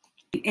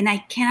 And I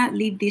cannot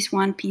leave this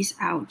one piece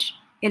out.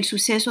 El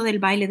suceso del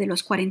baile de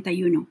los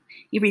 41.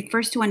 It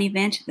refers to an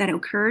event that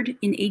occurred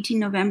in 18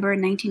 November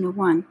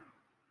 1901.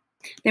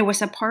 There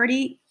was a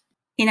party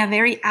in a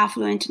very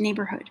affluent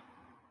neighborhood.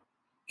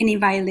 And in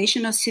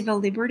violation of civil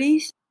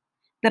liberties,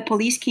 the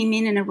police came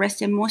in and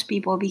arrested most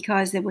people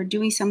because they were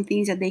doing some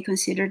things that they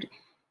considered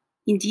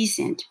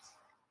indecent.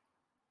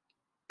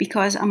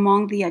 Because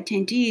among the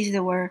attendees,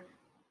 there were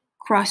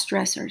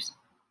cross-dressers.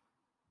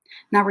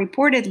 Now,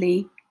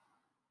 reportedly,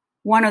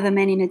 one of the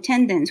men in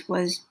attendance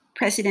was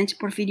President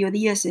Porfirio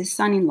Díaz's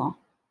son-in-law.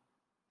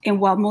 And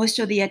while most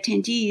of the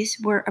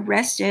attendees were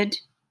arrested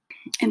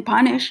and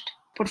punished,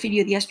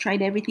 Porfirio Díaz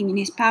tried everything in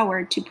his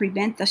power to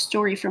prevent the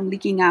story from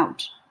leaking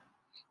out.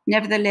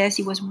 Nevertheless,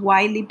 it was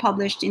widely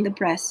published in the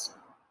press.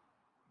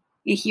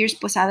 And here's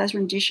Posada's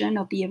rendition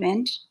of the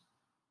event.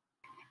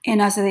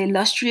 And as the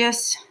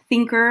illustrious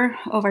thinker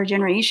of our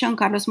generation,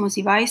 Carlos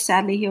Monsiváis,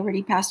 sadly he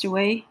already passed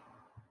away,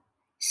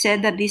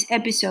 said that this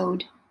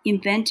episode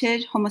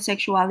invented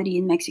homosexuality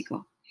in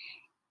Mexico.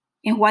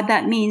 And what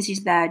that means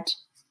is that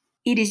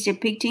it is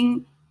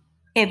depicting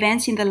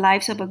events in the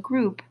lives of a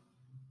group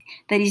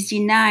that is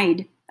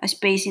denied a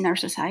space in our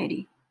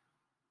society.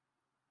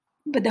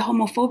 But the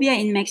homophobia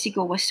in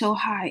Mexico was so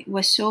high,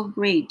 was so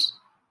great,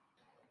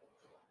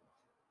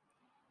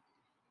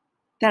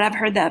 that I've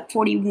heard that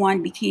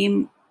 41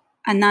 became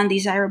a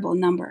non-desirable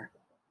number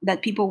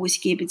that people would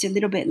skip. It's a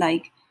little bit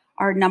like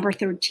our number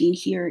 13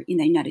 here in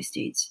the United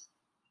States.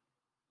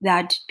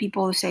 That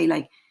people say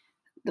like,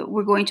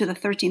 we're going to the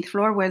 13th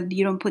floor where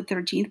you don't put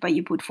 13th, but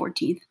you put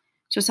 14th.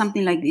 So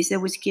something like this, they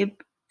would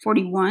skip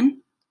 41.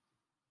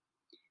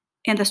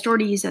 And the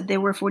story is that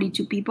there were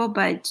 42 people,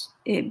 but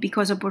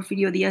because of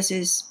Porfirio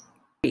Díaz's,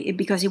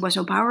 because he was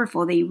so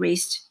powerful, they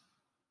erased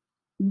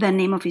the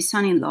name of his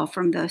son-in-law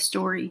from the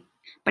story.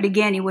 But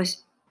again, it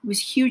was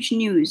huge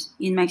news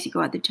in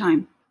Mexico at the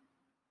time.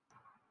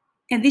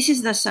 And this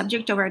is the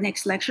subject of our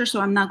next lecture, so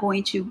I'm not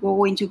going to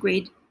go into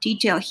great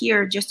detail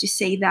here just to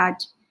say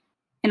that,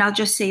 and I'll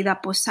just say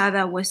that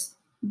Posada was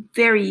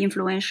very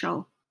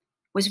influential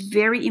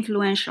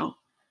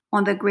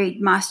on the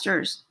great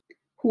masters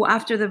who,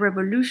 after the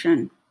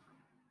revolution,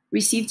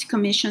 received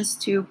commissions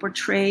to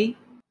portray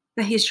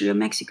the history of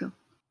Mexico.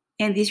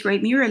 And these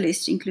great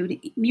muralists,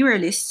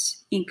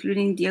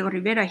 including Diego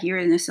Rivera here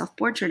in a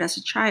self-portrait as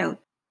a child,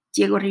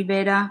 Diego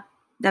Rivera,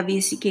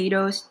 David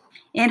Siqueiros,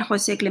 and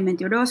José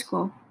Clemente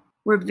Orozco,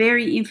 were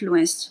very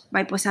influenced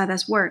by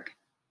Posada's work.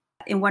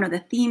 And one of the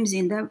themes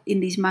in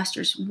these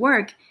masters'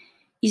 work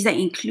is the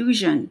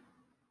inclusion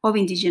of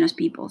indigenous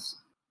peoples.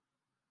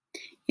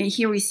 And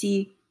here we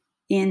see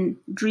in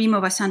Dream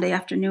of a Sunday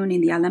Afternoon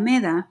in the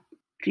Alameda,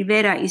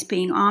 Rivera is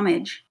paying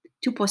homage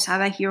to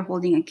Posada here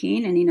holding a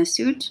cane and in a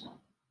suit,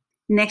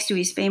 next to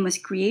his famous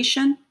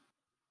creation,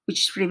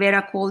 which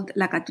Rivera called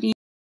La Catrina.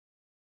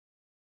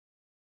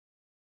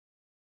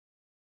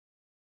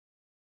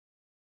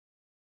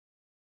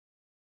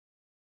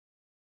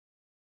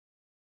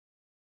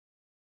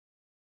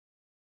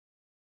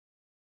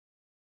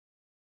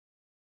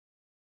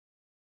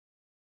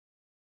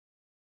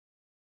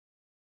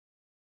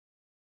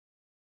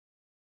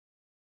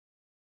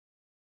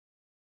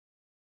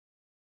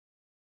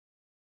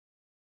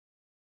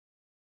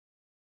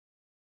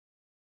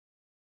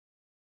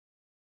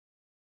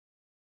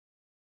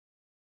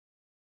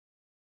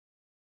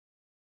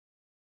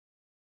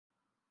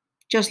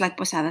 Just like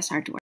Posada's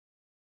artwork.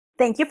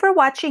 Thank you for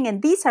watching,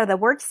 and these are the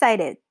works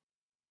cited.